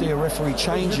rarely do we see a referee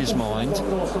change his mind.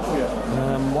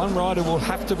 One rider will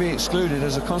have to be excluded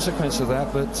as a consequence of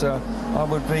that, but I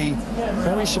would be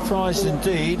very surprised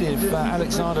indeed if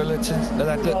Alexander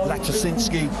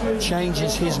Latosinski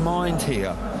changes his mind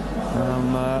here.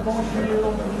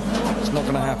 It's not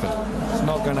going to happen. It's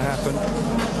not going to happen.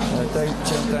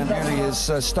 Dan Bewley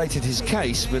has stated his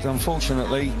case, but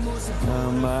unfortunately,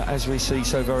 as we see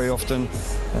so very often,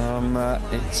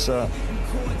 it's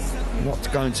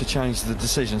not going to change the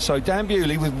decision. So Dan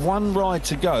Bewley, with one ride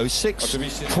to go, 6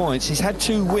 points. He's had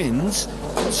 2 wins.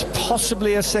 It's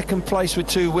possibly a second place with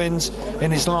 2 wins in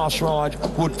his last ride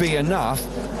would be enough.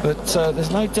 But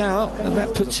there's no doubt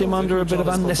that puts him under a bit of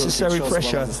unnecessary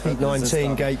pressure. Heat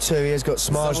 19, gate 2. He has got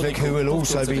Smarslik, who will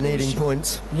also be needing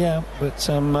points. Yeah, but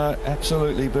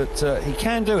absolutely. But he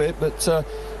can do it. But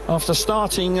after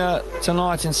starting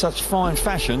tonight in such fine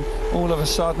fashion, all of a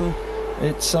sudden,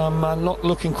 it's not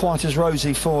looking quite as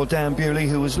rosy for Dan Bewley,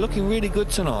 who was looking really good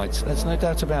tonight. There's no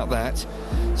doubt about that.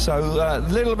 So a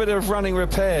little bit of running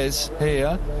repairs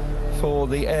here for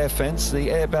the air fence. The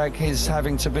airbag is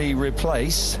having to be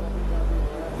replaced.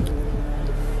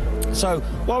 So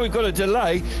while we've got a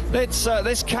delay,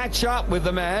 let's catch up with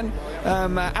the man.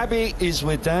 Abby is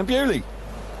with Dan Bewley.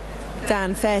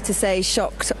 Dan, fair to say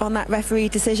shocked on that referee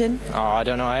decision? Oh, I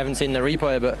don't know. I haven't seen the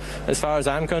replay, but as far as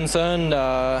I'm concerned,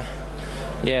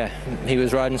 yeah, he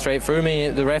was riding straight through me.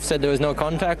 The ref said there was no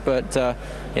contact, but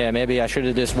yeah, maybe I should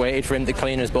have just waited for him to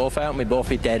clean us both out and we'd both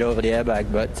be dead over the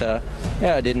airbag. But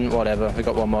yeah, I didn't, whatever. We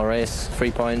got one more race,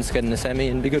 3 points, get in the semi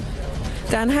and be good.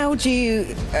 Dan, how do you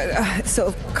sort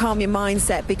of calm your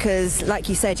mindset? Because, like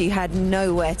you said, you had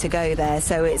nowhere to go there,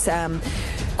 so it's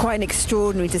quite an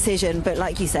extraordinary decision. But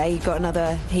like you say, you've got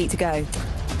another heat to go.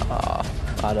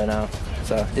 I don't know.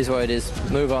 So it is what it is.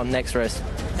 Move on, next race.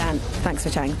 Dan, thanks for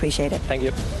chatting. Appreciate it. Thank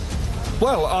you.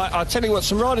 Well, I'll tell you what,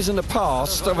 some riders in the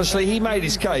past, obviously he made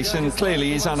his case and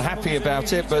clearly he's unhappy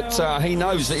about it, but he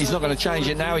knows that he's not going to change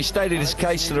it now. He stated his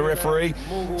case to the referee.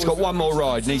 He's got one more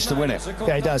ride, needs to win it.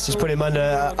 Yeah, he does. He's put him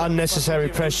under unnecessary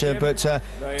pressure, but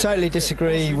totally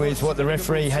disagree with what the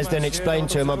referee has then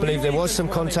explained to him. I believe there was some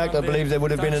contact. I believe there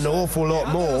would have been an awful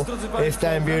lot more if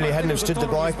Dan Bewley hadn't have stood the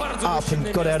bike up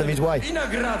and got out of his way.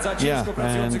 Yeah,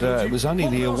 and it was only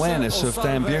the awareness of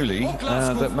Dan Bewley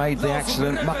that made the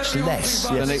accident much less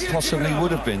than it possibly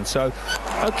would have been. So,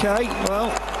 okay, well,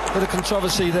 bit of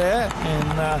controversy there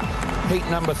in heat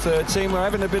number 13. We're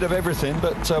having a bit of everything,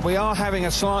 but we are having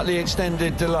a slightly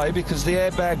extended delay because the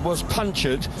airbag was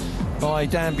punctured by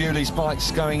Dan Bewley's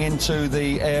bikes going into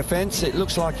the air fence. It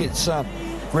looks like it's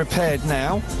repaired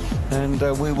now, and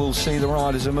we will see the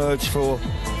riders emerge for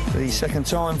the second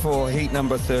time for heat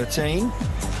number 13.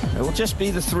 It will just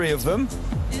be the three of them.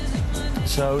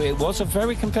 So it was a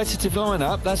very competitive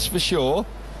lineup, that's for sure.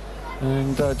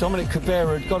 And Dominic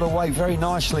Cabrera had got away very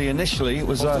nicely initially. It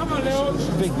was a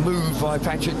big move by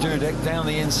Patrick Dudek down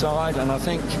the inside, and I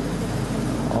think,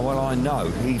 well, I know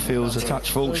he feels a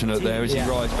touch fortunate there as he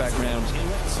rides back round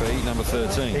for heat number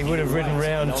 13. He would have ridden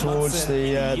round towards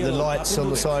the lights on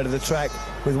the side of the track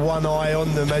with one eye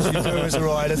on them as you do as a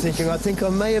rider, thinking, I think I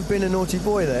may have been a naughty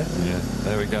boy there. Yeah,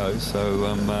 there we go.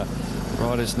 So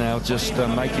riders now just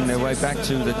making their way back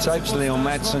to the tapes. Leon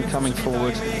Madsen coming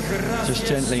forward just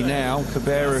gently now.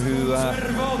 Cabrera, who, like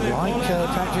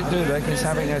Patrick Dudek, is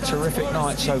having a terrific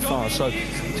night so far. So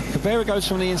Cabrera goes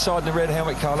from the inside in the red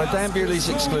helmet colour. Dan Bewley's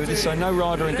excluded, so no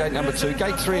rider in gate number 2.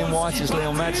 Gate 3 in white is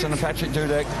Leon Madsen, and Patrick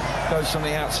Dudek goes from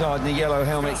the outside in the yellow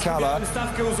helmet colour.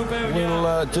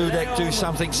 Will Dudek do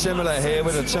something similar here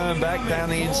with a turn back down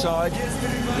the inside?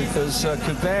 Because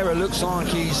Cabrera looks like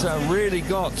he's really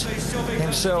got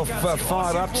himself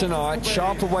fired up tonight,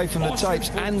 sharp away from the tapes,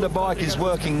 and the bike is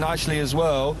working nicely as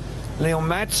well. Leon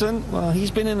Madsen, well, he's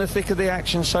been in the thick of the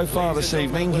action so far this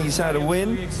evening. He's had a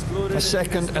win, a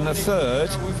second and a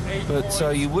third,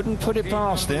 but you wouldn't put it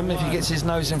past him if he gets his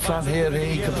nose in front here that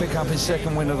he could pick up his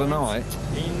second win of the night.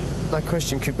 No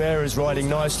question, Cabrera's riding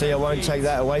nicely. I won't take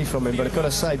that away from him, but I've got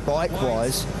to say,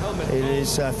 bike-wise, it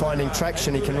is finding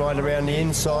traction. He can ride around the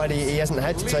inside. He hasn't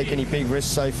had to take any big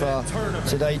risks so far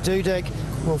today. Dudek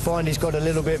will find he's got a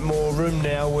little bit more room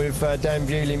now with Dan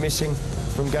Bewley missing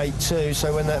from gate 2,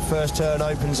 so when that first turn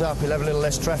opens up, he'll have a little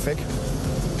less traffic.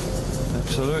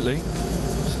 Absolutely.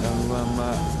 So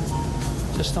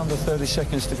just under 30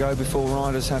 seconds to go before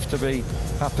riders have to be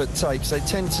up at tapes. They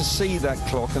tend to see that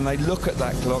clock and they look at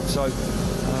that clock, so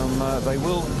they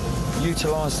will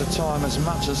utilise the time as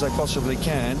much as they possibly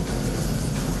can.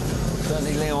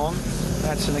 Certainly Leon,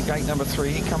 that's in the gate number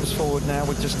 3. He comes forward now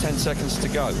with just 10 seconds to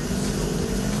go.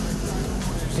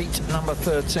 Heat number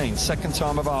 13, second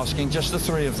time of asking, just the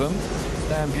three of them.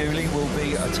 Dan Bewley will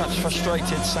be a touch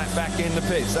frustrated, sat back in the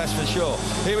pits, that's for sure.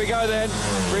 Here we go then,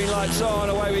 green lights on,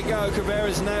 away we go.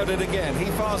 Cabrera's nailed it again. He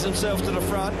fires himself to the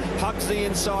front, hugs the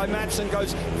inside. Madsen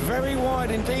goes very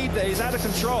wide indeed there, he's out of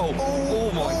control. Oh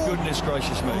my goodness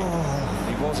gracious me.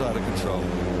 He was out of control.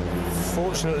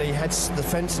 Fortunately, the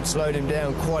fence had slowed him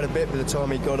down quite a bit by the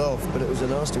time he got off, but it was a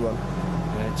nasty one.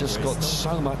 Just got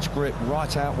so much grip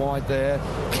right out wide there,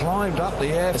 climbed up the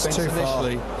air fence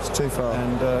initially. It's too far.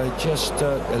 And just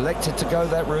elected to go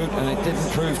that route, and it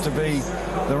didn't prove to be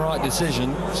the right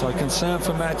decision. So concern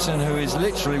for Madsen, who is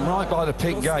literally right by the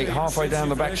pit gate, halfway down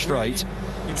the back straight.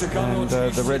 And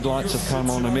the red lights have come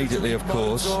on immediately, of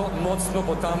course. I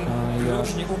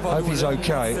hope he's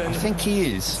okay. I think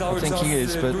he is. But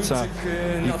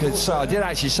you could say, I did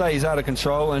actually say he's out of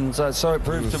control, and so it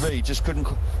proved to be.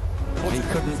 He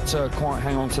couldn't quite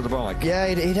hang on to the bike. Yeah,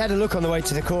 he'd had a look on the way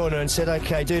to the corner and said,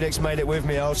 OK, Dudek's made it with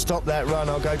me, I'll stop that run,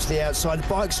 I'll go to the outside. The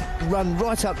bike's run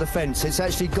right up the fence. It's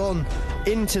actually gone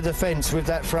into the fence with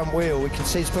that front wheel. We can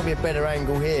see it's probably a better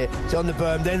angle here. It's on the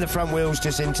berm, then the front wheel's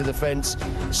just into the fence,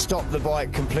 stopped the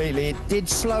bike completely. It did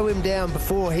slow him down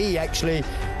before he actually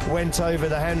went over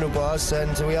the handlebars,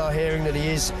 and we are hearing that he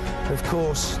is, of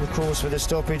course with a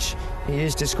stoppage, he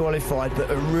is disqualified, but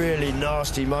a really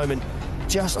nasty moment.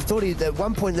 I thought at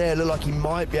one point there it looked like he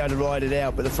might be able to ride it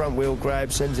out, but the front wheel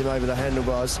grab sends him over the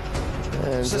handlebars.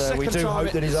 And we do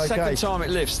hope that he's okay. Second time it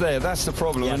lifts there, that's the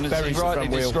problem. Yeah, and as you rightly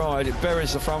described, it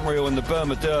buries the front wheel and the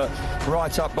berm of dirt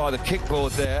right up by the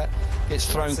kickboard there. It's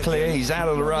thrown clear, he's out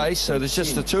of the race, so there's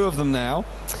just the two of them now.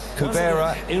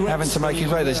 Kubera having to make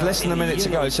his way. There's less than a minute to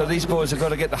go, so these boys have got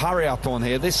to get the hurry up on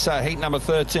here. This heat number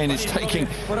 13 is taking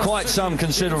quite some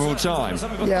considerable time.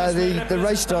 Yeah, the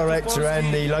race director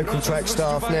and the local track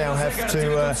staff now have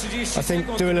to, I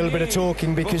think, do a little bit of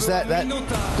talking, because that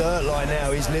dirt line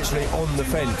now is literally on the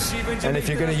fence, and if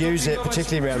you're going to use it,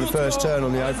 particularly around the first turn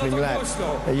on the opening lap,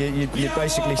 you're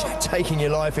basically taking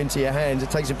your life into your hands. It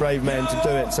takes a brave man to do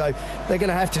it, so they're going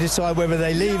to have to decide whether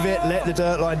they leave it, let the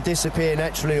dirt line disappear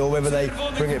naturally, or whether they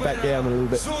bring it back down a little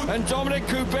bit. And Dominic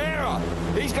Kubera,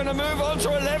 he's going to move on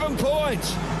to 11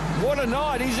 points. What a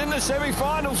night. He's in the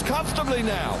semi-finals comfortably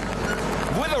now,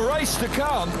 with a race to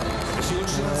come.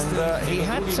 And he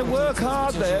had to work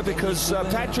hard there, because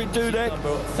Patrick Dudek,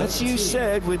 as you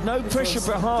said, with no pressure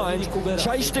behind,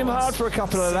 chased him hard for a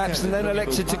couple of laps and then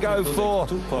elected to go for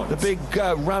the big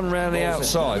run round the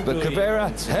outside. But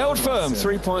Kubera held firm.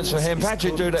 3 points for him.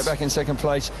 Patrick Dudek back in second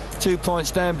place. 2 points.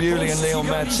 Dan Bewley and Leon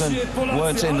Madsen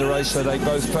weren't in the race, so they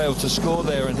both failed to score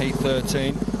there in heat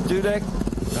 13. Dudek,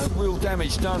 no real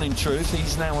damage done in truth.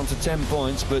 He's now on to 10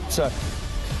 points, but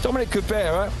Dominic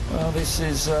Kubera, well, this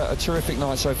is a terrific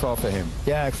night so far for him.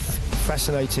 Yeah,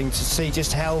 fascinating to see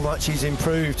just how much he's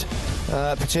improved,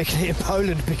 particularly in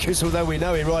Poland, because although we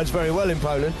know he rides very well in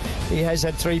Poland, he has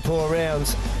had 3 poor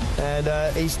rounds,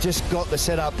 and he's just got the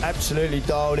setup absolutely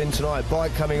dialed in tonight.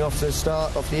 Bike coming off the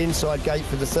start, off the inside gate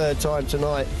for the 3rd time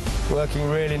tonight, working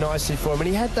really nicely for him, and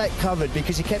he had that covered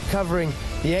because he kept covering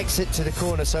the exit to the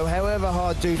corner, so however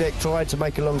hard Dudek tried to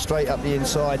make a long straight up the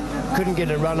inside, couldn't get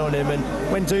a run on him, and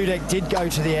when Dudek did go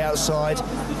to the outside,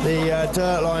 the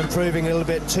dirt line proving a little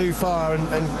bit too far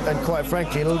and quite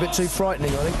frankly a little bit too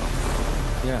frightening, I think.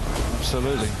 Yeah,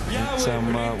 absolutely.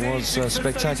 It was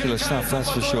spectacular stuff,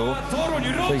 that's for sure.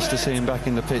 Pleased to see him back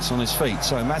in the pits on his feet.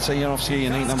 So Matej Janowski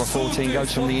in heat number 14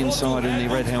 goes from the inside in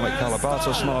the red helmet colour.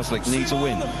 Bartosz Marslik needs a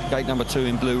win. Gate number 2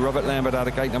 in blue. Robert Lambert out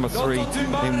of gate number 3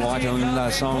 in white.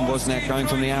 And Simon Wozniak going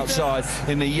from the outside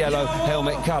in the yellow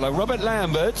helmet colour. Robert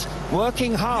Lambert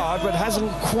working hard but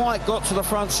hasn't quite got to the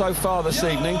front so far this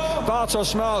evening.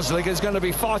 Bartosz Marslik is going to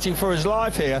be fighting for his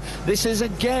life here. This is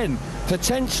again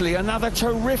potentially another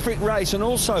terrific race, and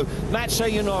also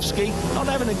Matej Janowski not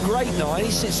having a great night.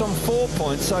 He sits on 4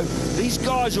 points, so these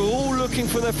guys are all looking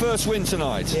for their first win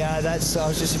tonight. Yeah, I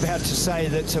was just about to say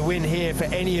that to win here for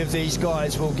any of these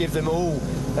guys will give them all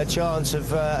a chance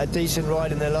of a decent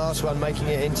ride in their last one, making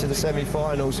it into the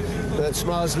semi-finals. But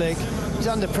Smarslik, he's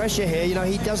under pressure here. You know,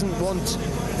 he doesn't want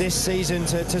this season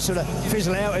to sort of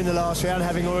fizzle out in the last round,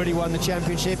 having already won the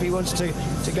championship. He wants to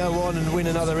go on and win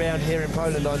another round here in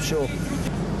Poland, I'm sure.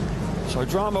 So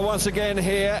drama once again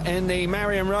here in the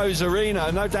Marion Rose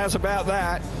Arena, no doubt about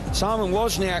that. Simon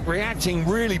Wozniak reacting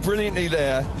really brilliantly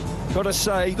there. Got to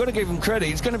say, you've got to give him credit.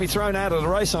 He's going to be thrown out of the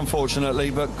race, unfortunately,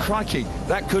 but crikey,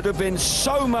 that could have been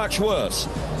so much worse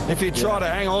if he'd tried to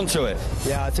hang on to it.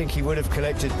 Yeah, I think he would have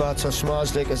collected Bartosz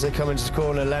Smarslik as they come into the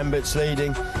corner. Lambert's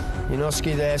leading.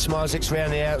 Janowski there, Smarslik's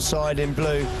round the outside in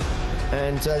blue.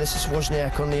 And this is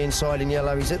Wozniak on the inside in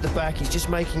yellow. He's at the back, he's just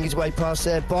making his way past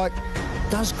their bike.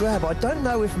 Does grab. I don't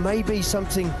know if maybe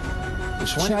something...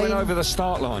 It's when he went over the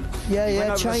start line.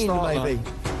 Yeah, chain maybe.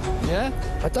 Yeah?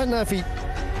 I don't know if he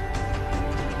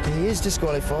is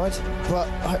disqualified, but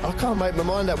I can't make my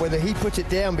mind up whether he put it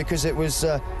down because it was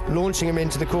launching him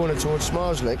into the corner towards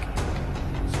Smarslik.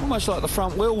 Almost like the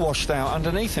front wheel washed out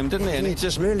underneath him, didn't it? And it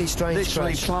just really strange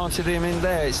literally planted him in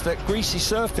there. It's that greasy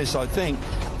surface, I think,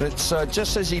 that's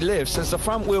just as he lifts, as the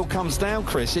front wheel comes down,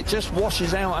 Chris, it just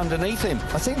washes out underneath him.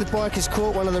 I think the bike has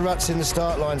caught one of the ruts in the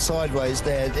start line sideways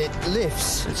there. It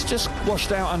lifts. It's just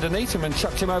washed out underneath him and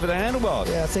chucked him over the handlebars.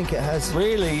 Yeah, I think it has.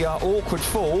 Really awkward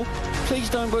fall. Please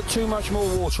don't put too much more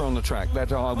water on the track,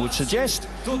 that I would suggest.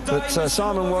 But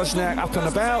Simon Wozniak up and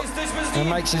about and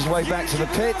makes his way back to the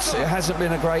pits. It hasn't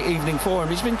been a great evening for him.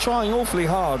 He's been trying awfully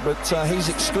hard, but he's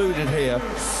excluded here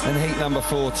in heat number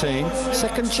 14.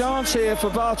 Second chance here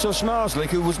for Bartosz Marslik,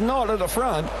 who was not at the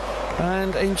front,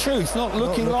 and in truth not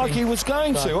looking like he was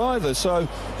going to either. So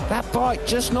that bike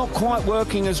just not quite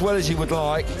working as well as he would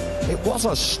like. It was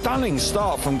a stunning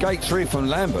start from gate 3 from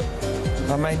Lambert.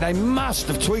 I mean, they must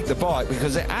have tweaked the bike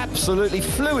because it absolutely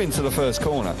flew into the first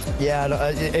corner. Yeah,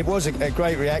 it was a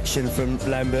great reaction from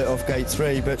Lambert off gate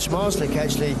 3, but Smarslik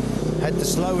actually had the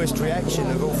slowest reaction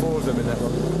of all 4 of them in that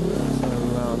one.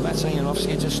 So Matej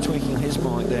Janowski just tweaking his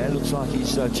bike there. Looks like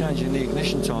he's changing the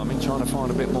ignition timing, trying to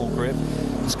find a bit more grip.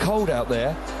 It's cold out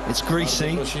there, it's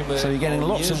greasy, so you're getting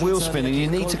lots of wheel spinning. You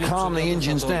need to calm the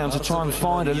engines down to try and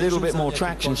find a little bit more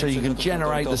traction so you can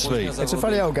generate the speed. It's a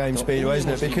funny old game, Speedway, isn't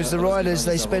it? Because the riders,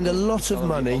 they spend a lot of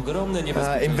money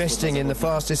investing in the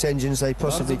fastest engines they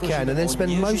possibly can, and then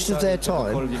spend most of their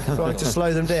time trying to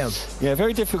slow them down. Yeah,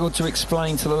 very difficult to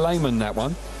explain to the layman, that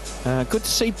one. Good to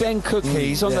see Ben Cook.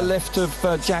 He's on the left of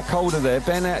Jack Holder there.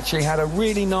 Ben actually had a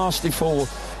really nasty fall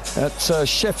at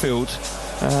Sheffield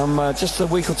just a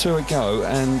week or two ago,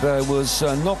 and was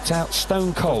knocked out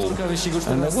stone cold,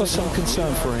 and there was some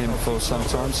concern for him for some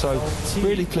time. So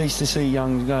really pleased to see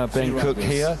young Ben Cook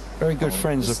here. Very good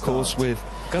friends, of course, with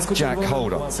Jack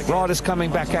Holder. Riders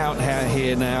coming back out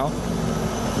here now.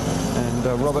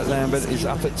 And Robert Lambert is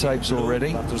up at tapes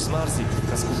already. So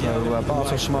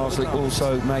Bartosz Marslik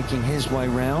also making his way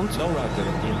round.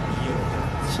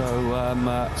 So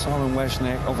Simon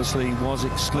Wesnek obviously was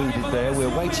excluded there.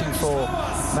 We're waiting for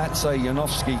Maciej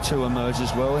Janowski to emerge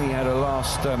as well. He had a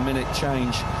last-minute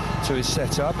change to his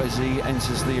setup as he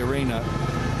enters the arena.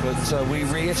 But we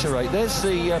reiterate, there's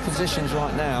the positions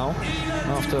right now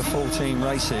after 14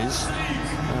 races.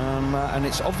 And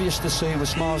it's obvious to see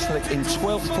with Marslik in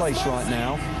 12th place right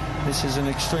now. This is an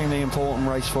extremely important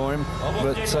race for him.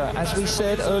 But as we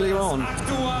said earlier on,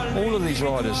 all of these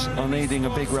riders are needing a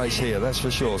big race here, that's for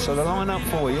sure. So the line-up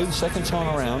for you, second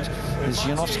time around, is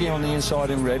Janowski on the inside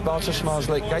in red, Bartosz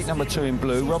Marslik, gate number 2 in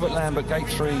blue, Robert Lambert, gate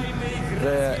 3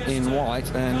 there in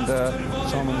white, and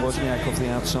Simon Wozniak off the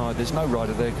outside. There's no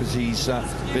rider there because he's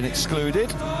been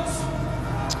excluded.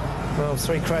 Well,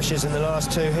 3 crashes in the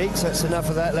last 2 heats. That's enough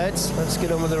of that, lads. Let's get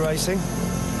on with the racing.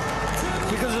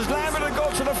 Because as Lambert had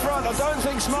got to the front, I don't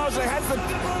think Marslik had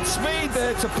the speed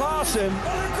there to pass him.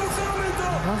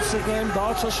 Once again,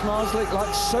 Bartosz Marslik,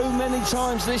 like so many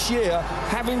times this year,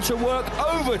 having to work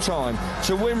overtime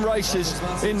to win races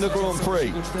in the Grand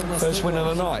Prix. First win of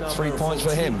the night, 3 points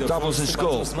for him, doubles his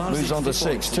score, moves on to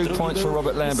 6, 2 points for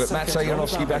Robert Lambert. Maciej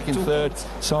Janowski back in third.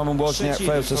 Simon Wozniak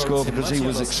fails to score because he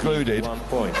was excluded.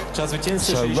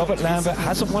 So Robert Lambert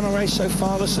hasn't won a race so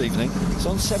far this evening. It's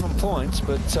on 7 points,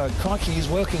 but crikey, he's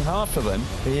working hard for them.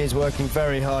 He is working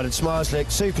very hard. And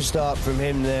Marslik, super start from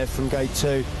him there from gate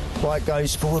 2. Bike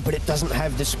goes forward, but it doesn't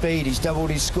have the speed. He's doubled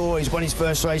his score. He's won his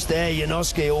first race there.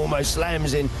 Janowski almost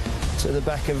slams in to the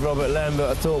back of Robert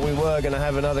Lambert. I thought we were going to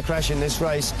have another crash in this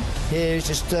race. Here's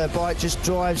just bike just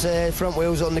drives there, front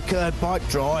wheels on the curb. Bike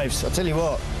drives. I tell you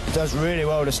what, does really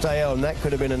well to stay on. That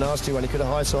could have been a nasty one. He could have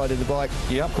high-sided the bike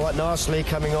quite nicely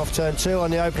coming off turn 2 on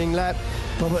the opening lap.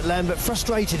 Robert Lambert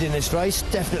frustrated in this race.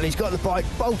 Definitely, he's got the bike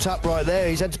bolt up right there.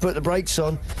 He's had to put the brakes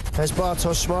on. As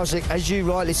Bartosz Marslik, as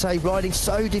you rightly say, riding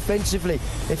so defensively.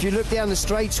 If you look down the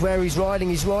straights where he's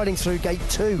riding through gate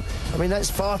 2. I mean, that's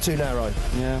far too narrow.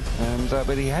 Yeah, and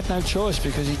but he had no choice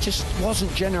because he just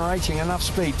wasn't generating enough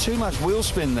speed. Too much wheel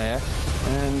spin there.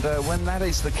 And when that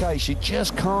is the case, you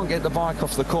just can't get the bike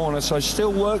off the corner. So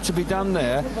still work to be done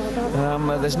there.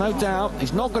 There's no doubt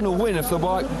he's not going to win if the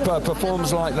bike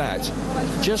performs like that.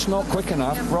 Just not quick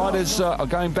enough. Riders are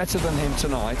going better than him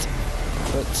tonight.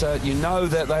 But you know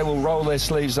that they will roll their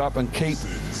sleeves up and keep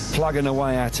plugging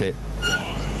away at it.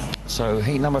 So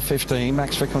heat number 15,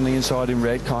 Max Frick on the inside in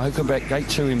red, Kai Hülkenberg gate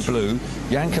 2 in blue,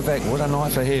 Jan Kovac, what a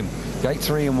night for him, gate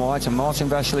 3 in white, and Martin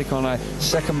Vasilik on a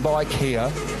second bike here.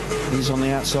 He's on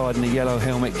the outside in the yellow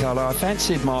helmet colour. I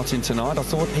fancied Martin tonight. I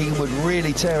thought he would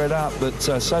really tear it up, but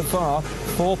so far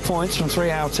 4 points from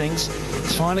 3 outings.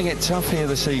 He's finding it tough here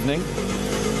this evening.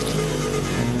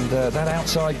 That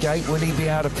outside gate, will he be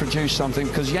able to produce something?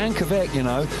 Because Jan Kovac, you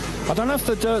know, I don't know if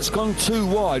the dirt's gone too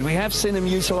wide. We have seen him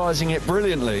utilising it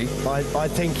brilliantly. I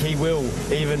think he will.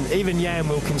 Even Jan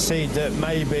will concede that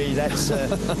maybe that's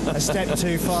a step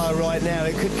too far right now.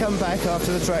 It could come back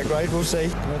after the track road, we'll see.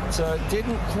 But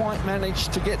didn't quite manage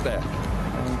to get there.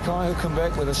 And Kai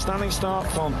Hülkenberg with a stunning start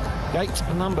from gate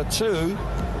number 2.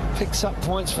 Picks up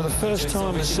points for the first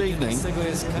time this evening,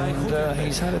 and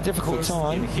he's had a difficult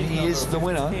time. He is the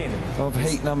winner of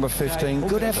heat number 15.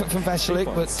 Good effort from Vasilik,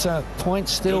 but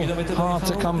points still hard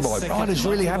to come by. Riders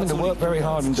really having to work very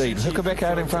hard indeed. Hülkenberg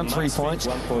out in front, 3 points.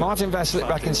 Martin Vasilik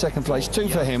back in second place, 2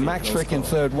 for him. Max Frick in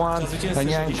third, 1, and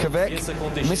Jan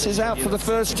Kovac misses out for the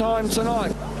first time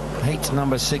tonight. Heat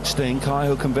number 16, Kai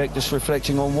Hülkenberg just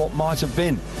reflecting on what might have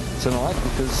been tonight,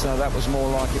 because that was more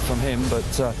like it from him,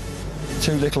 but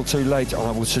too little too late,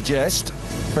 I would suggest.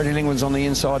 Freddie Lingman's on the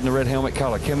inside in the red helmet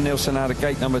colour. Kim Nielsen out of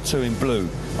gate number 2 in blue.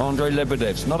 Andrei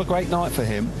Lebedev's not a great night for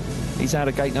him. He's out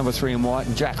of gate number 3 in white.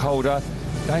 And Jack Holder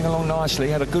going along nicely.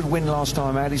 Had a good win last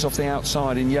time out. He's off the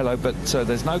outside in yellow, but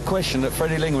there's no question that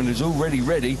Freddie Lingman is already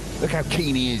ready. Look how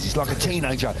keen he is. He's like a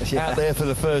teenager out there for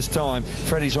the first time.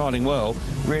 Freddie's riding well.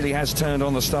 Really has turned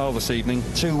on the style this evening.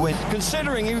 2 wins.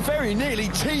 Considering he very nearly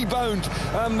T-boned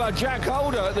Jack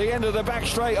Holder at the end of the back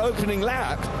straight opening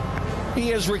lap. He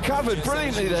has recovered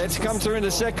brilliantly there to come through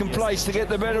into second place to get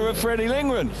the better of Freddie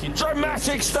Lingman.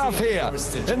 Dramatic stuff here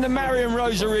in the Marion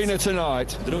Rose Arena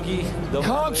tonight.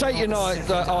 Can't take your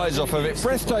eyes off of it.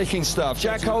 Breathtaking stuff.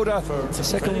 Jack Holder,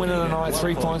 second winner of the night,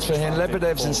 3 points for him.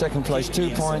 Lebedev's in second place,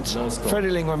 2 points. Freddie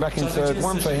Lingman back in third,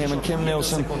 1 for him. And Kim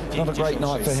Nielsen, not a great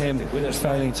night for him,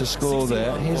 failing to score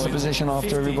there. Here's the position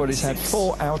after everybody's had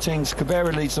 4 outings.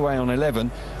 Cabrera leads the way on 11.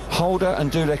 Holder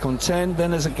and Dudek on 10.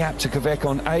 Then there's a gap to Kvek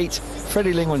on 8.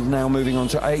 Freddie Lingman now moving on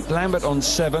to 8. Lambert on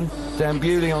 7. Dan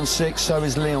Bewley on 6. So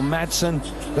is Leon Madsen.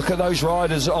 Look at those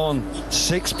riders on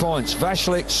 6 points.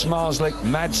 Vashlik, Smarslik,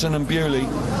 Madsen and Bewley.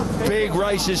 Big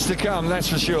races to come, that's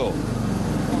for sure.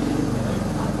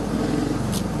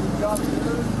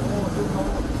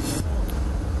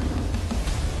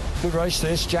 Good race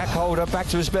this. Jack Holder back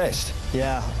to his best.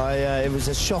 Yeah, it was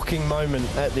a shocking moment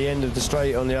at the end of the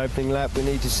straight on the opening lap. We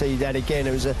need to see that again.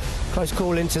 It was a close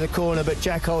call into the corner, but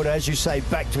Jack Holder, as you say,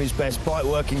 back to his best. Bike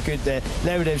working good there.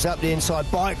 Lebedev's up the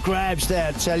inside. Bike grabs there.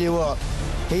 I tell you what,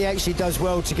 he actually does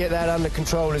well to get that under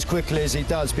control as quickly as he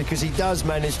does, because he does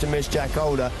manage to miss Jack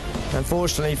Holder.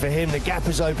 Unfortunately for him, the gap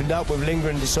has opened up with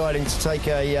Lindgren deciding to take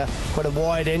quite a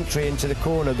wide entry into the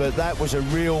corner, but that was a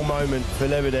real moment for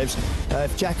Lebedev's.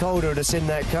 If Jack Holder had seen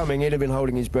that coming, he'd have been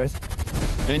holding his breath.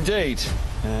 Indeed.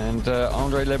 And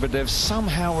Andrei Lebedev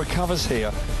somehow recovers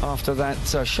here after that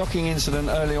shocking incident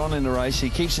early on in the race. He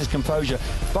keeps his composure.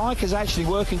 Bike is actually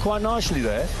working quite nicely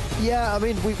there. Yeah, I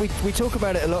mean, we talk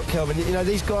about it a lot, Kelvin. You know,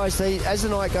 these guys, as the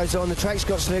night goes on, the track's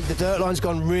got slick, the dirt line's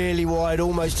gone really wide,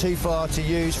 almost too far to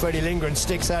use. Freddie Lindgren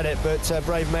sticks at it, but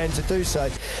brave man to do so.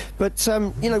 But,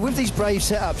 you know, with these brave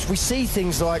setups, we see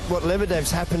things like what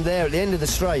Lebedev's happened there at the end of the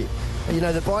straight. You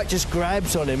know, the bike just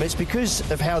grabs on him. It's because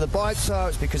of how the bikes are,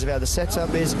 it's because of how the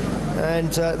setup is,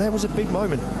 and that was a big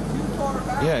moment.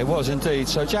 Yeah, it was indeed.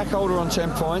 So Jack Holder on 10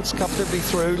 points, comfortably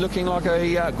through, looking like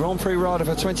a Grand Prix rider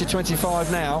for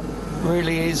 2025 now.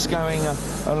 Really is going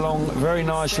along very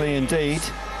nicely indeed.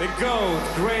 The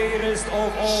GOAT, greatest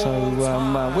of all.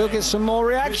 So we'll get some more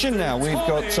reaction now. We've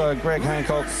got Greg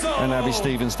Hancock and Abby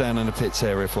Stevens down in the pits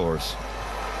area for us.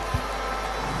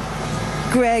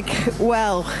 Greg,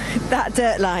 well, that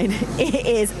dirt line, it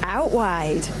is out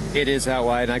wide. It is out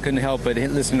wide, and I couldn't help but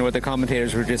listen to what the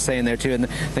commentators were just saying there too. And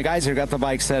the guys who got the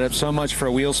bike set up so much for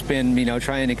a wheel spin, you know,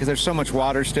 trying to, because there's so much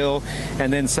water still,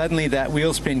 and then suddenly that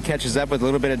wheel spin catches up with a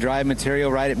little bit of dry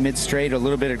material right at mid-straight, a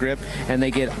little bit of grip, and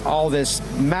they get all this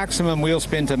maximum wheel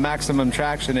spin to maximum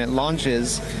traction. It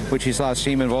launches, which you saw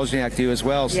Szymon Wozniak do as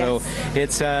well.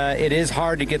 Yes. So it is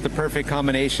hard to get the perfect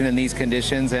combination in these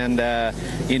conditions, and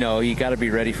you know, you got to be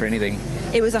ready for anything.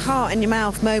 It was a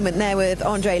heart-in-your-mouth moment there with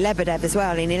Andrei Lebedev as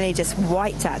well. He nearly just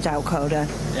wiped out Jack Holder.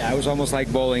 Yeah, it was almost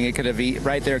like bowling. It could have,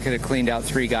 right there, could have cleaned out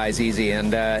 3 guys easy,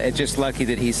 and it's just lucky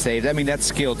that he saved. I mean, that's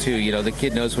skill too. You know, the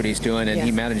kid knows what he's doing, and he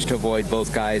managed to avoid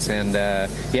both guys, and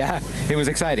yeah, it was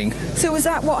exciting. So was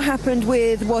that what happened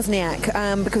with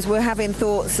Wozniak? Because we're having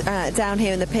thoughts down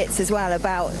here in the pits as well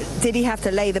about, did he have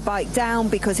to lay the bike down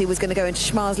because he was going to go into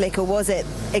Schmarzlik, or was it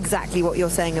exactly what you're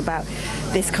saying about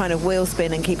this kind of wheel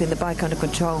spin and keeping the bike under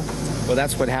control? Well,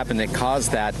 that's what happened that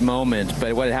caused that moment,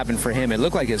 but what happened for him, it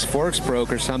looked like his forks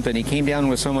broke or something. He came down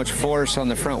with so much force on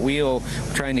the front wheel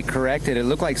trying to correct it. It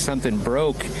looked like something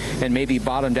broke and maybe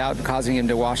bottomed out, causing him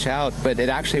to wash out, but it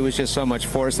actually was just so much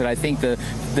force that I think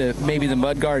maybe the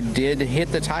mudguard did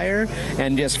hit the tire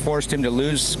and just forced him to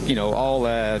lose, you know,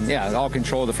 all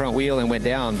control of the front wheel and went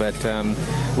down, but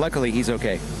luckily he's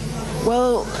okay.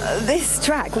 Well, this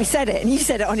track, we said it, and you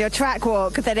said it on your track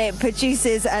walk, that it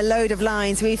produces a load of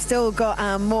lines. We've still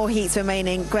got more heats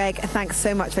remaining. Greg, thanks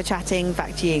so much for chatting.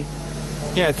 Back to you.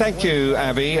 Yeah, thank you,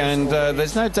 Abby. And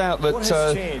there's no doubt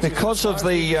that because of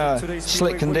the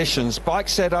slick conditions, bike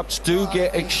setups do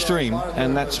get extreme,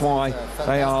 and that's why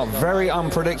they are very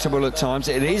unpredictable at times.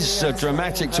 It is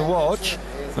dramatic to watch,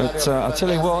 but I'll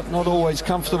tell you what, not always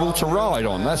comfortable to ride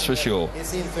on, that's for sure. He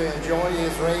seems to enjoy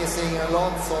his racing a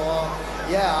lot, so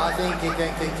Yeah, I think he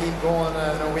can keep going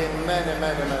and win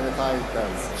many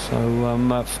titles.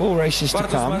 So 4 races to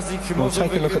come. We'll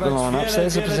take a look at the lineups.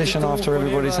 There's a position after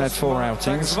everybody's had 4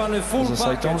 outings. As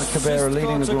I say, Dominic Cabrera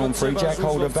leading the Grand Prix. Jack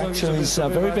Holder back to his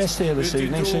very best here this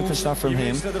evening. Super stuff from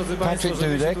him. Patrick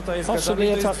Dudek,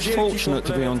 possibly a touch fortunate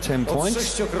to be on 10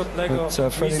 points. But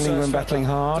Freddie Lindgren battling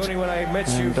hard.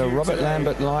 And Robert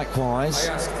Lambert likewise.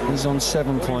 He's on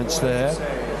 7 points there.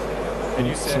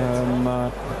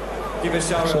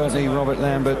 Certainly Robert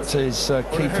Lambert is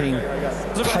keeping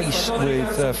pace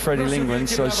with Freddie Lindgren,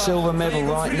 so silver medal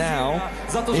right now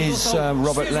is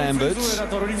Robert Lambert,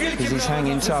 because he's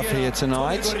hanging tough here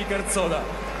tonight.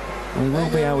 We will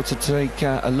be able to take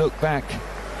a look back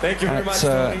at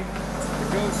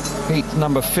heat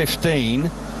number 15.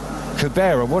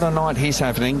 Cabrera, what a night he's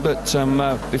having. But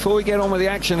before we get on with the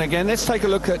action again, let's take a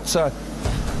look at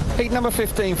heat number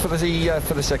 15 for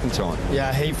the second time.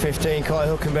 Yeah, heat 15, Kai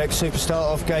Hülkenberg,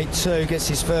 superstar off gate 2, gets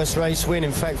his first race win,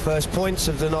 in fact first points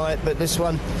of the night. But this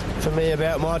one for me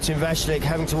about Martin Vaclik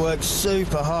having to work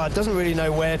super hard, doesn't really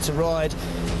know where to ride.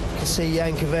 You can see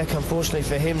Jan Kvek, unfortunately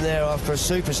for him there, after a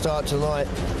super start tonight,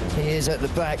 he is at the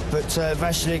back. But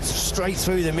Vaclik straight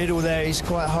through the middle there, he's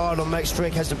quite hard on Max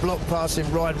Frick, has to block past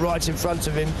him, ride right in front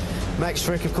of him. Max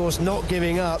Frick of course not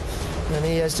giving up, and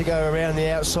he has to go around the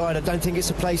outside. I don't think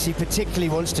it's a place he particularly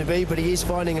wants to be, but he is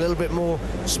finding a little bit more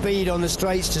speed on the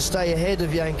straights to stay ahead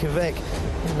of Jan Kvek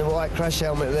in the white crash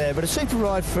helmet there. But a super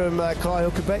ride from Kai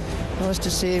Hülkenberg. Nice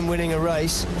to see him winning a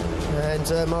race.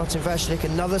 And Martin Vaclik,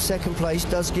 another second place,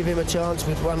 does give him a chance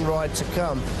with one ride to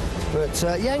come. But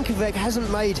Jan Kvek hasn't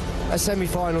made a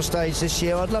semi-final stage this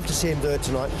year. I'd love to see him do it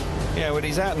tonight. Yeah, well,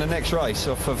 he's out in the next race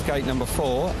off of gate number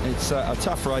 4. It's a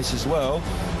tough race as well.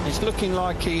 He's looking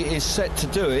like he is set to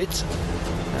do it.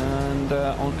 And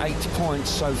on 8 points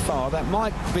so far, that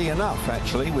might be enough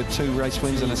actually, with 2 race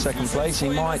wins and a second place. He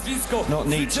might not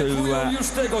need to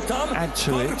add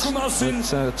to it,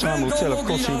 but time will tell. Of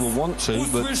course he will want to,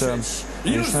 but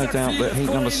there's no doubt that heat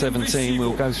number 17,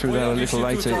 we'll go through that a little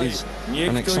later, is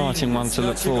an exciting one to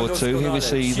look forward to. Here we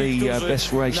see the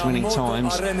best race winning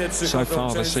times so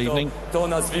far this evening.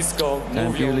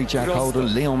 Dan Bewley, Jack Holder,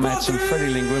 Leon Madsen,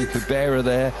 Freddie Lindgren, Cabrera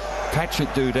there, Patrick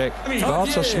Dudek,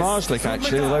 Bartosz Marslik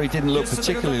actually, although he didn't look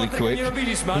particularly quick,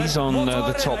 he's on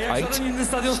the top 8,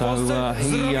 so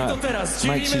he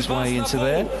makes his way into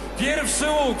there.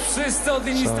 So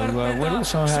we'll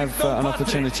also have an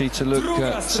opportunity to look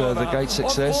at the gate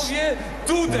success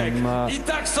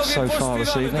so far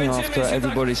this evening after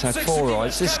everybody's had 4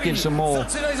 rides. This gives a more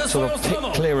sort of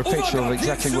clearer picture of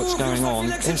exactly what's going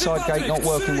on. Inside gate not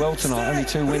working well tonight, only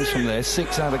 2 wins from there,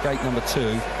 6 out of gate number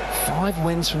 2. 5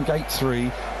 wins from gate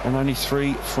 3 and only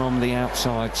 3 from the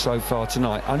outside so far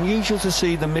tonight. Unusual to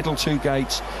see the middle 2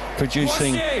 gates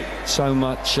producing so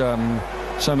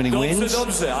many wins,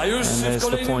 and there's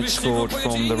the points scored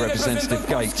from the representative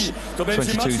gates,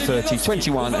 22, 30,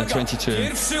 21 and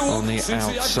 22 on the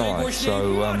outside.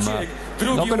 So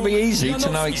not going to be easy to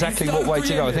know exactly what way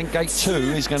to go. I think gate 2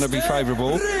 is going to be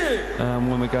favourable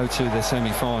when we go to the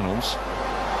semi-finals.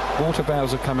 Water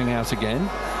barrels are coming out again.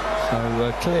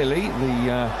 So clearly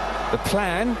the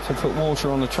plan to put water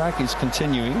on the track is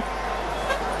continuing.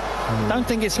 I don't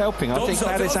think it's helping. I think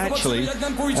that is actually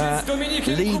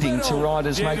leading to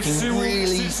riders making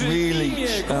really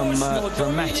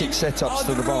dramatic setups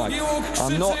to the bike.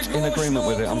 I'm not in agreement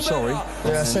with it, I'm sorry.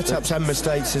 Yeah, setups and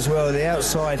mistakes as well. The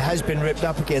outside has been ripped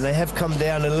up again. They have come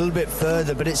down a little bit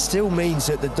further, but it still means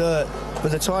that the dirt, by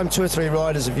the time 2 or 3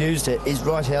 riders have used it, is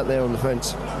right out there on the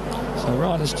fence. So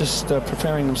riders just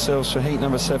preparing themselves for heat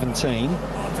number 17.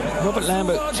 Robert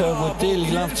Lambert would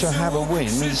dearly love to have a win.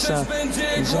 He's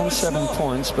on 7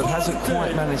 points, but hasn't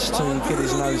quite managed to get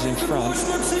his nose in front.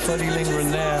 Freddie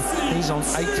Lindgren there, he's on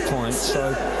 8 points.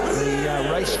 So the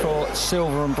race for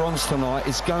silver and bronze tonight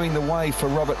is going the way for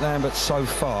Robert Lambert so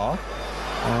far.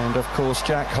 And of course,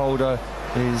 Jack Holder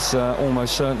is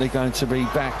almost certainly going to be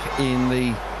back in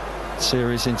the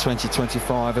series in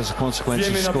 2025 as a consequence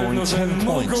of scoring 10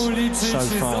 points so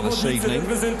far this evening.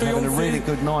 Having a really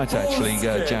good night actually,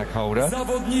 Jack Holder.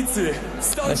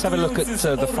 Let's have a look at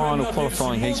the final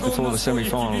qualifying heats before the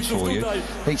semi-finals for you.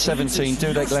 Heat 17,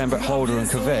 Dudek, Lambert, Holder and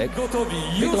Kvek.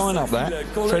 Big lineup that.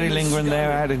 Freddie Lindgren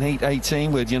there out in heat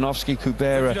 18 with Janowski,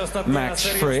 Kubera, Max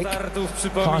Frick.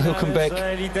 Kai Hülkenberg,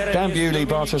 Dan Bewley,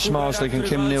 Bartosz Marslik and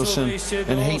Kim Nielsen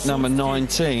in heat number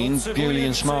 19. Bewley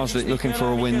and Smarslik looking for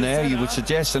a win there. you would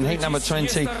suggest. And heat number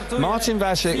 20, Martin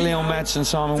Vasilik, Leon Madsen,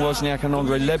 Simon Wozniak and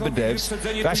Andrei Lebedev.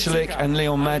 Vasilik and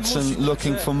Leon Madsen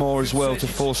looking for more as well to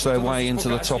force their way into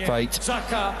the top 8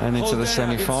 and into the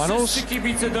semi-finals.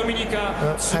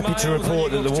 Happy to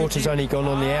report that the water's only gone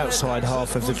on the outside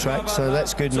half of the track, so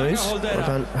that's good news.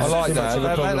 I like that.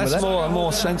 That's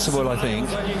more sensible, I think,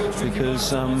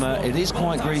 because it is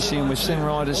quite greasy, and we've seen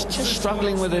riders just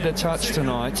struggling with it a touch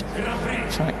tonight.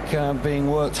 Track being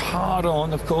worked hard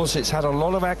on. Of course, it's had a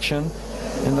lot of action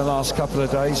in the last couple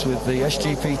of days with the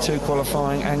SGP2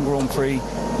 qualifying and Grand Prix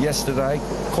yesterday.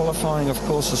 Qualifying, of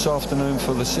course, this afternoon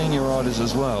for the senior riders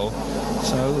as well.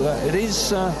 So it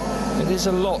is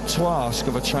a lot to ask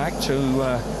of a track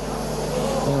to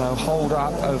hold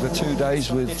up over 2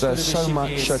 days with so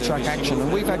much track action.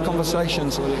 And we've had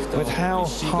conversations with how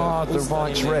hard the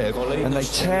bikes rev, and they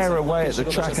tear away at the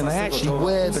track, and they actually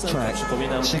wear the track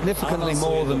significantly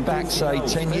more than back, say,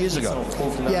 10 years ago.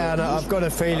 Yeah, and I've got a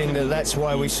feeling that that's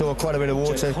why we saw quite a bit of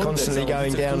water constantly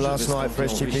going down last night for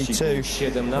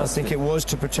SGP2. I think it was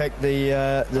to protect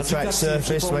the track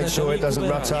surface, make sure it doesn't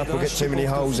rut up or get too many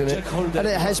holes in it. And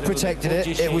it has protected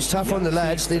it. It was tough on the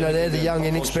lads. They're the young,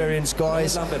 inexperienced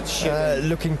guys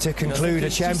looking to conclude a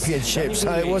championship,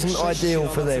 so it wasn't ideal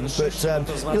for them. But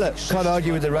look, can't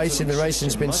argue with the racing. The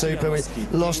racing's been super. We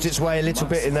lost its way a little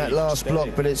bit in that last block,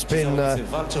 but it's been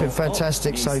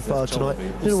fantastic so far tonight.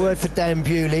 Little word for Dan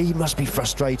Bewley. He must be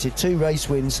frustrated. 2 race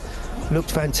wins,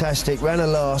 looked fantastic, ran a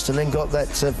last, and then got that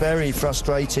very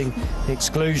frustrating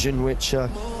exclusion, which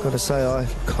got to say I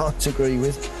can't agree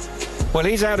with. Well,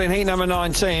 he's out in heat number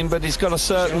 19, but he's got a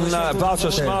certain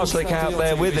Bartosz Marslik out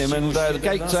there with him, and the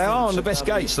gates, they are on the best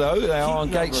gates, though. They are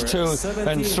on gates 2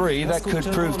 and 3. That could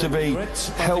prove to be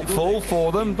helpful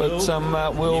for them, but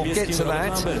we'll get to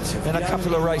that in a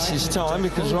couple of races' time,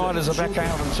 because riders are back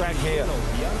out on track here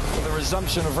for the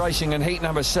resumption of racing in heat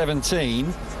number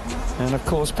 17. And of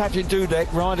course, Patrick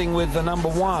Dudek riding with the number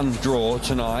 1 draw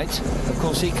tonight. Of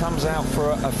course, he comes out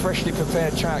for a freshly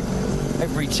prepared track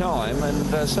every time,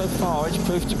 and so far it's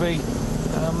proved to be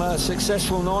a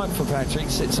successful night for Patrick.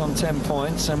 Sits on 10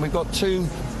 points, and we've got 2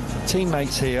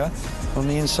 teammates here on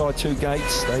the inside 2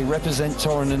 gates. They represent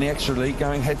Torun in the extra league,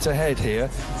 going head to head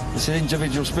here. It's an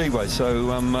individual speedway,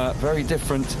 so very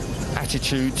different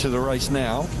attitude to the race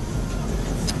now,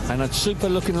 and a super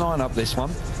looking lineup, this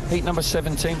one. Heat number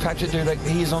 17, Patrick Dudek,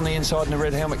 he is on the inside in the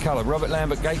red helmet colour. Robert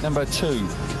Lambert, gate number 2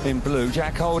 in blue.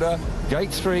 Jack Holder, gate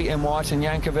 3 in white, and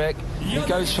Jankovic, he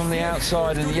goes from the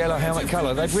outside in the yellow helmet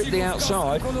colour. They've ripped the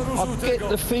outside. I get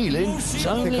the feeling, it's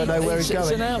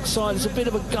an outside, it's a bit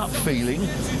of a gut feeling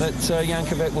that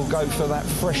Jankovic will go for that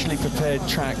freshly prepared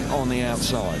track on the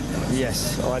outside.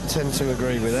 Yes, I tend to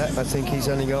agree with that. I think he's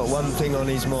only got one thing on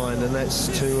his mind, and that's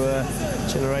to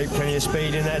generate plenty of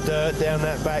speed in that dirt down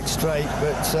that back straight.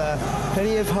 But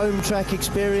plenty of home track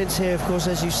experience here, of course,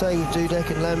 as you say, with Dudek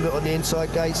and Lambert on the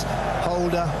inside gates.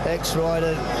 Holder,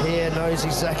 ex-rider here, knows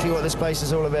exactly what the space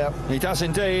is all about. He does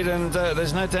indeed, and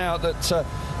there's no doubt that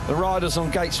the riders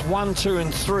on gates 1, 2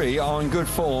 and 3 are in good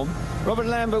form. Robert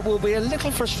Lambert will be a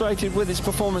little frustrated with his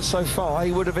performance so far.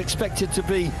 He would have expected to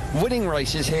be winning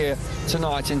races here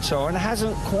tonight in Torun.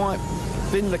 Hasn't quite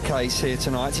been the case here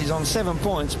tonight. He's on 7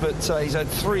 points, but he's had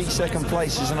 3 second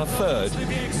places and a third.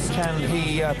 Can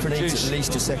he produce needs at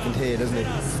least a second here, doesn't he?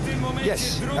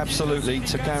 Yes, absolutely,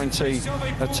 to guarantee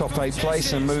a top 8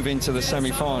 place and move into the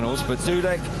semi-finals. But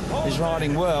Dudek is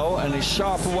riding well and is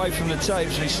sharp away from the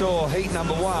tapes. We saw heat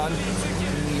number 1,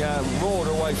 he roared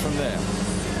away from there.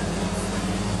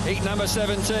 Heat number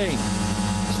 17,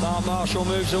 Start Marshall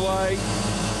moves away.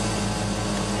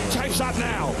 Tapes up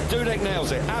now. Dudek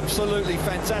nails it. Absolutely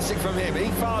fantastic from him.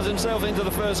 He fires himself into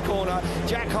the first corner.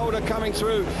 Jack Holder coming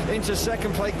through into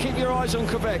second place. Keep your eyes on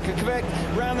Quebec. Quebec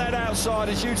round that outside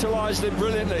has utilised it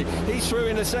brilliantly. He's through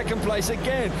into second place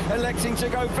again, electing to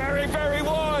go very, very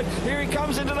wide. Here he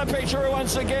comes into the picture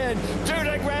once again.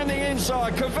 Dudek round the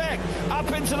inside. Quebec up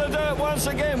into the dirt once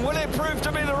again. Will it prove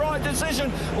to be the right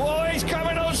decision? Oh, he's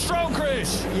coming on strong,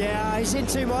 Chris. Yeah, he's in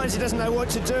 2 minds. He doesn't know what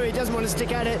to do. He doesn't want to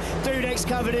stick at it. Dudek's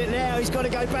covered it now. He's got to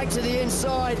go back to the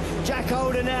inside. Jack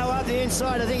Holder now up the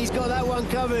inside. I think he's got that one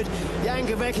covered.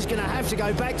 Jankovic is going to have to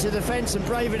go back to the fence and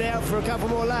brave it out for a couple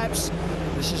more laps.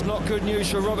 This is not good news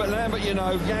for Robert Lambert, you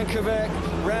know. Jankovic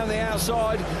round the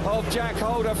outside of Jack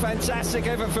Holder. Fantastic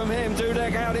effort from him.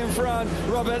 Dudek out in front.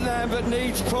 Robert Lambert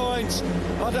needs points.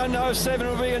 I don't know if 7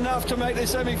 will be enough to make the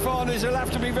semi-finals. He'll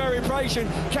have to be very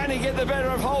patient. Can he get the better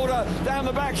of Holder down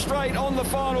the back straight on the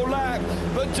final lap?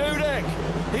 But Dudek,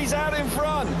 he's out in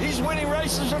front. He's winning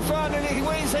races for fun, and he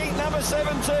wins heat number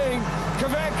 17.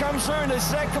 Quebec comes through in his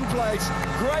second place.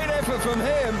 Great effort from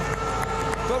him.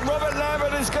 but Robert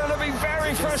Lambert is going to be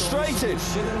very frustrated.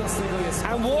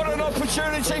 And what an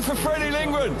opportunity for Freddie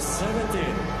Lindgren.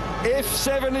 If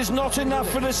 7 is not enough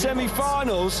for the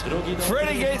semi-finals,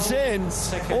 Freddie gets in.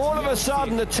 All of a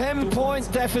sudden, the 10-point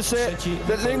deficit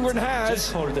that Lindgren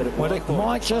has, well, it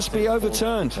might just be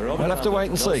overturned. We'll have to wait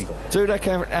and see.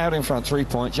 Dudek out in front, 3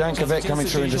 points. Jan Kovac coming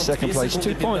through into second place,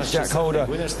 2 points. Jack Holder,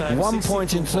 1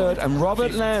 point in third. And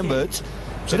Robert Lambert,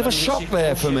 bit of a shock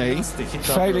there for me,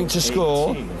 failing to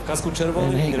score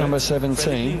in heat number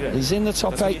 17. He's in the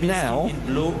top 8 now,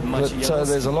 but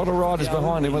there's a lot of riders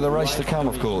behind him with a race to come,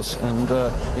 of course, and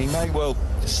he may well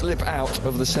slip out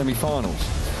of the semi-finals.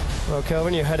 Well,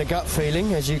 Kelvin, you had a gut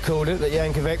feeling, as you called it, that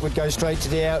Jankovic would go straight to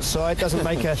the outside. Doesn't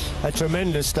make a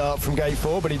tremendous start from gate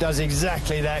 4, but he does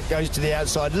exactly that, goes to the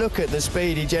outside. Look at the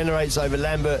speed he generates over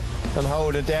Lambert and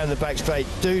Holder down the back straight.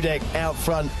 Dudek out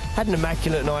front. Had an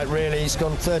immaculate night, really. He's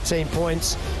gone 13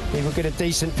 points. He will get a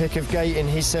decent pick of gate in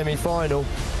his semi-final.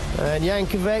 And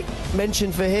Jankovic,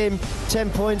 mentioned for him, 10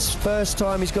 points first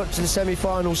time he's got to the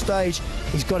semi-final stage.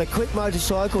 He's got a quick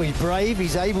motorcycle, he's brave,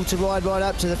 he's able to ride right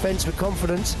up to the fence with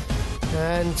confidence.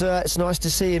 And it's nice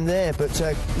to see him there, but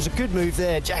it was a good move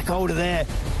there. Jack Holder there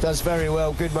does very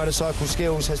well, good motorcycle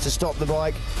skills, has to stop the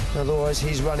bike. Otherwise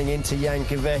he's running into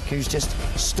Jankovic, who's just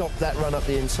stopped that run up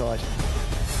the inside.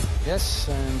 Yes,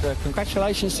 and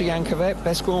congratulations to Jankovic,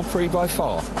 best Grand Prix by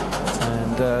far.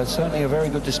 And certainly a very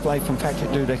good display from Patrick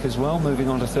Dudek as well, moving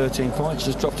on to 13 points,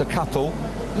 just dropped a couple.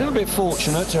 A little bit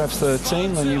fortunate to have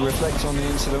 13 when you reflect on the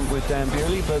incident with Dan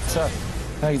Bewley, but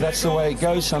hey, that's the way it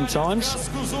goes sometimes.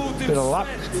 Bit of luck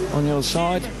on your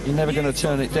side, you're never going to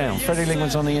turn it down. Freddie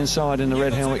Lindgren's on the inside in the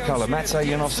red helmet colour. Matej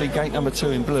Janowski, gate number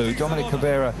 2 in blue. Dominic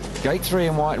Cabrera, gate 3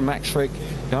 in white, and Max Frick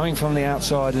going from the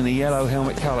outside in the yellow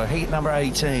helmet colour. Heat number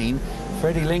 18.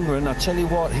 Freddie Lindgren, I tell you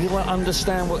what, he will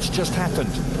understand what's just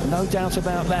happened. No doubt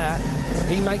about that.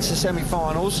 He makes the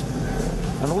semi-finals,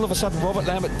 and all of a sudden Robert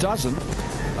Lambert doesn't.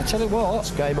 I tell you what,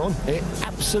 it's game on. It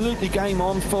absolutely game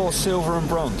on for silver and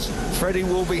bronze. Freddie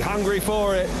will be hungry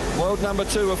for it. World number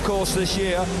 2, of course, this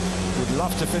year. Would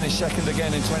love to finish second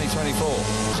again in 2024.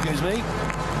 Excuse me.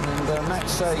 And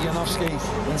Max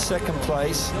Janowski in second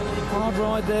place. Hard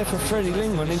ride there for Freddie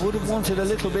Lindgren. He would have wanted a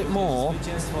little bit more.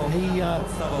 He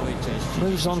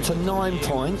moves on to 9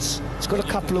 points. He's got a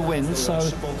couple of wins, so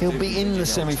he'll be in the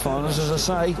semi-finals. As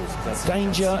I say,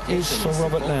 danger is for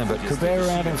Robert Lambert. Cabrera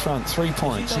out in front, 3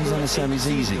 points. He's in the semis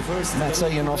easy.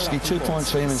 Matej Janowski, 2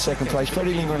 points for him in second place.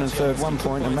 Freddie Lindgren in third, 1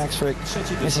 point, and Max Frick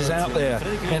misses out there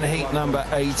in heat number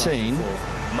 18.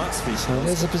 So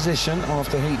there's a position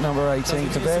after heat number 18.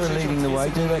 Cabrera leading the way.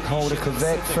 Dudek, Holder,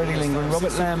 Kovac, Freddie Lindgren,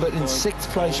 Robert Lambert in 6th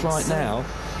place right now.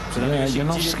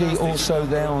 Janowski also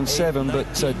there on 7, but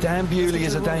Dan Bewley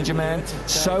is a danger man.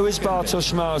 So is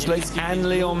Bartosz Marzlik and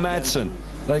Leon Madsen.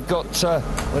 They've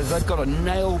got a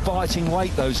nail-biting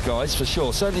weight, those guys, for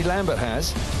sure. Certainly Lambert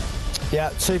has. Yeah,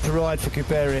 super ride for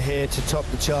Cabrera here to top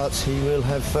the charts. He will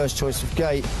have first choice of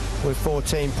gate with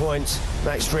 14 points.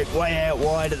 Max Frick way out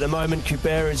wide at the moment.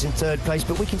 Cabrera is in third place,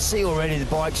 but we can see already the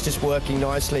bike's just working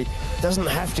nicely. Doesn't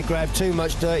have to grab too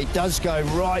much dirt. He does go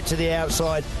right to the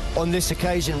outside on this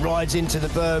occasion, rides into the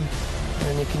berm,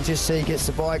 and you can just see he gets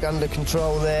the bike under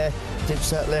control there, dips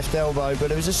that left elbow,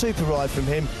 but it was a super ride from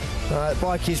him. The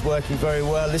bike is working very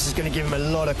well. This is going to give him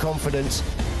a lot of confidence.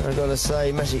 I've got to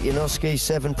say, Maciej Janowski,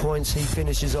 7 points he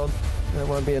finishes on. That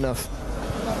won't be enough.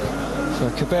 So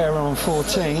Cabrera on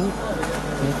 14.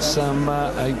 It's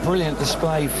a brilliant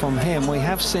display from him. We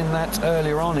have seen that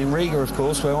earlier on in Riga, of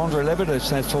course, where Andrei Lebedev's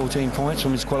had 14 points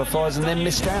from his qualifiers and then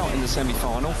missed out in the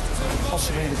semi-final.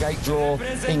 Possibly the gate draw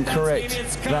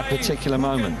incorrect that particular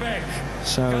moment.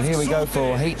 So here we go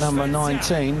for heat number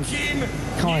 19.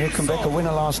 Kai Hülkenberg, a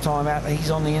winner last time out. He's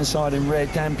on the inside in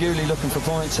red. Dan Bewley looking for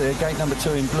points here. Gate number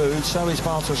 2 in blue. So is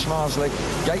Bartosz Marzlik.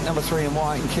 Gate number 3 in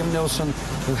white. And Kim Nilsson,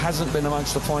 who hasn't been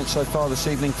amongst the points so far this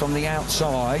evening, from the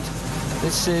outside.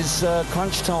 This is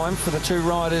crunch time for the 2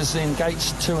 riders in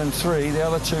gates 2 and 3. The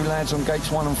other 2 lads on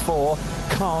gates 1 and 4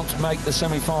 can't make the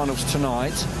semi-finals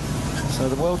tonight. So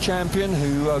the world champion,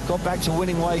 who got back to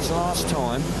winning ways last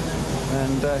time,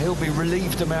 and he'll be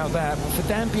relieved about that. For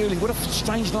Dan Bewley, what a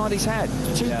strange night he's had.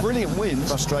 2 brilliant wins.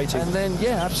 Frustrating. And then,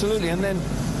 yeah, absolutely. And then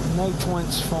no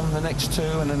points from the next 2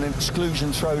 and an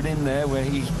exclusion thrown in there where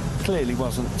he clearly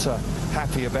wasn't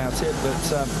happy about it.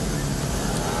 But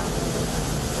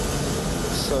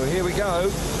so here we go.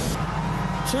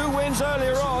 2 wins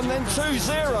earlier on, then 2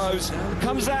 zeros.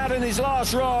 Comes out in his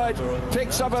last ride,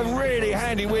 picks up a really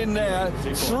handy win there.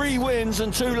 3 wins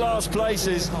and 2 last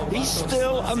places. He's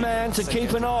still a man to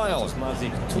keep an eye on.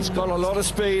 He's got a lot of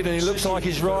speed and he looks like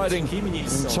he's riding in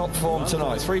top form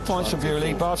tonight. 3 points for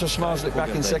Bewley. Bartosz Marzlik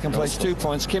back in second place, 2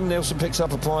 points. Kim Nielsen picks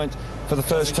up a point for the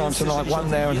first time tonight, 1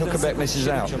 there, and Huckerbeck misses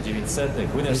out.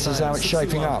 This is how it's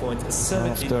shaping up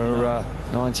after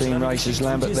 19 races.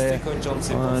 Lambert there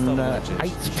on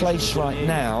 8th place right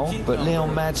now, but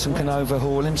Leon Madsen can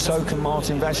overhaul him, so can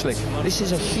Martin Vashlik. This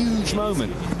is a huge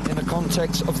moment in the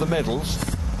context of the medals.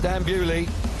 Dan Bewley,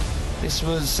 this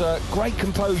was great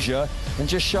composure and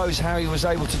just shows how he was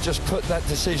able to just put that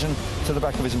decision to the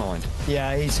back of his mind.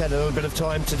 Yeah, he's had a little bit of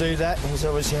time to do that. He's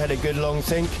obviously had a good long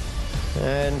think,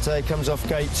 and he comes off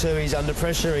gate 2. He's under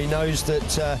pressure. He knows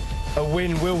that a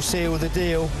win will seal the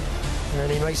deal,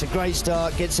 and he makes a great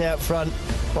start, gets out front.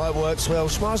 Bike works well.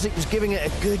 Smarslik was giving it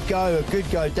a good go,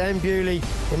 Dan Bewley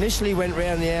initially went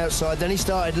round the outside, then he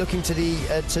started looking to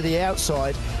the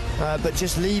outside, but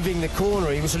just leaving the corner.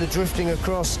 He was sort of drifting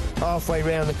across halfway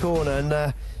round the corner,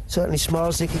 and certainly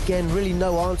Smarslik, again, really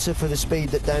no answer for the speed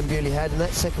that Dan Bewley had, and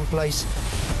that second place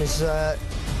has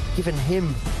given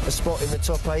him a spot in the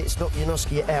top 8. It's knocked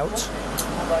Janoski out.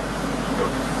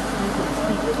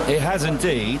 It has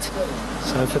indeed.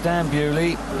 So for Dan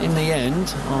Bewley, in the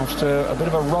end, after a bit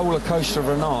of a roller coaster of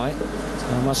a night,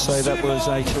 I must say that was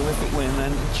a terrific win.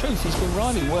 And in truth, he's been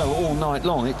riding well all night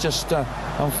long. It's just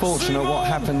unfortunate what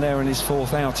happened there in his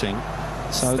 4th outing.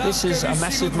 So this is a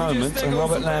massive moment, and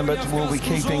Robert Lambert will be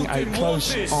keeping a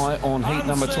close eye on heat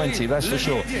number 20, that's for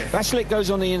sure. Vashlik goes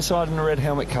on the inside in the red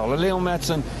helmet colour. Leon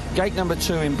Madsen, gate number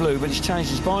 2 in blue, but he's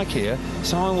changed his bike here.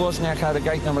 Simon Wozniak had a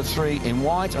gate number 3 in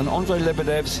white, and Andrei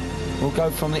Lebedev's will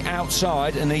go from the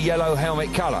outside in the yellow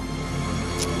helmet colour.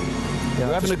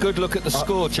 You're having a good look at the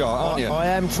score chart, aren't you? I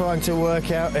am trying to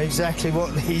work out exactly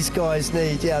what these guys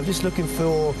need. Yeah, I'm just looking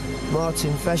for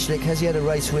Martin Vashlik. Has he had a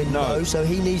race win? No. So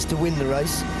he needs to win the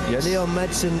race. Yes. Leon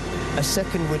Madsen, a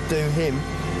second would do him,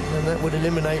 and that would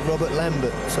eliminate Robert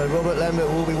Lambert. So Robert Lambert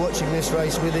will be watching this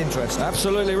race with interest.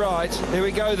 Absolutely right. Here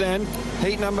we go then.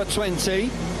 Heat number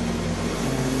 20.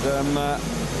 And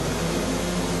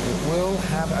it will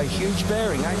have a huge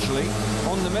bearing, actually,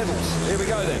 on the medals. Here we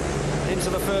go then.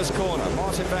 Into the first corner.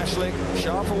 Martin Vashlik,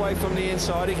 sharp away from the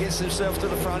inside. He gets himself to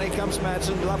the front. Here comes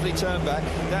Madsen. Lovely turn back.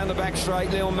 Down the back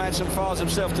straight. Leon Madsen fires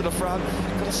himself to the front.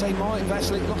 Got to say, Martin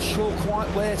Vashlik not sure quite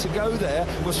where to go there.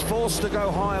 Was forced to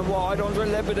go high and wide. Andrei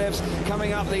Lebedev's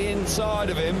coming up the inside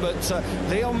of him. But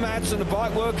Leon Madsen, the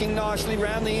bike working nicely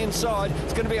round the inside.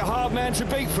 It's going to be a hard man to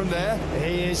beat from there.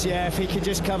 He is, yeah. If he could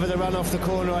just cover the run off the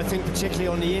corner, I think particularly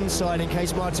on the inside, in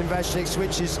case Martin Vashlik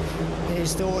switches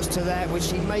his thoughts to that,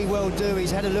 which he may well do.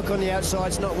 He's had a look on the outside,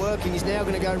 it's not working. He's now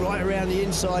going to go right around the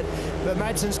inside, but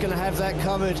Madsen's going to have that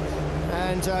covered,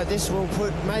 and this will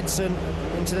put Madsen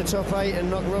into the top 8 and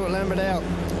knock Robert Lambert out.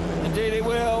 Indeed it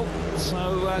will.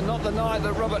 So not the night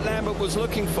that Robert Lambert was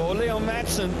looking for. Leon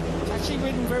Madsen has actually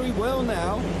ridden very well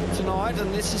now tonight,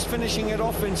 and this is finishing it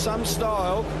off in some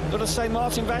style. Got to say,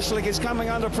 Martin Vashlik is coming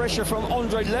under pressure from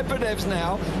Andrei Lebedev's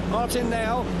now. Martin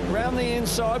now round the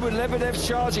inside with Lebedev's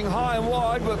charging high and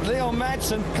wide, but Leon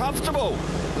Madsen comfortable.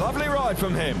 Lovely ride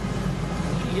from him.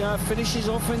 He finishes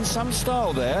off in some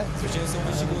style there,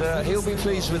 and he'll be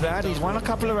pleased with that. He's won a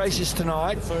couple of races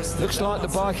tonight. Looks like the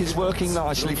bike is working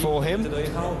nicely for him.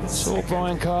 Saw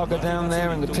Brian Carger down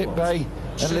there in the pit bay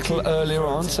a little earlier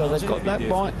on, so they've got that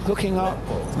bike hooking up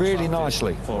really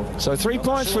nicely. So 3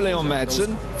 points for Leon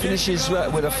Madsen, finishes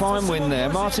with a fine win there.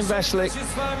 Martin Vashlik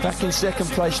back in second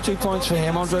place, 2 points for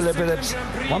him. Andrei Lebedev's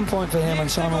 1 point for him,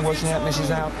 and Simon Wozniak misses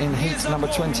out in heat number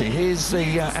 20. Here's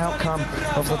the outcome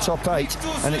of the top 8,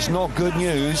 and it's not good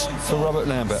news for Robert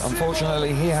Lambert.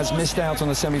 Unfortunately, he has missed out on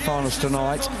the semi-finals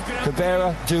tonight.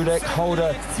 Cabrera, Dudek,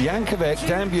 Holder, Jankovic,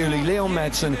 Dan Bewley, Leon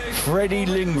Madsen, Freddie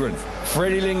Lindgren.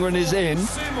 Freddie Lindgren is in.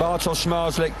 Bartosz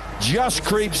Marzlik just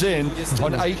creeps in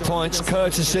on 8 points,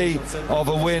 courtesy of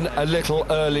a win a little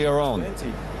earlier on.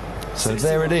 So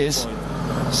there it is.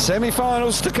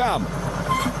 Semi-finals to come.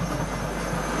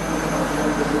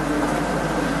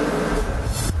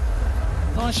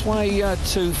 Nice way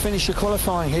to finish the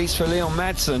qualifying heats for Leon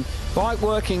Madsen. Bike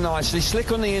working nicely,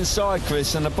 slick on the inside,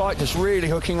 Chris, and the bike just really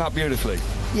hooking up beautifully.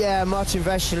 Yeah, Martin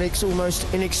Vashlik's almost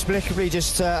inexplicably,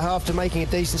 just after making a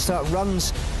decent start,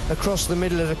 runs across the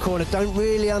middle of the corner. Don't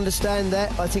really understand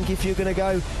that. I think if you're going to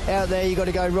go out there, you've got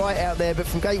to go right out there. But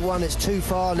from gate 1, it's too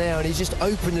far now, and he's just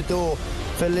opened the door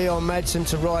for Leon Madsen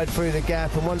to ride through the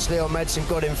gap. And once Leon Madsen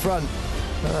got in front,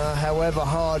 however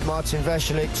hard Martin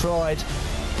Vashlik tried,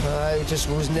 It just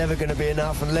was never going to be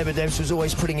enough, and Lebedev's was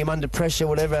always putting him under pressure.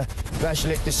 Whatever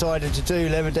Vashlik decided to do,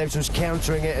 Lebedev's was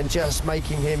countering it and just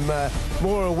making him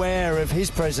more aware of his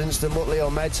presence than what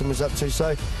Leon Madsen was up to.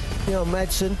 So Leon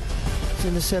Madsen is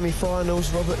in the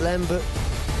semi-finals. Robert Lambert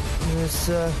was,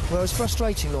 well, it was a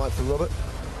frustrating night for Robert.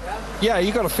 Yeah,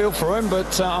 you got to feel for him,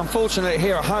 but unfortunately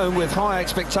here at home with high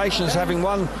expectations, having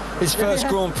won his first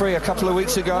Grand Prix a couple of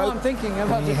weeks ago,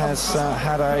 he has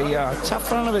had a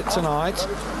tough run of it tonight.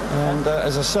 And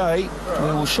as I say,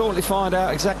 we will shortly find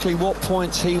out exactly what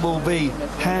points he will be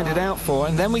handed out for,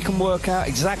 and then we can work out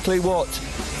exactly what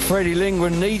Freddie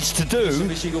Lindgren needs to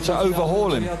do to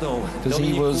overhaul him, because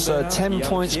he was 10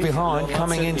 points behind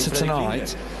coming into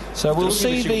tonight. So we'll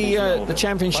see the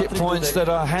championship points that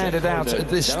are handed out at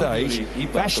this stage.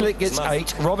 Vashlik gets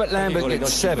 8, Robert Lambert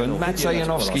gets 7, Matvey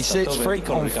Janowski 6, Frick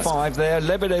on 5 there,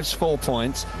 Lebedev's 4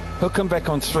 points, Hülkenberg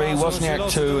on 3,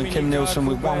 Wozniak 2, and Kim Nielsen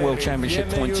with 1 World Championship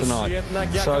point tonight.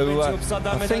 So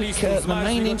I think the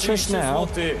main interest now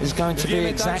is going to be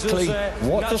exactly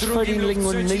what does Freddie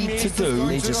Lindgren need to do.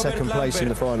 Needs a second place in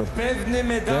the final.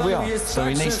 There we are. So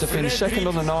he needs to finish second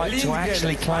on the night to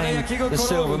actually claim the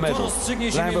silver medal.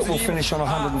 Lambert will finish on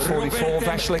 144,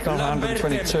 Vashlik on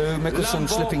 122, Mikkelsen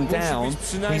slipping down,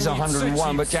 he's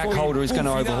 101, but Jack Holder is going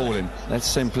to overhaul him. That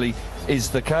simply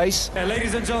is the case.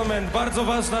 Ladies and gentlemen, bardzo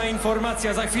ważna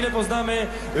informacja. Za chwilę poznamy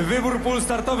wybór pól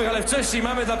startowych, ale wcześniej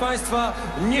mamy dla Państwa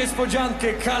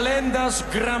niespodziankę. Kalendarz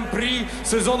Grand Prix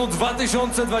sezonu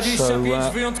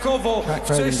 2025 wyjątkowo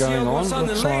wcześniej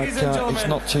ogłaszany. Ladies and gentlemen, it's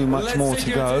not too much more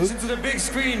to go.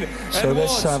 So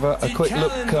let's have a quick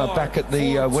look back at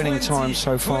the winning time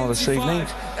so far this evening.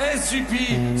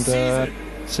 And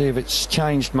see if it's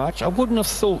changed much. I wouldn't have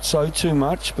thought so too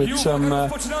much, but it's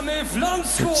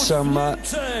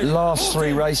last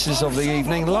 3 races of the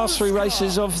evening, last 3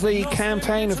 races of the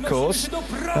campaign, of course,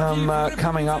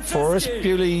 coming up for us.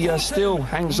 Bewley still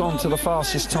hangs on to the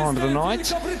fastest time of the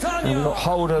night, and we've got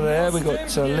Holder there, we've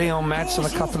got Leon Madsen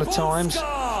a couple of times,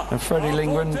 and Freddie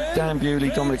Lindgren, Dan Bewley,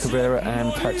 Dominic Cabrera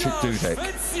and Patrick Dudek.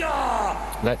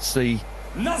 That's the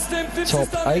top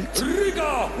 8.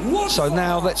 So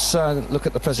now let's look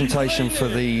at the presentation for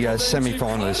the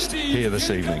semi-finalist here this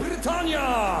evening.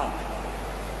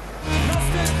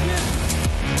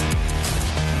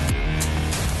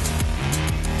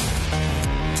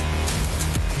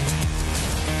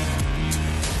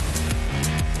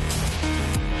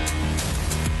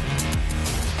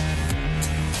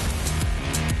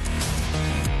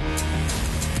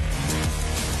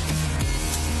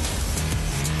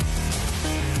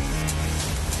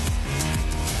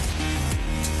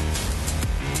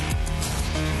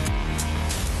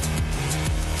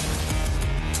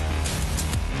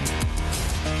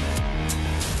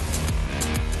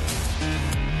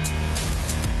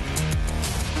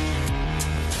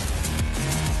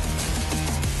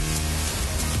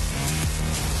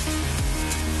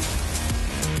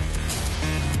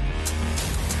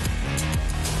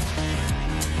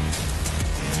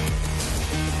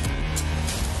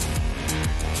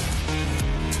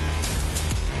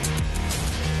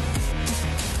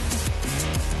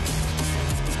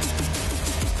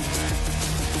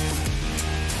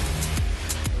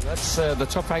 That's the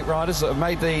top 8 riders that have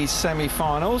made the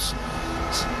semi-finals.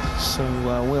 So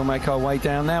we'll make our way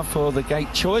down now for the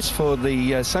gate choice for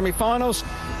the semi-finals.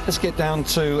 Let's get down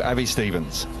to Abby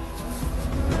Stevens.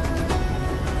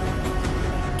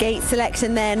 Gate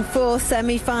selection then for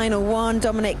semi-final 1.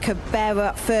 Dominic Cabrera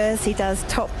up first. He does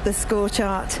top the score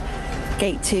chart.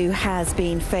 Gate 2 has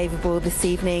been favourable this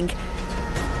evening,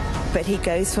 but he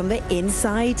goes from the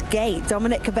inside gate.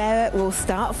 Dominic Cabrera will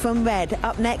start from red.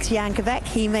 Up next, Jan Kovac.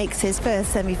 He makes his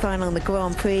first semi-final in the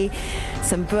Grand Prix.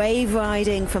 Some brave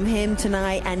riding from him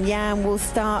tonight, and Jan will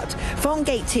start from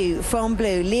gate 2, from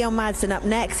blue. Leon Madsen up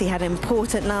next. He had an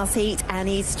important last heat, and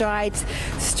he strides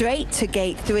straight to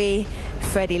gate 3.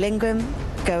 Freddie Lindgren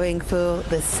going for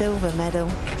the silver medal.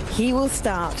 He will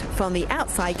start from the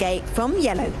outside gate, from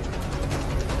yellow.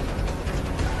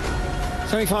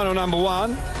 Semi-final number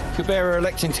 1. Cabrera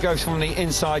electing to go from the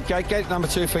inside gate. Gate number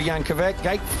 2 for Jan Kovac.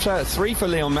 Gate 3 for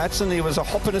Leon Madsen. There was a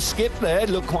hop and a skip there.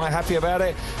 Looked quite happy about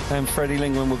it. And Freddie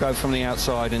Lindgren will go from the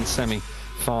outside in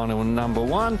semi-final number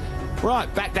 1.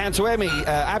 Right, back down to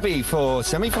Abby for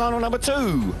semi-final number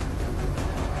 2.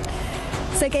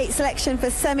 So gate selection for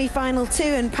semi-final 2,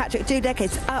 and Patrick Dudek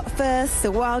is up first.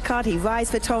 The wild card, he rides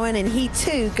for Torun, and he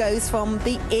too goes from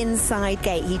the inside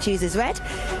gate. He chooses red.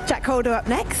 Jack Holder up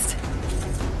next.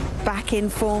 Back in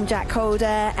form, Jack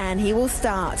Holder, and he will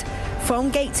start from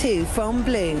gate 2, from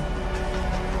blue.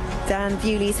 Dan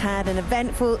Bewley's had an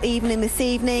eventful evening this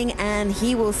evening, and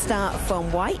he will start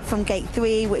from white, from gate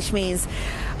 3, which means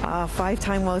Our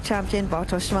 5-time world champion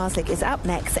Bartosz Zmarzlik is up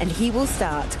next, and he will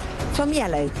start from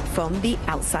yellow from the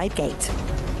outside gate.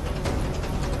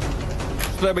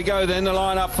 There we go then, the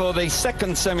lineup for the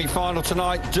second semi-final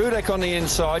tonight. Dudek on the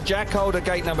inside, Jack Holder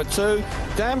gate number 2,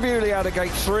 Dan Bewley out of gate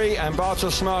 3, and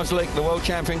Bartosz Zmarzlik, the world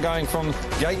champion, going from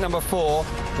gate number 4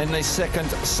 in the second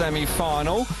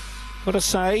semi-final. What to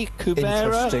say,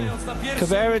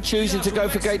 Kubera choosing to go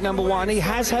for gate number 1. He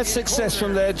has had success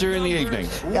from there during the evening.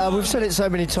 Yeah, we've said it so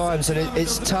many times, and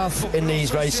it's tough in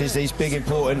these races, these big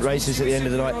important races at the end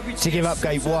of the night, to give up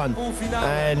gate 1.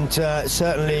 And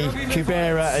certainly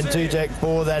Kubera and Dudek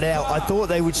bore that out. I thought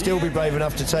they would still be brave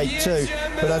enough to take 2,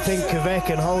 but I think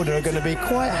Kvek and Holder are going to be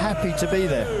quite happy to be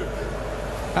there.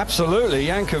 Absolutely,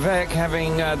 Jan Kvek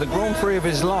having the Grand Prix of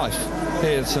his life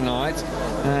here tonight.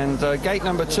 And gate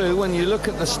number 2, when you look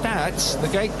at the stats, the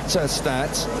gate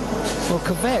stats, well,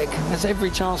 Kvek has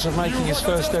every chance of making his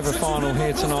first ever final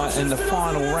here tonight in the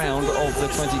final round of the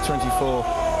 2024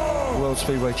 World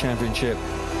Speedway Championship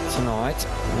tonight.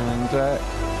 And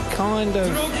kind of,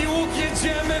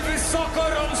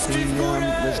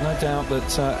 there's no doubt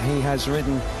that he has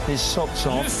ridden his socks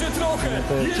off.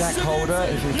 And Jack Holder,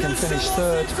 if he can finish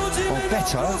 3rd or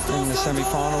better in the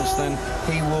semi-finals, then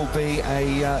he will be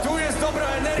a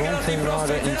Grand Prix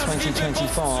rider in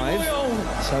 2025.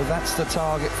 So that's the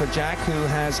target for Jack, who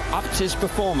has upped his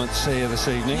performance here this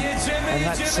evening, and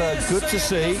that's good to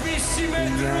see. He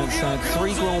has had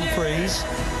 3 Grand Prix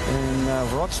in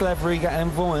Wrocław, Riga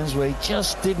and Woens, where he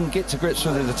just didn't get to grips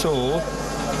with it at all.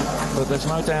 But there's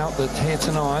no doubt that here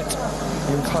tonight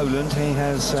in Poland he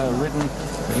has ridden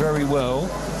very well.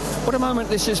 What a moment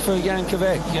this is for Jan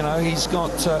Kvek. You know, he's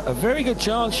got a very good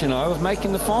chance, you know, of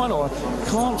making the final. I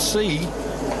can't see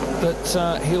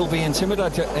that he'll be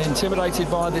intimidated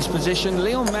by this position.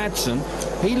 Leon Madsen,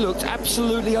 he looked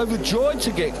absolutely overjoyed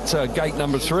to get gate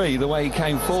number 3, the way he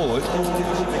came forward.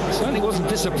 He certainly wasn't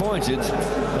disappointed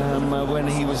when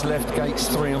he was left gates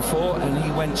 3 and 4, and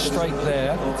he went straight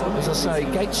there. As I say,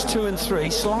 gates 2 and 3,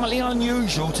 slightly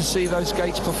unusual to see those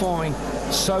gates performing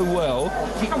so well.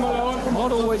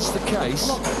 Not always the case.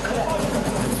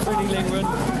 Freddie Lindgren,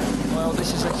 well,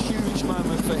 this is a huge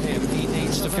moment for him. He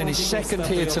needs to finish 2nd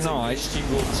here tonight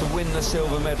to win the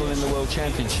silver medal in the World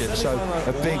Championship. So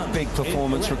a big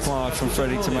performance required from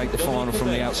Freddie to make the final from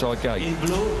the outside gate.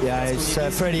 Yeah,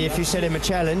 it's Freddie, if you set him a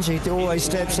challenge, he always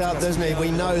steps up, doesn't he?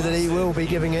 We know that he will be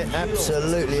giving it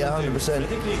absolutely 100%.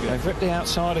 They've ripped the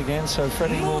outside again, so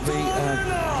Freddie will be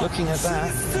looking at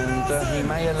that, and he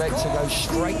may elect to go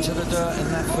straight to the dirt in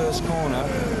that first corner.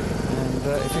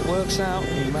 If it works out,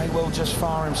 he may well just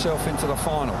fire himself into the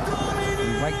final.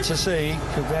 Wait to see.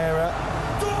 Kubera,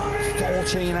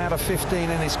 14 out of 15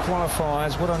 in his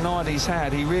qualifiers. What a night he's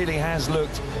had. He really has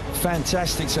looked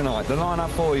fantastic tonight. The lineup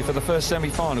for you for the first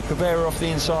semi-final. Kubera off the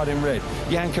inside in red.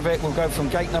 Jan Kvek will go from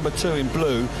gate number 2 in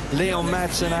blue. Leon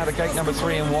Madsen out of gate number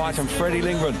 3 in white. And Freddie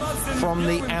Lindgren from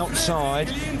the outside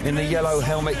in the yellow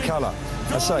helmet colour.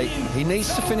 I say, he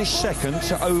needs to finish 2nd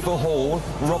to overhaul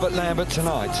Robert Lambert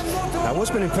tonight. Now, what's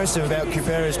been impressive about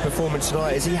Kubera's performance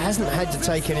tonight is he hasn't had to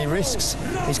take any risks.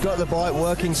 He's got the bike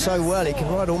working so well. He can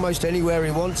ride almost anywhere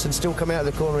he wants and still come out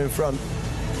of the corner in front.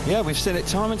 Yeah, we've seen it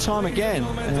time and time again,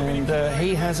 and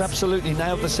he has absolutely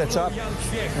nailed the setup,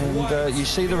 and you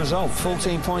see the result,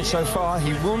 14 points so far.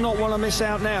 He will not want to miss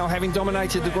out now, having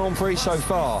dominated the Grand Prix so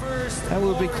far. That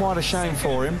will be quite a shame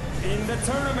for him.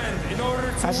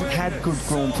 Hasn't had good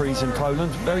Grand Prix in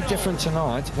Poland, very different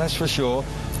tonight, that's for sure,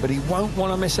 but he won't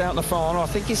want to miss out in the final. I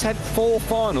think he's had 4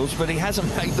 finals, but he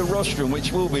hasn't made the rostrum,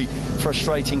 which will be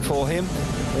frustrating for him.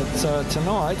 But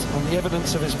tonight, on the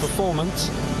evidence of his performance,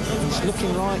 he's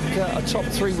looking like a top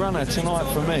 3 runner tonight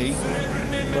for me.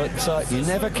 But you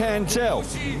never can tell.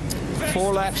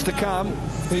 4 laps to come.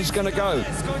 Who's going to go?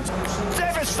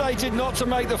 Devastated not to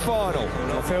make the final.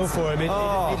 I fell for him.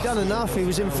 He'd done enough. He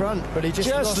was in front, but he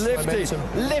just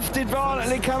lifted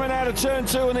violently coming out of turn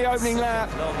 2 in the opening lap.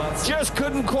 Just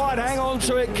couldn't quite hang on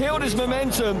to it. Killed his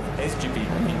momentum.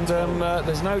 And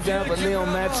there's no doubt that Leon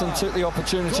Madsen took the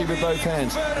opportunity with both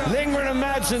hands. Lindgren and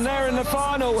Madsen there in the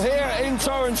final here in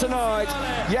Torun tonight.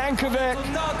 Jan Kvek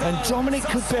and Dominic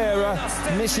Kubera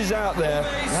misses out there.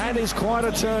 That is quite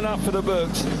a turn up for the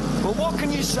books. But what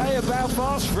can you say about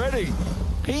Fast Freddie?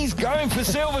 He's going for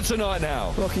silver tonight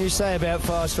now. What can you say about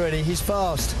Fast Freddie? He's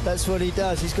fast. That's what he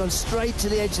does. He's gone straight to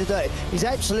the edge of the day. He's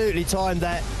absolutely timed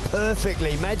that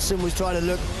perfectly. Madsen was trying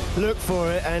to look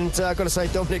for it, and I've got to say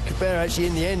Dominic Kubera actually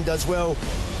in the end does well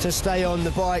to stay on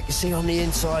the bike. You see on the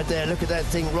inside there, look at that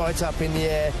thing right up in the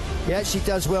air. He actually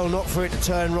does well not for it to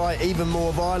turn right even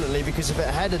more violently, because if it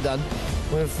had done,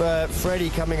 with Freddie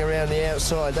coming around the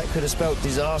outside. That could have spelt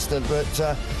disaster,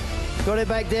 but got it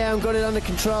back down, got it under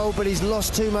control, but he's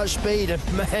lost too much speed, and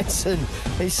Madsen,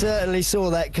 he certainly saw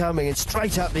that coming, and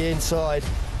straight up the inside.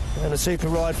 And a super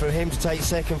ride for him to take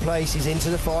second place. He's into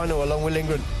the final along with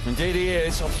Lindgren. Indeed he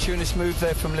is. Opportunist move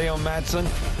there from Leon Madsen.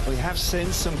 We have seen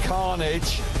some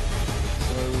carnage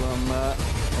on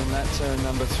that turn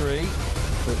number 3.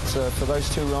 But for those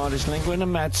two riders, Lindgren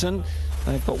and Madsen,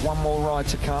 they've got one more ride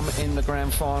to come in the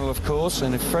grand final, of course.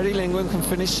 And if Freddie Lindgren can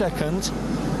finish second,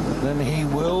 then he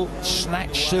will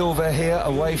snatch silver here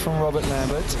away from Robert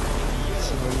Lambert.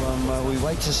 So we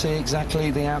wait to see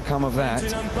exactly the outcome of that.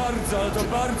 So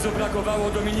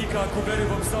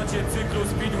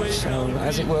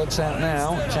as it works out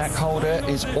now, Jack Holder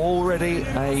is already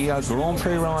a Grand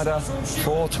Prix rider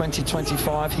for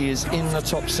 2025. He is in the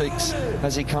top 6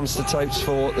 as he comes to tapes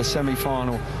for the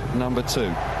semi-final number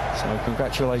 2. So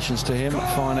congratulations to him.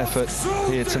 Fine effort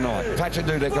here tonight. Patrick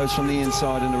Dudek goes from the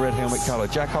inside in the red helmet colour.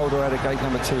 Jack Holder out of gate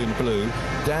number 2 in blue.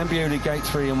 Dan Bewley gate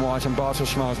 3 in white, and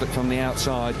Bartosz Szmajslik from the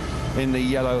outside in the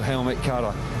yellow helmet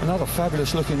colour. Another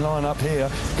fabulous looking lineup here.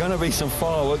 Going to be some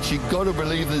fireworks. You've got to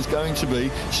believe there's going to be.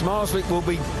 Szmajslik will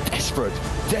be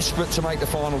desperate to make the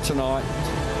final tonight.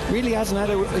 Really hasn't had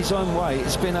his own way.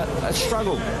 It's been a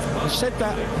struggle. I've said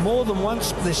that more than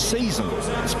once this season.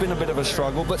 It's been a bit of a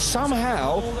struggle, but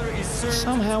somehow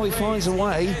he finds a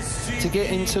way to get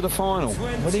into the final.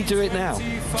 Will he do it now?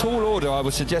 Tall order, I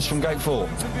would suggest, from gate 4.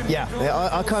 Yeah,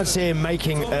 I can't see him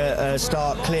making a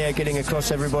start clear, getting across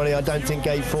everybody. I don't think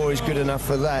gate 4 is good enough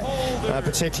for that,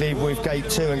 particularly with gate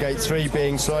 2 and gate 3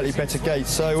 being slightly better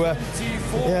gates. So,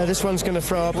 yeah, this one's going to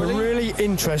throw up a really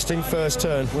interesting first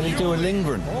turn. Will he do a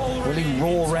Lindgren? Will he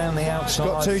roar around the outside?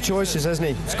 He's got 2 choices, hasn't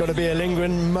he? It's got to be a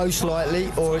Lindgren, most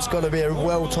likely, or it's got to be a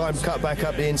well-timed cut back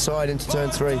up the inside into turn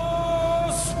 3.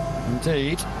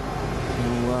 Indeed.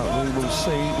 We will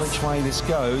see which way this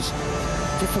goes.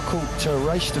 Difficult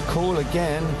race to call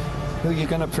again. Who you're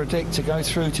going to predict to go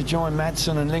through to join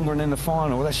Madsen and Lindgren in the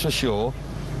final, that's for sure.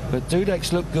 But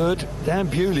Dudek's looked good. Dan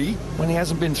Bewley, when he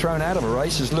hasn't been thrown out of a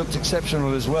race, has looked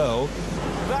exceptional as well.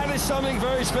 That is something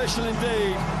very special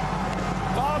indeed.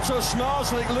 Bartosz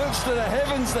Szmajslik looks to the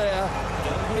heavens there.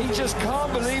 He just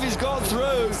can't believe he's got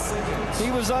through.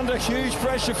 He was under huge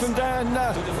pressure from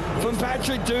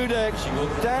Patrick Dudek.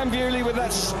 Dan Bewley with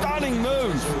that stunning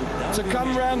move to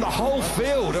come round the whole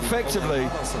field effectively.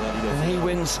 And he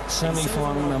wins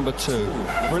semi-final number 2.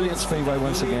 Brilliant speedway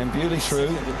once again. Bewley through.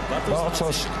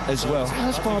 Bartosz as well.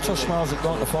 How's Bartosz Szmajslik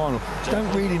got in the final?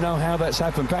 Don't really know how that's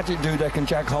happened. Patrick Dudek and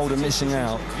Jack Holder missing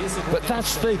out. But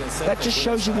that just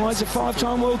shows you why he's a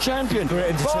 5-time world champion.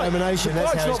 Great determination.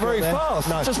 That's how not very fast.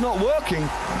 No. Just not working,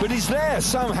 but he's there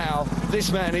somehow.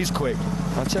 This man is quick.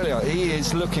 I tell you, he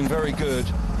is looking very good,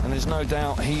 and there's no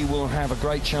doubt he will have a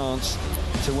great chance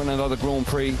to win another Grand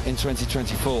Prix in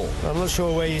 2024. I'm not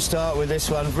sure where you start with this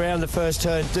one. Round the first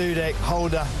turn, Dudek,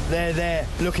 Holder, they're there,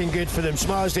 looking good for them.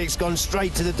 Szmajslik's gone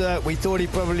straight to the dirt. We thought he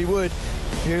probably would.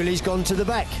 Bewley's gone to the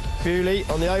back. Bewley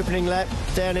on the opening lap,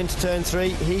 down into turn 3.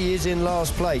 He is in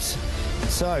last place.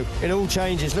 So, it all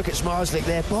changes. Look at Szmajslik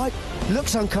there. Bike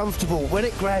looks uncomfortable. When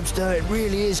it grabs dirt, it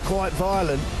really is quite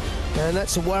violent. And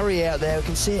that's a worry out there. We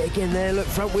can see it again there. Look,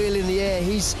 front wheel in the air.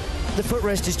 The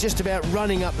footrest is just about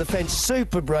running up the fence.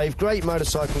 Super brave. Great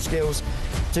motorcycle skills.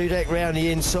 Dudek round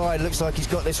the inside. Looks like he's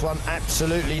got this one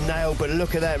absolutely nailed. But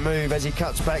look at that move as he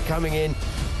cuts back, coming in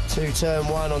to turn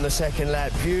 1 on the second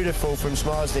lap. Beautiful from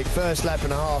Szmajslik. First lap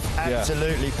and a half.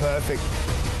 Absolutely perfect.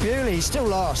 Bewley, still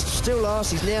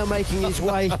last. He's now making his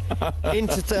way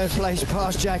into third place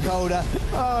past Jack Holder.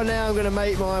 Oh, now I'm going to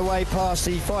make my way past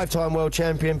the 5-time world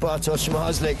champion Bartosz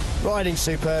Szmajslik. Riding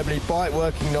superbly, bike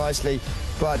working nicely.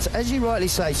 But as you rightly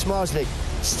say, Szmajslik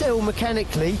still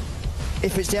mechanically,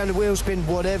 if it's down to wheel spin,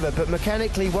 whatever, but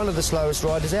mechanically one of the slowest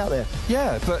riders out there.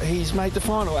 Yeah, but he's made the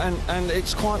final, and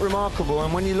it's quite remarkable.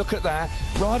 And when you look at that,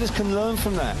 riders can learn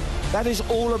from that. That is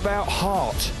all about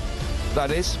heart. That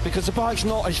is, because the bike's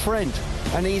not his friend,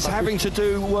 and he's having to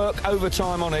do work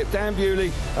overtime on it. Dan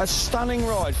Bewley, a stunning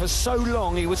ride. For so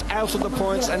long, he was out of the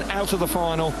points and out of the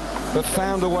final, but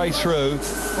found a way through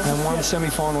and won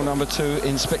semi-final number 2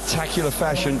 in spectacular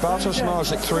fashion. Bartosz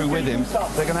Szmajslik through with him.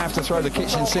 They're going to have to throw the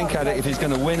kitchen sink at it if he's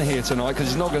going to win here tonight, because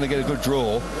he's not going to get a good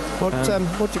draw.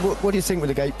 What do you think with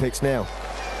the gate picks now?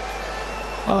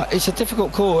 It's a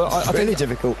difficult call. It's really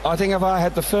difficult. I think if I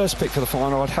had the first pick for the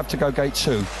final, I'd have to go gate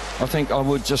 2. I think I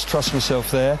would just trust myself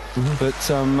there. But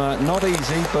not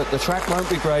easy, but the track won't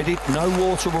be graded. No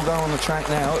water will go on the track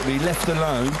now. It'll be left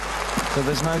alone. So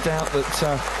there's no doubt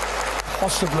that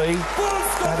possibly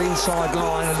that inside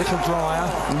line a little drier,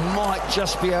 might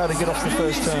just be able to get off the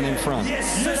first turn in front.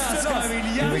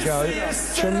 Here we go.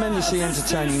 Tremendously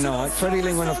entertaining night. Freddie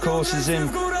Lindgren, of course, is in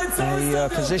a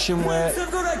position where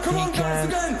he can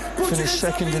finish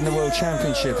second in the World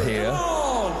Championship here.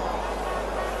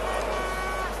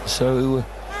 So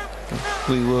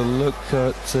we will look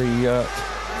at the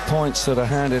points that are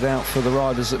handed out for the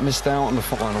riders that missed out on the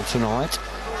final tonight,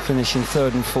 finishing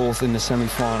third and fourth in the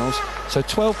semi-finals. So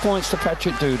 12 points to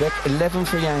Patrick Dudek, 11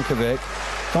 for Jankovic.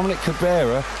 Dominic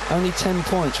Cabrera, only 10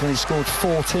 points when he scored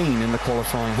 14 in the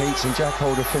qualifying heats, and Jack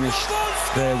Holder finished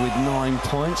there with 9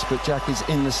 points, but Jack is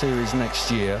in the series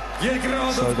next year.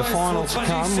 So the final to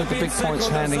come with the big points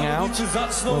handing out.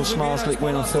 Will Smarslick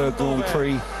win a third Grand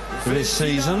Prix this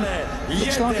season?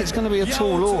 Looks like it's going to be a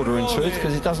tall order in truth,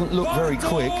 because it doesn't look very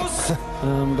quick.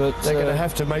 But they're going to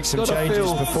have to make some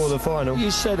changes before the final.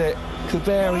 You said it,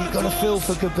 Cabrera, you've got to feel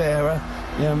for Cabrera.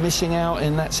 You know, missing out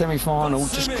in that semi-final,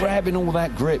 just grabbing all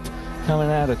that grip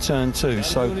coming out of turn 2.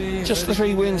 So just the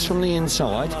 3 wins from the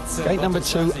inside. Gate number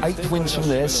 2, 8 wins from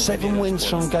there, 7 wins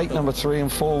from gate number 3,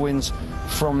 and 4 wins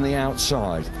from the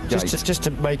outside gate. Just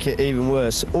to make it even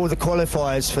worse, all the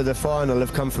qualifiers for the final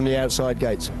have come from the outside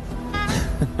gates.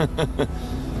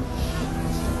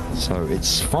 So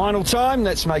it's final time.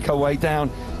 Let's make our way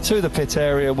down to the pit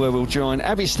area, where we'll join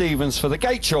Abby Stevens for the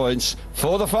gate choice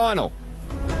for the final.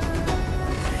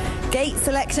 Gate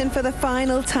selection for the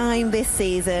final time this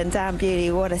season. Dan Bewley,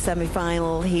 what a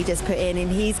semi-final he just put in, and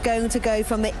he's going to go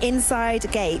from the inside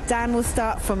gate. Dan will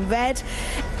start from red.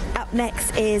 Up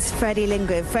next is Freddie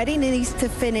Lindgren. Freddie needs to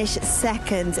finish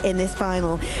second in this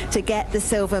final to get the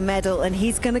silver medal, and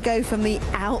he's going to go from the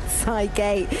outside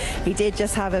gate. He did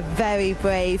just have a very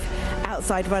brave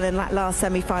outside run in that last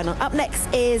semi-final. Up next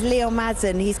is Leon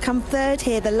Madsen. He's come third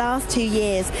here the last 2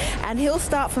 years, and he'll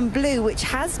start from blue, which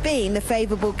has been the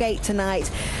favourable gate tonight.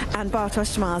 And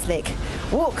Bartosz Smarslick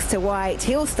walks to white.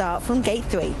 He'll start from gate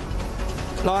 3.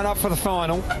 Line up for the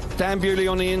final. Dan Bewley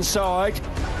on the inside.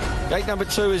 Gate number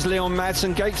 2 is Leon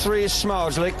Madsen. Gate 3 is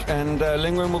Smarslick, and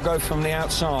Lindgren will go from the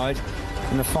outside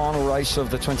in the final race of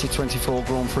the 2024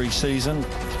 Grand Prix season.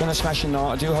 It's been a smashing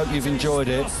night. I do hope you've enjoyed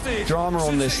it. Drama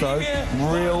on this, though.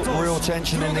 Real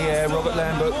tension in the air. Robert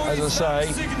Lambert, as I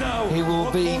say, he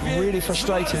will be really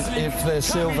frustrated if the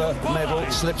silver medal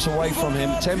slips away from him.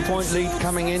 10-point lead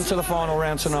coming into the final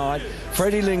round tonight.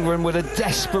 Freddie Lindgren with a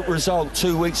desperate result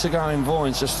 2 weeks ago in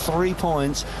Voynes, just 3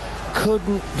 points.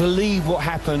 Couldn't believe what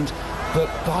happened, but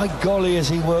by golly has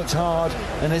he worked hard,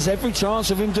 and there's every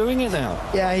chance of him doing it now.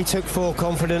 Yeah, he took 4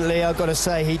 confidently. I've got to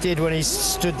say, he did when he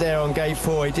stood there on gate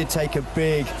 4. He did take a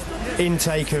big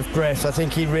intake of breath. I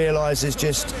think he realises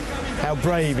just how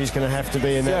brave he's going to have to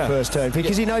be in that first turn,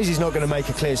 because he knows he's not going to make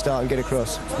a clear start and get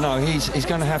across. No, he's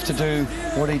going to have to do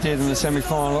what he did in the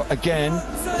semi-final again.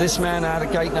 This man out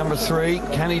of gate number 3,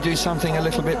 can he do something a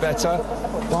little bit better?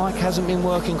 Bike hasn't been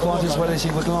working quite as well as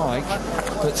he would like,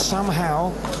 but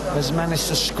somehow has managed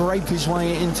to scrape his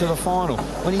way into the final.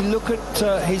 When you look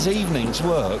at his evening's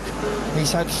work,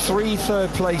 he's had 3 third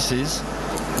places.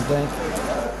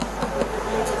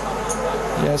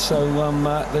 So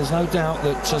there's no doubt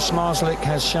that Smarslick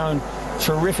has shown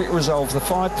terrific resolve. The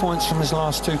 5 points from his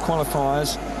last 2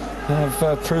 qualifiers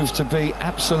have proved to be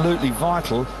absolutely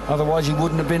vital. Otherwise, he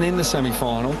wouldn't have been in the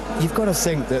semi-final. You've got to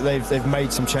think that they've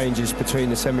made some changes between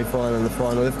the semi-final and the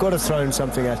final. They've got to throw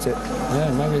something at it.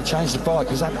 Yeah, maybe they changed the bike,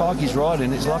 because that bike he's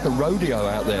riding, it's like a rodeo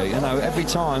out there. You know, every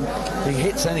time he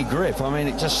hits any grip, I mean,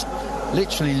 it just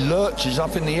literally lurches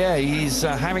up in the air. He's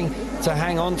having to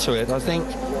hang on to it. I think,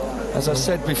 as I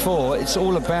said before, it's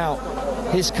all about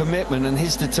his commitment and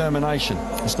his determination.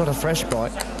 It's not a fresh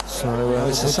bike, so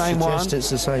it's the same one. It's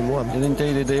the same one. And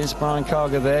indeed it is. Brian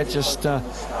Carger there, just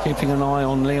keeping an eye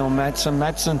on Leon Madsen.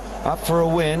 Madsen up for a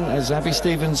win, as Abby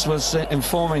Stevens was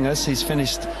informing us. He's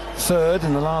finished 3rd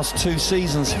in the last 2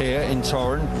 seasons here in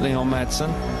Torun, Leon Madsen.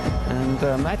 And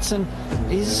Madsen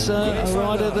is a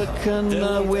rider that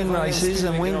can win races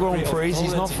and win Grand Prix.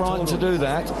 He's not frightened to do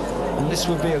that, and this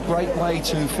would be a great way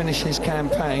to finish his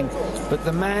campaign. But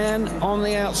the man on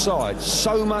the outside,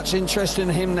 so much interest in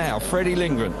him now, Freddie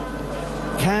Lindgren.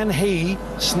 Can he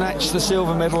snatch the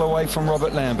silver medal away from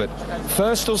Robert Lambert?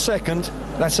 First or second,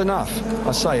 that's enough.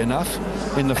 I say enough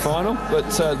in the final, but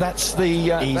that's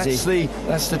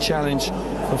the challenge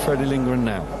for Freddie Lindgren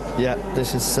now. Yeah,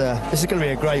 this is going to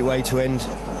be a great way to end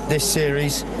this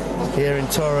series here in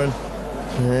Torun.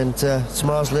 And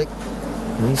Smarslick,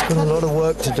 he's got a lot of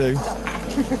work to do.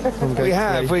 We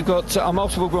have. We've got a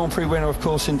multiple Grand Prix winner, of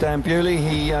course, in Dan Bewley.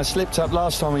 He slipped up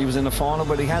last time he was in the final,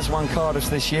 but he has won Cardiff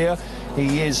this year.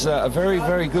 He is a very,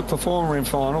 very good performer in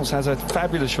finals, has a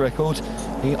fabulous record.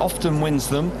 He often wins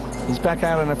them. He's back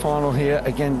out in the final here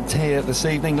again here this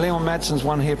evening. Leon Madsen's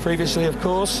won here previously, of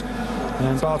course.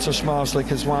 And Bartosz Marslik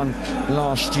has won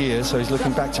last year, so he's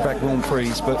looking back-to-back Grand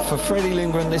Prix. But for Freddie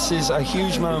Lindgren, this is a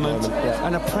huge moment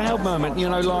and a proud moment. You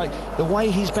know, like the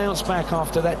way he's bounced back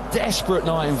after that desperate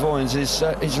night in Voyens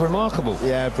is remarkable.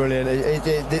 Yeah, brilliant.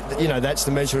 You know, that's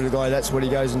the measure of the guy. That's what he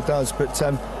goes and does. But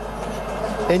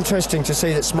interesting to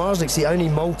see that Smarslik's the only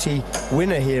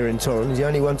multi-winner here in Torun. He's the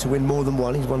only one to win more than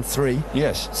one. He's won 3.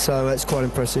 Yes. So that's quite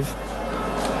impressive.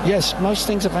 Yes, most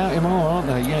things about him are, aren't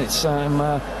they? Yeah, it's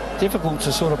difficult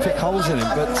to sort of pick holes in him,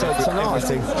 but tonight,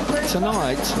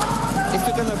 if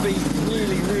you're going to be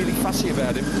really, really fussy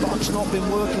about him, Buck's not been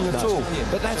working at all.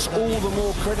 But that's all the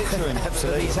more credit to him.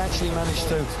 Absolutely. He's actually managed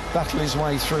to battle his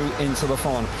way through into the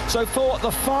final. So for the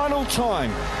final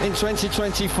time in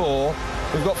 2024,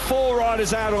 we've got 4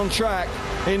 riders out on track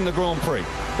in the Grand Prix.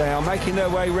 They are making their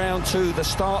way round to the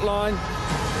start line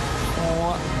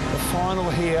for the final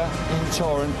here in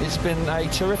Torun. It's been a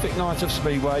terrific night of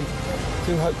Speedway.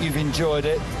 Do hope you've enjoyed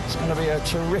it. It's going to be a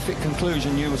terrific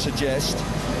conclusion, you would suggest,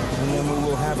 and then we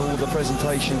will have all the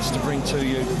presentations to bring to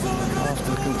you after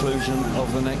the conclusion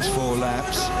of the next 4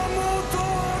 laps.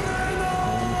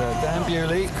 And Dan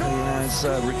Bewley, who has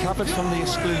recovered from the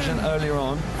exclusion earlier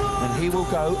on, and he will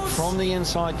go from the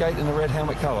inside gate in the red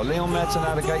helmet colour. Leon Madsen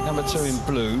out of gate number 2 in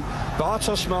blue,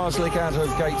 Bartosz Marslik out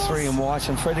of gate 3 in white,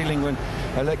 and Freddie Lindgren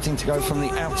electing to go from the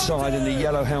outside in the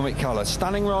yellow helmet colour.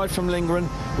 Stunning ride from Lindgren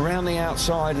around the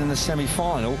outside in the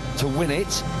semi-final to win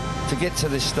it, to get to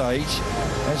this stage.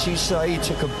 As you say, he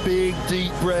took a big,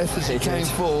 deep breath as he came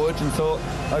forward and thought,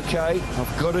 OK,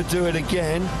 I've got to do it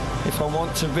again if I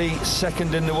want to be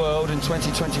second in the world in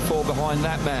 2024 behind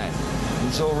that man.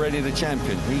 He's already the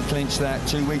champion. He clinched that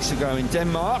 2 weeks ago in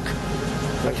Denmark.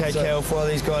 OK, Kelf, while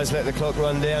these guys let the clock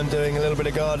run down, doing a little bit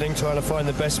of gardening, trying to find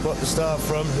the best spot to start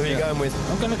from, who are you going with?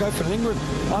 I'm going to go for Lindgren.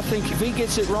 I think if he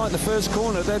gets it right in the first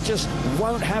corner, they just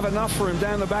won't have enough for him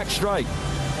down the back straight.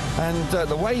 And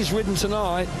the way he's ridden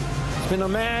tonight, he's been a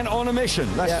man on a mission,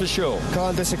 that's for sure.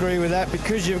 Can't disagree with that.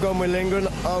 Because you've gone with Lindgren,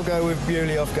 I'll go with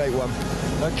Bewley off gate 1.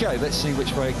 OK, let's see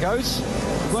which way it goes.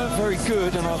 We weren't very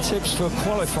good in our tips for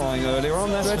qualifying earlier on,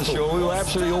 that's for sure. We were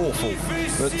absolutely awful.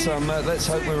 But let's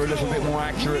hope we were a little bit more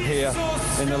accurate here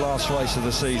in the last race of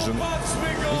the season.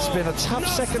 It's been a tough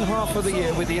second half of the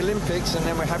year with the Olympics, and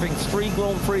then we're having 3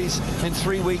 Grand Prix in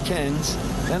 3 weekends.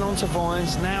 Then on to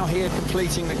Voyens, now here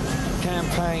completing the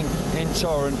campaign in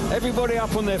Torun. Everybody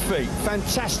up on their feet.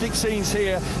 Fantastic scenes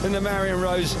here in the Marion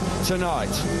Rose tonight.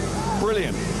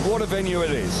 Brilliant. What a venue it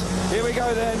is. Here we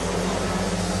go then.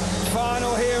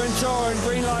 Final here in Torun,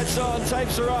 green lights on,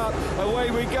 tapes are up, away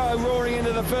we go, roaring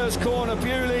into the first corner.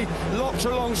 Bewley locked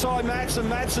alongside Madsen.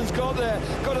 Madsen's got there.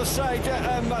 Got to say,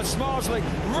 Smarslik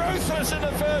ruthless in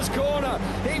the first corner.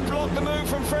 He blocked the move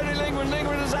from Freddie Lindgren.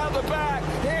 Lindgren is out the back.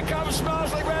 Here comes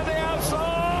Smarslik round the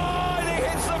outside. He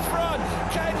hits the front.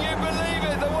 Can you believe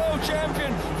it? The world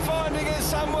champion finding it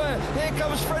somewhere. Here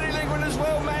comes Freddie Lindgren as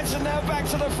well. Madsen now back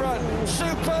to the front.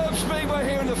 Superb Speedway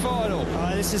here in the final.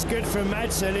 This is good from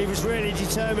Madsen. He was really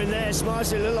determined there.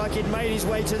 Smarslik looked like he'd made his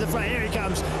way to the front. Here he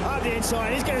comes, up the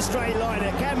inside. He's going to straight line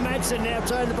it. Can Madsen now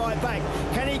turn the bike back?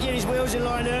 Can he get his wheels in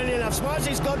line early enough?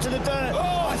 Smarslik's got to the dirt.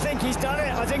 Oh! I think he's done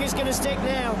it. I think it's going to stick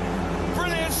now.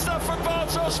 Brilliant stuff from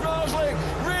Bartosz Marslik.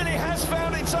 Really has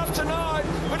found it tough tonight,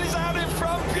 but he's out in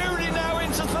front. Bewley now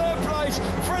into 3rd place.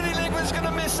 Freddie Lindgren's going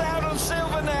to miss out on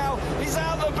silver now. He's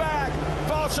out the back.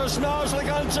 Bartosz Marslik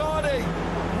untidy.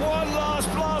 One last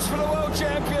blast for the world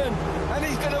champion, and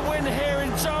he's going to win here in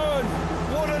Torun.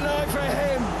 What a night for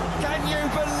him. Can you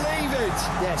believe it?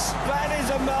 Yes. That is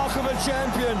a mark of a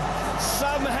champion.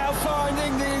 Somehow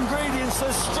finding the ingredients,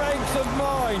 the strength of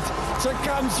mind to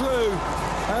come through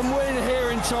and win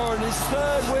here in Torun. His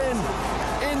 3rd win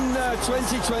in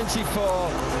 2024.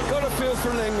 Got a feel for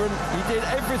Lindgren. He did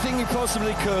everything he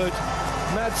possibly could.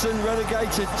 Madsen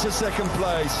relegated to 2nd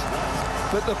place.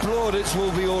 But the plaudits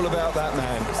will be all about that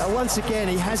man. Once again,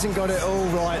 he hasn't got it all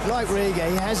right. Like Riga,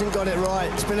 he hasn't got it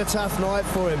right. It's been a tough night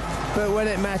for him. But when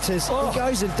it matters, he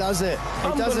goes and does it.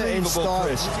 He does it in style.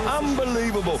 Chris.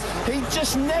 Unbelievable. He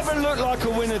just never looked like a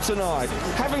winner tonight.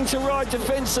 Having to ride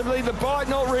defensively, the bike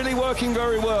not really working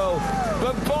very well.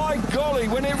 But by golly,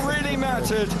 when it really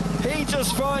mattered, he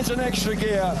just finds an extra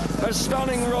gear. A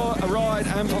stunning ride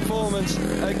and performance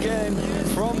again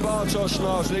from Bartosz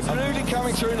Marslik. Bewley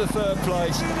coming through in the 3rd place.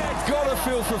 Got a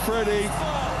feel for Freddie.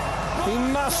 He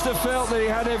must have felt that he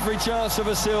had every chance of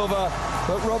a silver,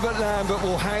 but Robert Lambert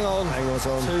will hang on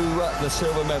to the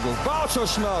silver medal.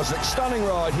 Bartosz Marzlik, stunning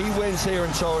ride. He wins here in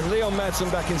Torun. Leon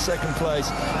Madsen back in second place.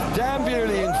 Dan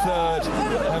Bewley in third,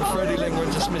 and Freddie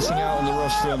Lindgren just missing out on the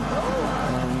rostrum.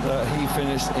 And he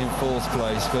finished in fourth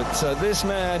place. But this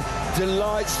man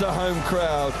delights the home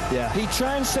crowd. Yeah. He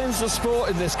transcends the sport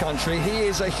in this country. He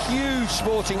is a huge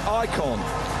sporting icon.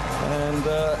 And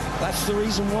that's the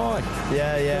reason why.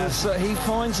 Yeah. Because he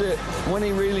finds it when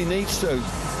he really needs to.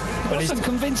 But he's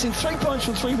convincing 3 points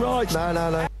from 3 rides.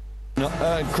 No.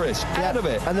 Chris, out of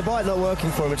it. And the bike not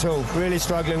working for him at all. Really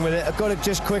struggling with it. I've got to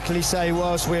just quickly say,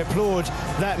 whilst we applaud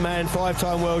that man,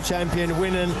 5-time world champion,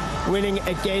 winning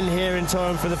again here in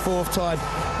Torun for the 4th time,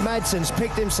 Madsen's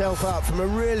picked himself up from a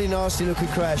really nasty looking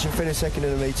crash and finished second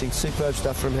in the meeting. Superb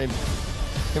stuff from him.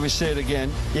 Here we see it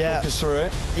again. Yeah. Walk us through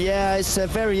it. Yeah, it's a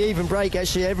very even break,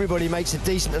 actually. Everybody makes a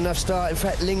decent enough start. In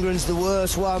fact, Lindgren's the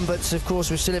worst one, but of course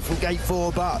we've seen it from gate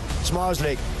 4. But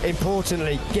Zmarzlik,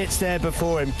 importantly, gets there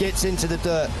before him, gets into the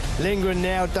dirt. Lindgren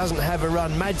now doesn't have a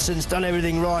run. Madsen's done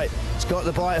everything right. He's got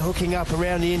the bike hooking up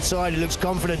around the inside. He looks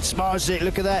confident. Zmarzlik,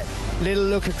 look at that little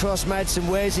look across Madsen.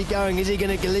 Where's he going? Is he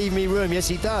going to leave me room? Yes,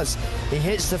 he does. He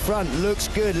hits the front, looks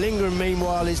good. Lindgren,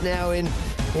 meanwhile, is now in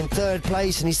third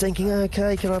place, and he's thinking,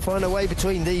 okay, can I find a way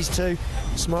between these two?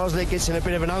 Zmarzlik gets in a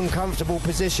bit of an uncomfortable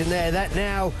position there. That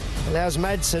now allows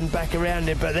Madsen back around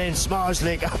him, but then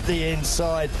Zmarzlik up the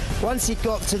inside. Once he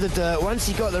got to the dirt, once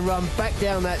he got the run back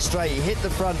down that straight, he hit the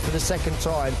front for the second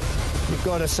time. You've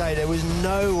got to say there was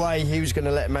no way he was going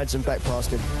to let Madsen back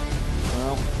past him.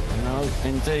 Well, no,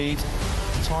 indeed.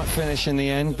 Tight finish in the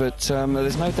end, but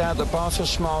there's no doubt that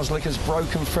Bartosz Zmarzlik has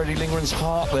broken Freddie Lindgren's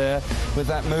heart there with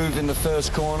that move in the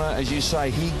first corner. As you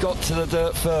say, he got to the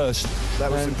dirt first.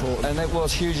 That was important. And it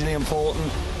was hugely important.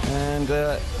 And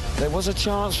there was a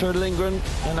chance for Lindgren.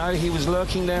 You know, he was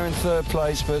lurking there in third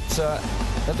place, but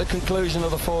at the conclusion of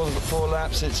the four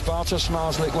laps, it's Bartosz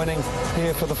Zmarzlik winning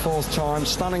here for the 4th time.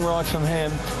 Stunning ride from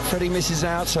him. Freddie misses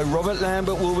out, so Robert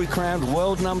Lambert will be crowned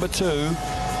world number 2.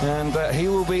 And he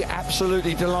will be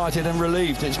absolutely delighted and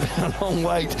relieved. It's been a long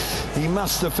wait. He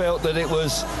must have felt that it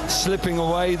was slipping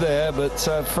away there, but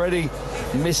Freddie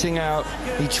missing out.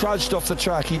 He trudged off the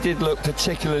track. He did look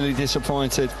particularly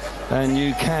disappointed, and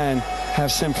you can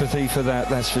have sympathy for that,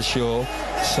 that's for sure.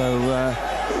 So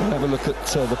we'll have a look at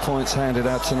the points handed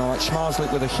out tonight.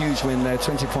 Zmarzlik with a huge win there,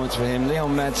 20 points for him.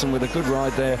 Leon Madsen with a good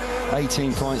ride there,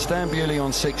 18 points. Dan Bewley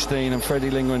on 16, and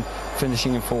Freddie Lindgren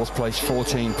finishing in 4th place,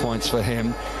 14 points for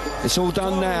him. It's all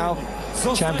done now.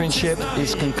 The championship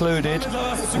is concluded.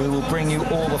 We will bring you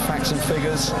all the facts and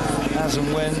figures as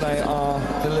and when they are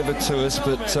delivered to us,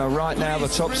 but right now the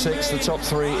top 6, the top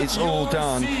 3, it's all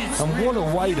done. And what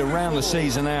a way to round the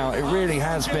season out. It really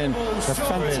has been a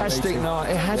fantastic night.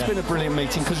 It has been a brilliant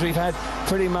meeting because we've had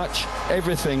pretty much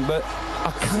everything, but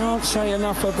I can't say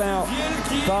enough about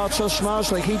Bartosz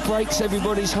Zmarzlik. He breaks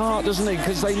everybody's heart, doesn't he?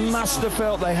 Because they must have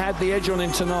felt they had the edge on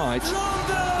him tonight.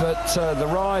 But the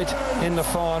ride in the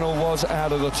final was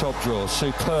out of the top draw.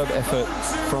 Superb effort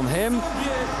from him.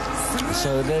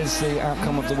 So there's the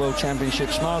outcome of the World Championship.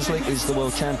 Zmarzlik is the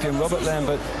world champion. Robert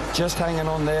Lambert just hanging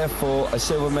on there for a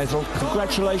silver medal.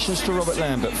 Congratulations to Robert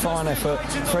Lambert. Fine effort.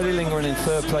 Freddie Lindgren in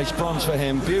 3rd place. Bronze for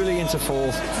him. Bewley into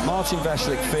 4th. Martin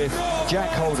Vashlik 5th. Jack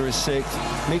Holder is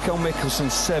 6th. Mikko Mikkelsen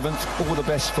 7th. All the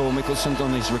best for Mikkelsen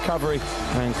on his recovery.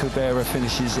 And Kubera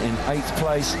finishes in 8th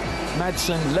place.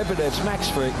 Madsen, Lebedevs, Max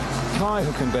Frick, Kai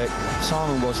Hülkenberg,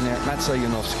 Simon Wozniak, Maciej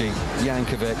Janowski, Jan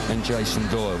Kovac and Jason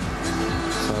Doyle.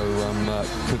 So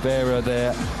Kubera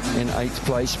there in 8th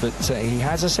place, but he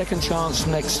has a second chance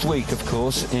next week, of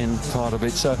course, in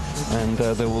Pardubice, and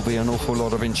there will be an awful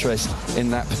lot of interest in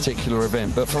that particular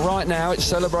event. But for right now, it's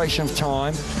celebration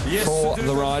time for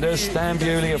the riders. Dan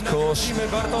Bewley, of course,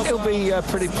 he'll be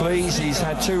pretty pleased. He's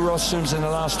had 2 rostrums in the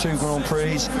last 2 Grand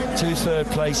Prix, 2 third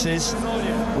places.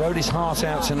 Rode his heart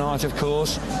out tonight, of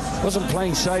course. Wasn't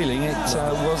plain sailing. It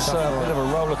was a bit of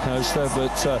a roller coaster,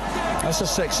 but that's a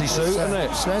sexy suit, isn't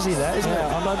it? Snazzy that, isn't it?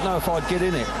 I don't know if I'd get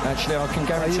in it. Actually, I can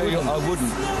guarantee you I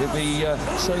wouldn't. It'd be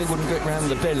certainly wouldn't get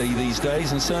round the belly these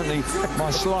days, and certainly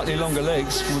my slightly longer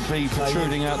legs would be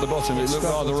protruding out the bottom. It looked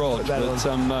rather odd,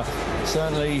 but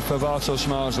certainly for Bartosz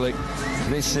Zmarzlik,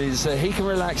 this is he can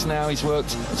relax now. He's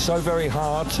worked so very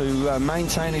hard to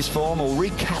maintain his form or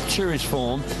recapture his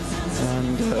form,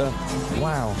 and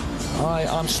wow.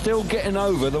 I'm still getting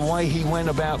over the way he went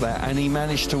about that, and he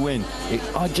managed to win.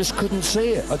 I just couldn't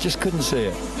see it. I just couldn't see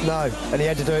it. No, and he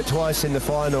had to do it twice in the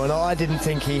final, and I didn't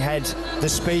think he had the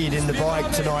speed in the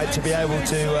bike tonight to be able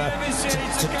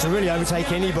to really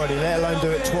overtake anybody, let alone do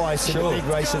it twice in the big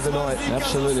race of the night.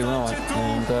 Absolutely right.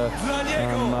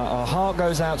 And our heart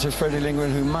goes out to Freddie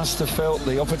Lindgren, who must have felt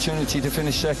the opportunity to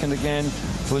finish second again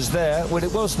was there. Well,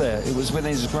 it was there. It was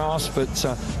within his grasp, but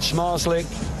Smarslik,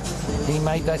 he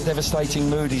made that devastating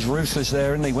mood. He's ruthless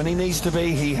there, isn't he? When he needs to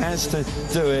be, he has to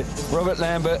do it. Robert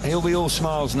Lambert, he'll be all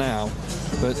smiles now,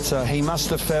 but he must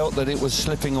have felt that it was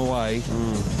slipping away.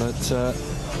 But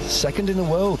second in the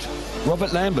world,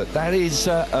 Robert Lambert, that is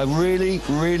a really,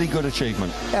 really good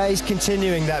achievement. Yeah, he's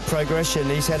continuing that progression.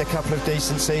 He's had a couple of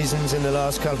decent seasons in the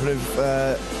last couple of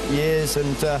years,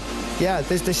 and yeah,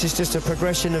 this is just a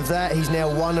progression of that. He's now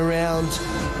won around.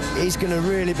 He's going to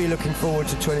really be looking forward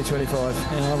to 2025.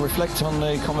 Yeah, I reflect on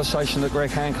the conversation that Greg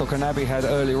Hancock and Abby had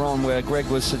earlier on, where Greg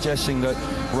was suggesting that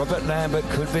Robert Lambert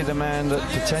could be the man that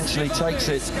potentially takes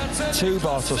it to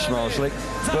Bartosz Smarslik,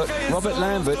 but Robert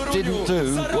Lambert didn't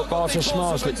do what Bartosz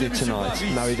Smarslik did tonight.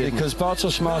 No, he didn't. Because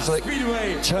Bartosz Smarslik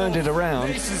turned it around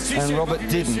and Robert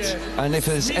didn't. And if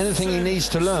there's anything he needs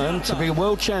to learn to be a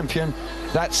world champion,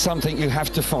 that's something you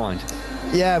have to find.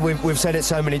 Yeah, we've said it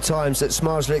so many times that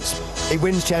Smarslik, he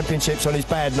wins championships on his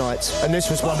bad nights, and this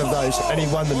was one of those, and he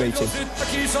won the meeting. So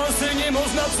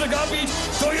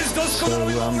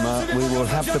we will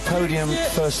have the podium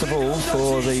first of all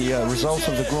for the result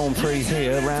of the Grand Prix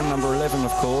here, round number 11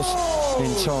 of course,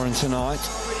 in Torun tonight,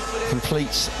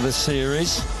 completes the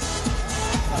series.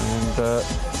 And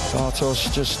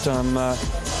Bartosz just,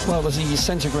 well, the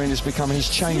centre green has become his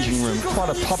changing room, quite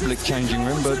a public changing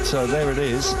room, but there it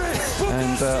is.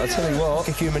 And I tell you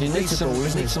what, you need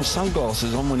some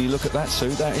sunglasses on when you look at that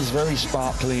suit. That is very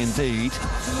sparkly indeed.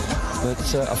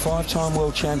 But a five-time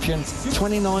world champion,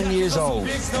 29 years old,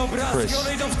 Chris.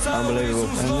 Unbelievable.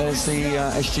 And there's the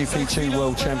SGP2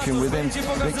 world champion with him,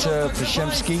 Victor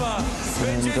Przemski,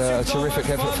 and a terrific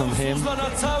effort from him.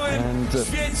 And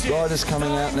riders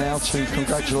coming out now to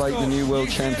congratulate the new world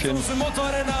champion.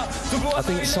 I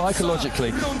think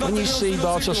psychologically, when you see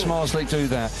Bartosz Smarslik do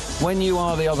that, when you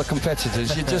are the other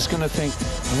competitors, you're just going to think,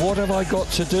 what have I got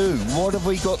to do? What have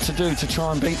we got to do to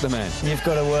try and beat the man? You've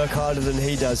got to work harder than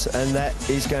he does, and that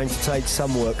is going to take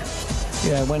some work.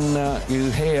 Yeah, when you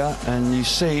hear and you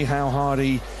see how hard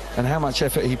he and how much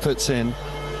effort he puts in,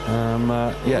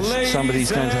 yes,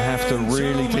 somebody's going to have to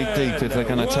really dig deep if they're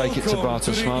going to take it to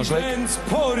Bartosz Smarslik.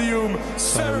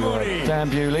 So Dan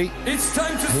Bewley,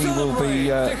 he will be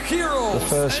the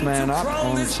first man up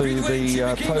onto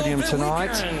the podium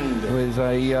tonight with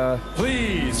a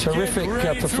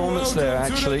terrific performance there,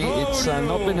 actually. It's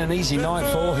not been an easy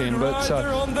night for him, but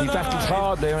he battled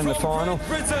hard there in the final.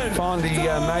 Finally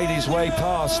made his way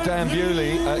past Dan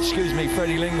Bewley,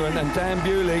 Freddie Lindgren, and Dan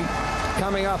Bewley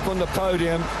coming up on the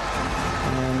podium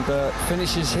and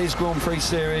finishes his Grand Prix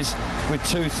series with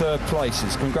 2 third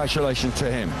places. Congratulations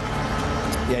to him.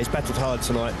 Yeah, he's battled hard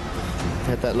tonight.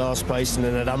 Had that last place and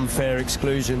then that unfair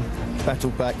exclusion.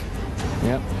 Battled back.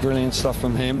 Yeah, brilliant stuff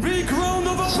from him.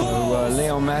 So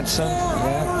Leon Madsen,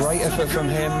 yeah, great effort from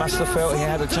him. Must have felt he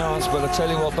had a chance, but I tell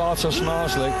you what, Bartosz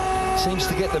Smarslik seems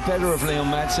to get the better of Leon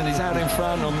Madsen. He's out in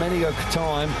front on many a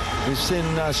time. We've seen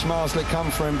Smarslik come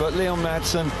for him, but Leon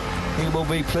Madsen, he will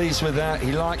be pleased with that.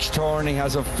 He likes Torun. He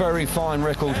has a very fine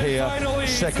record here.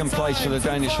 Second place for the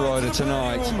Danish rider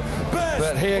tonight.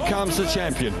 But here comes the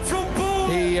champion.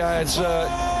 He has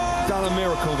done a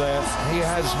miracle there. He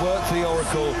has worked the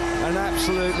oracle. An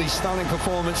absolutely stunning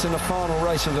performance in the final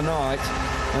race of the night.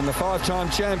 And the 5-time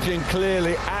champion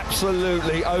clearly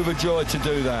absolutely overjoyed to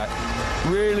do that.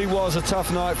 Really was a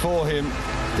tough night for him.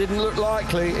 Didn't look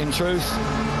likely, in truth.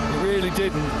 It really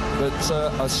didn't, but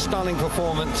a stunning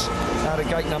performance out of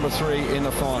gate number 3 in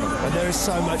the final. And there is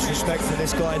so much respect for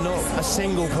this guy. Not a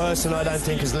single person, I don't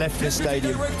think, has left this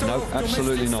stadium. No,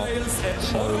 absolutely not.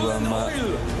 So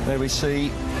there we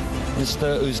see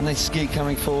Mr. Uznicki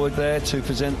coming forward there to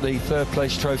present the 3rd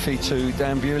place trophy to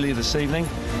Dan Bewley this evening.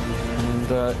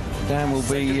 And Dan will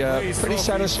be pretty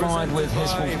satisfied with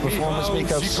his performance.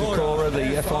 Mikhail Sikora,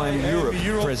 the FIM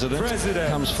Europe president,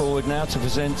 comes forward now to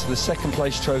present the 2nd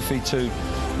place trophy to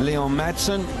Leon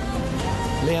Madsen.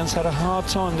 Leon's had a hard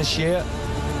time this year.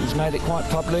 He's made it quite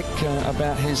public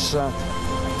about his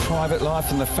private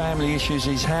life and the family issues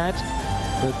he's had.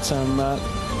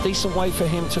 But decent way for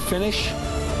him to finish.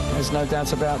 There's no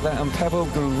doubt about that. And Pavel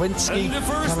Gurwinski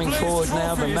coming forward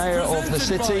now, the mayor of the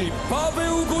city.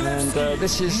 And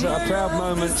this is a proud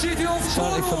moment,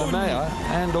 certainly for the mayor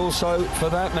and also for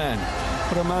that man.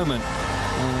 What a moment.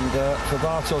 And for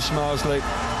Bartosz Marzlik,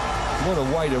 what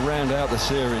a way to round out the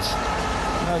series.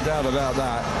 No doubt about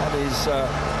that. That is,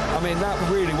 I mean, that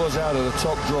really was out of the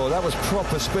top drawer. That was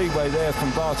proper speedway there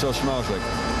from Bartosz Marzlik.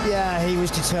 Yeah, he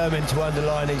was determined to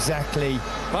underline exactly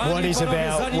what he's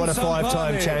about, what a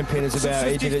five-time champion is about.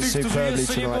 He did it superbly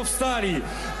tonight.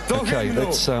 Okay,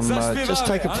 let's just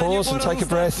take a pause and take a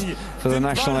breath for the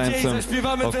national anthem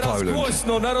of Poland.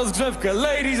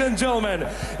 Ladies and gentlemen,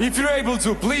 if you're able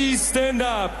to, please stand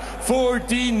up for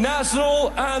the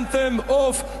national anthem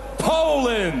of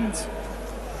Poland.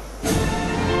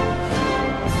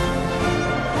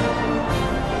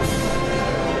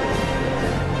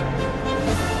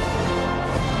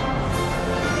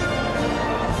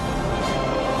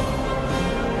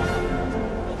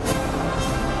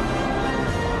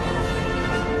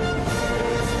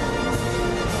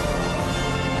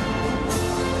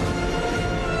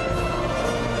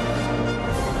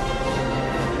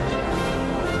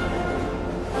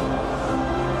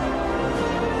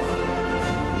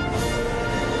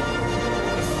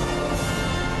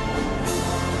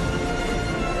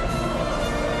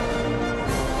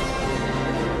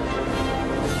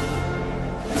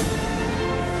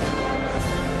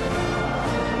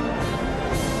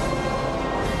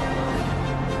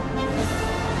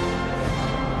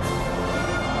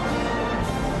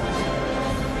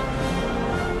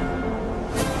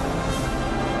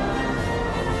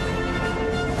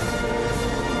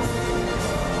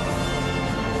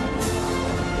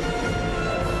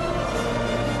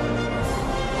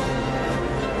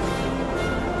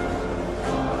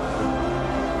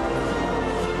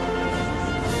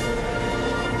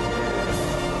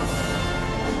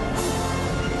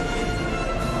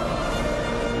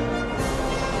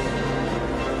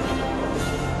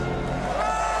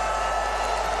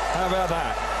 How about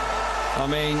that? I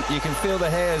mean, you can feel the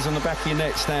hairs on the back of your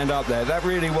neck stand up there. That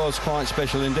really was quite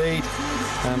special indeed.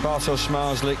 And Bartosz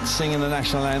Marzlik singing the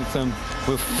national anthem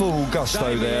with full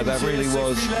gusto there. That really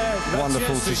was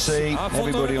wonderful to see.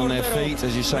 Everybody on their feet.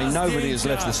 As you say, nobody has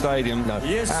left the stadium. No.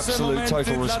 Absolute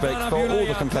total respect for all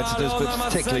the competitors, but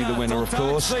particularly the winner, of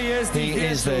course. He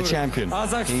is their champion.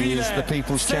 He is the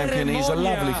people's champion. He's a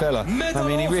lovely fella. I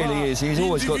mean, he really is. He's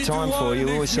always got time for you.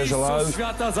 He always says hello.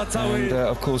 And,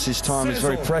 of course, his time is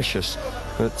very precious.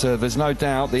 But there's no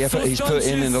doubt the effort he's put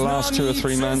in the last 2 or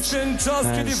 3 months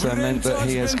has meant that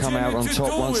he has come out on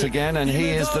top once again, and he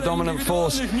is the dominant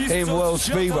force in World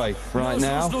Speedway right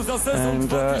now. And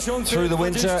through the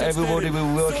winter, everybody will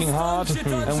be working hard,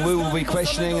 and we will be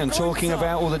questioning and talking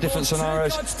about all the different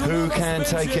scenarios. Who can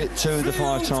take it to the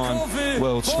 5-time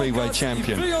World Speedway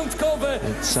champion? It's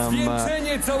been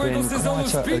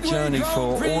quite a journey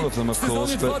for all of them, of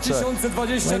course, but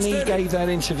when he gave that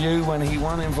interview, when he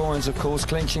won in Voyens, of course,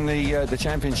 clinching the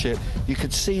championship, you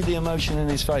could see the emotion in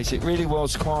his face. It really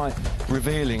was quite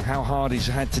revealing how hard he's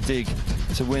had to dig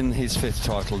to win his 5th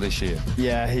title this year.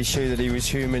 Yeah, he showed that he was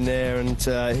human there, and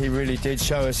he really did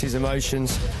show us his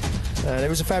emotions. It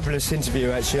was a fabulous interview,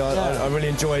 actually. I really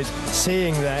enjoyed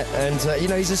seeing that, and you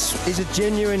know, he's a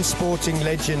genuine sporting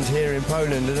legend here in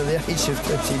Poland, and at the age of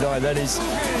 29, that is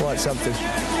quite something.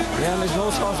 Yeah, and there's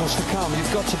more titles to come.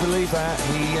 You've got to believe that.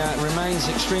 He remains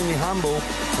extremely humble,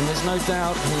 and there's no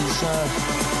doubt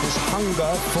his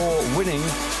hunger for winning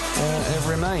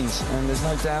remains, and there's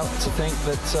no doubt to think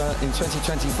that in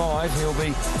 2025 he'll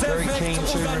be very keen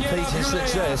to repeat his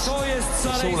success.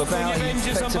 It's all about,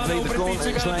 effectively, the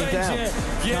gauntlet is laid down.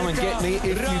 Come and get me if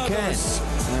you can.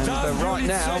 And right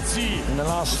now, in the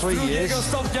last 3 years,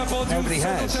 nobody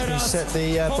has. He's set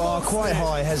the bar quite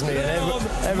high, hasn't he? And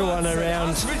everyone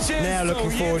around now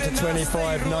looking forward to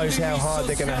 25 knows how hard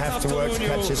they're going to have to work to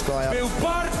catch this guy up.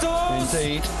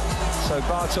 Indeed. So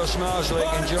Bartosz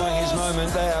Marzlik enjoying his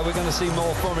moment there. We're going to see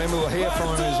more from him. We'll hear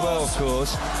from him as well, of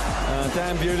course.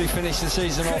 Dan Bewley finished the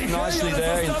season off nicely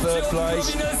there in 3rd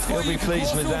place. He'll be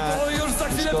pleased with that.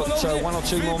 He's got 1 or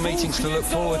 2 more meetings to look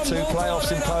forward to.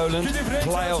 Playoffs in Poland,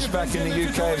 playoffs back in the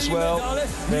UK as well.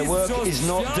 Their work is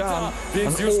not done. An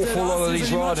awful lot of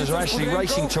these riders are actually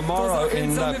racing tomorrow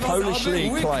in Polish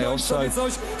League playoffs, so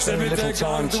very little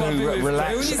time to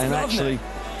relax and actually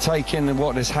take in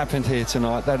what has happened here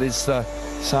tonight. That is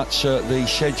such the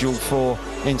schedule for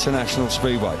International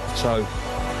Speedway. So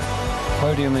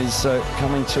podium is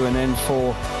coming to an end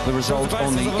for the result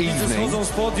on the evening, and then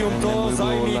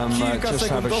we will just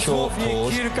have a short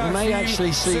pause. We may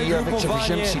actually see Victor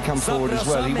Wyszymski come forward as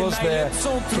well. He was there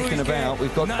kicking about.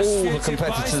 We've got all the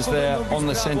competitors there on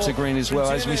the centre green as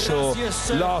well, as we saw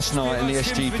last night in the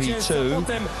SGP2.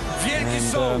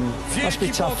 And must be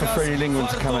tough for Freddie Lindgren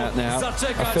to come out now.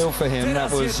 I feel for him.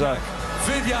 That was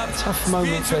Tough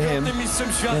moment for him,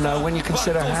 you know, when you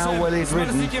consider how well he'd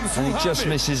ridden and he just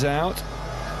misses out.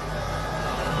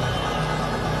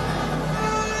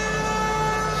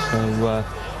 So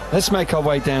let's make our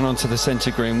way down onto the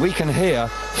centre green. We can hear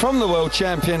from the world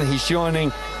champion. He's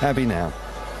joining Abby now.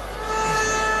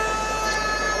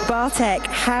 Bartek,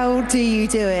 how do you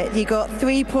do it? You got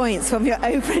 3 points from your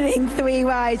opening 3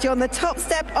 rides. You're on the top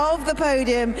step of the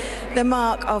podium, the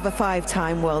mark of a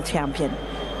 5-time world champion.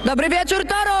 Dobry wieczór,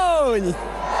 Torun!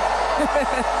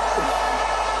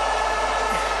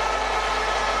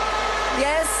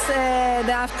 Yes,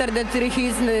 after the 3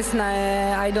 hits,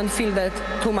 I don't feel that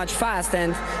too much fast,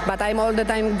 but I'm all the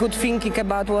time good thinking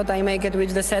about what I make it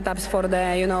with the setups for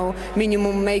the, you know,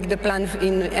 minimum make the plan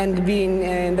in and be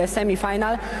in the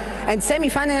semi-final. And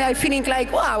semi-final, I'm feeling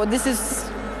like, wow, this is,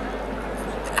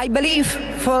 I believe,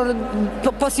 for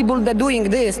possible the doing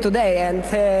this today, and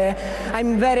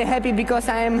I'm very happy because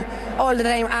I'm all the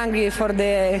time angry for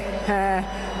the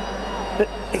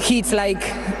hits like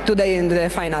today in the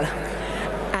final.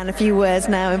 And a few words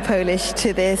now in Polish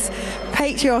to this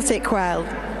patriotic crowd.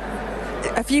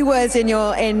 A few words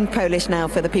in Polish now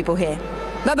for the people here.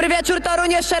 Dobry wieczór,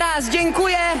 Torun, jeszcze raz.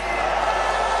 Dziękuję.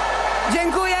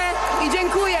 Dziękuję i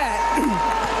dziękuję.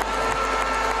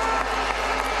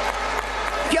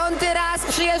 5. raz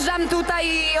przyjeżdżam tutaj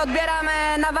i odbieram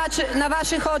na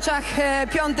waszych oczach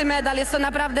 5. medal. Jest to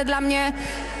naprawdę dla mnie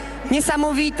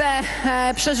niesamowite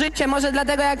przeżycie. Może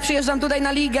dlatego jak przyjeżdżam tutaj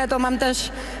na ligę, to mam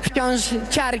też wciąż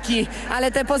ciarki,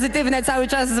 ale te pozytywne cały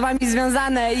czas z wami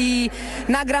związane i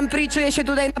na Grand Prix czuję się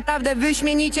tutaj naprawdę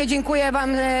wyśmienicie. Dziękuję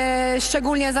wam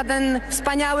szczególnie za ten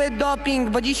wspaniały doping,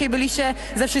 bo dzisiaj byliście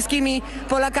ze wszystkimi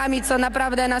Polakami, co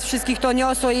naprawdę nas wszystkich to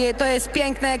niosło i to jest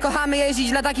piękne. Kochamy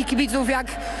jeździć dla takich kibiców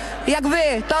jak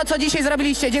wy. To, co dzisiaj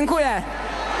zrobiliście. Dziękuję.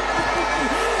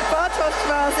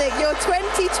 Your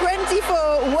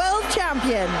 2024 world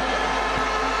champion.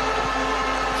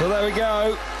 So there we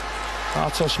go.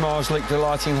 Bartosz Marzlik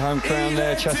delighting home crown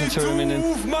there, chatting to him in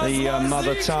the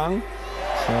mother tongue.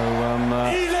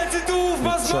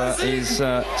 So it is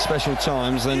special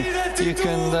times, and you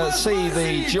can see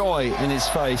the joy in his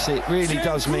face. It really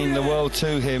does mean the world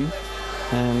to him.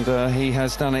 And he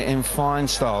has done it in fine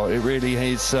style. It really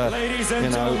is, you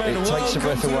know, it takes the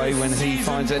breath away when he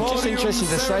finds it. Just interesting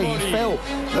to say, he felt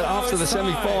that after the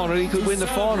semi-final he could win the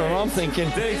final. And I'm thinking,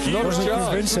 not a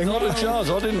chance, not a chance.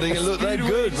 I didn't think it looked that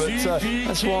good, but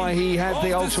that's why he had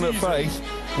the ultimate faith.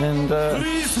 And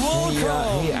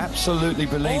he absolutely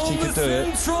believed he could do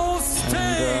it.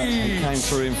 And he came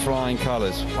through in flying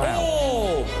colours.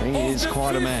 Wow, he is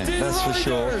quite a man, that's for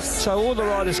sure. So all the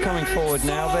riders coming forward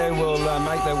now, they will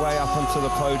make their way up onto the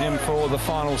podium for the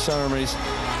final ceremonies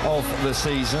of the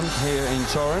season here in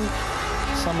Torun.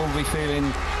 Some will be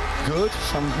feeling good,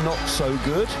 some not so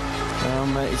good.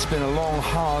 It's been a long,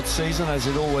 hard season, as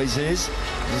it always is.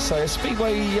 As I say,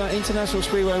 international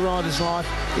speedway rider's life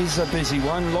is a busy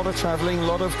one. A lot of travelling, a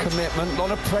lot of commitment, a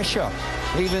lot of pressure.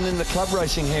 Even in the club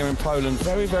racing here in Poland,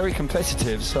 very, very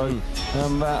competitive. So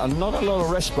not a lot of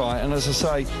respite. And as I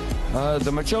say,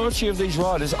 the majority of these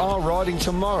riders are riding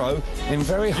tomorrow in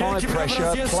very high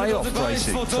pressure playoff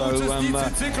racing. So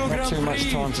not too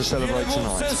much time to celebrate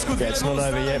tonight. Yeah, it's not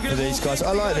over yet for these guys.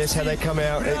 I like this, how they come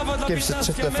out. It gives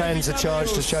the fans a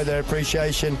chance to show their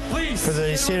appreciation for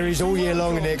the series all year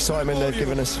long and the excitement they've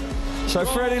given us. So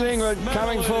Freddie Lindgren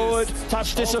coming forward,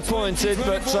 touch disappointed,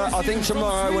 but I think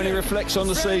tomorrow when he reflects on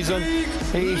the season,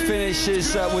 he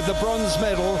finishes with the bronze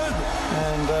medal,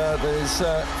 and there's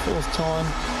 4th time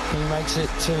he makes it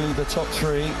to the top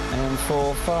 3, and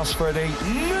for Fast Freddie,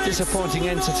 disappointing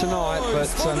end to tonight, but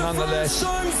nonetheless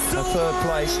a 3rd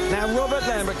place. Now Robert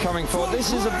Lambert coming forward.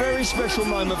 This is a very special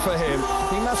moment for him.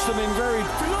 He must have been very,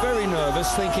 very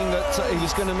nervous, thinking that he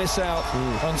was going to miss out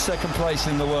on 2nd place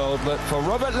in the world, but for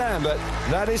Robert Lambert,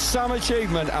 that is some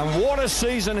achievement, and what a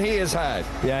season he has had.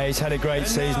 Yeah, he's had a great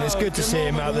season. It's good to see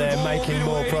him out there making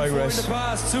more progress.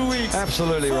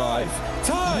 Absolutely right.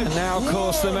 And now, of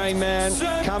course, the main man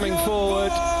coming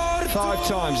forward. 5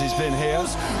 times he's been here,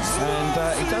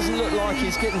 and he doesn't look like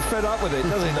he's getting fed up with it,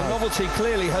 does he? The novelty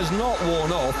clearly has not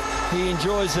worn off. He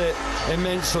enjoys it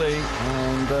immensely,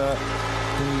 and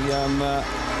he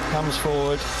comes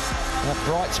forward. That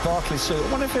bright, sparkly suit. I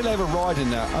wonder if he'll ever ride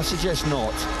in that. I suggest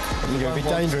not. It would be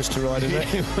dangerous to ride in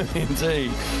it.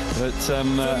 Indeed. But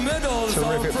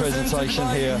terrific presentation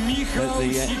here at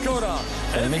the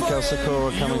Mikhail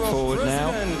Sikora coming forward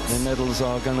now. The medals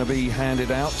are going to be handed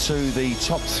out to the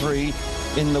top 3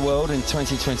 in the world in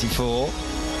 2024.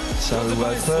 So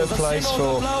 3rd place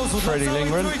for Freddie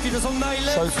Lindgren,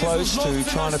 so close to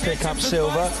trying to pick up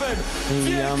silver.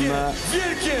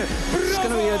 It's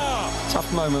going to be a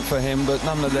Tough moment for him, but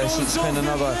nonetheless, it's been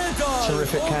another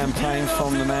terrific campaign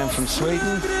from the man from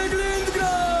Sweden.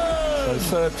 So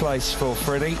third place for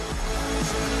Freddie,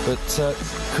 but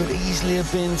could easily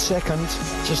have been second.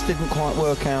 Just didn't quite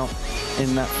work out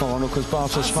in that final because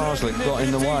Bartosz Marslik got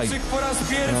in the way.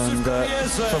 And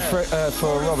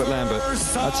for Robert Lambert,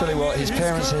 I tell you what, his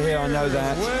parents are here, I know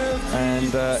that,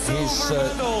 and his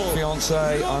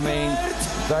fiancée, I mean,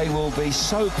 they will be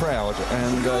so proud.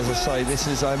 And as I say, this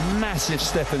is a massive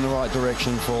step in the right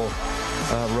direction for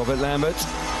Robert Lambert.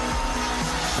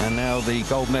 And now the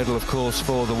gold medal, of course,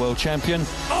 for the world champion.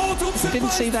 We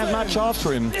didn't see that much of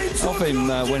him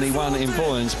when he won in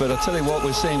buoyance, but I tell you what,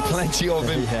 we're seeing plenty of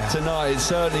him tonight. It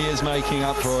certainly is making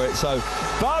up for it. So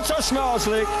Bartosz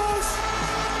Marslik,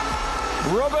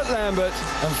 Robert Lambert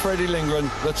and Freddie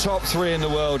Lindgren, the top three in the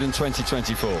world in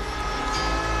 2024.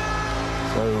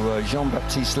 So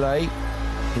Jean-Baptiste Lay,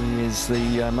 he is the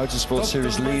Motorsport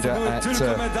Series leader at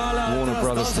Warner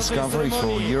Brothers Discovery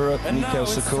for Europe. Mikel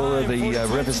Sakura, the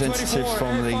representative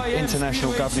from the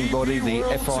international governing body, the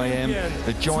FIM,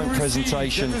 the joint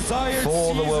presentation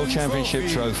for the World Championship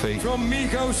trophy.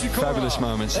 Fabulous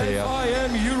moments here.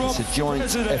 It's a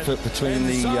joint effort between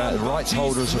the rights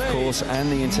holders, of course,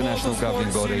 and the international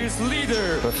governing body.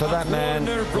 But for that man,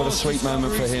 what a sweet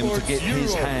moment for him to get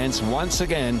his hands once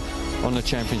again on the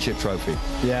championship trophy.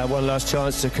 Yeah, one last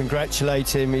chance to congratulate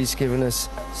him. He's given us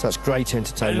such great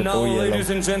entertainment all year long.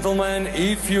 Ladies and gentlemen,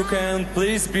 if you can,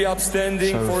 please be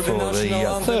upstanding for the national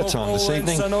anthem third time this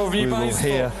evening, we will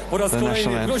hear the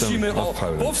national anthem of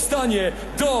Poland. Powstanie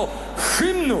do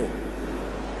hymnu.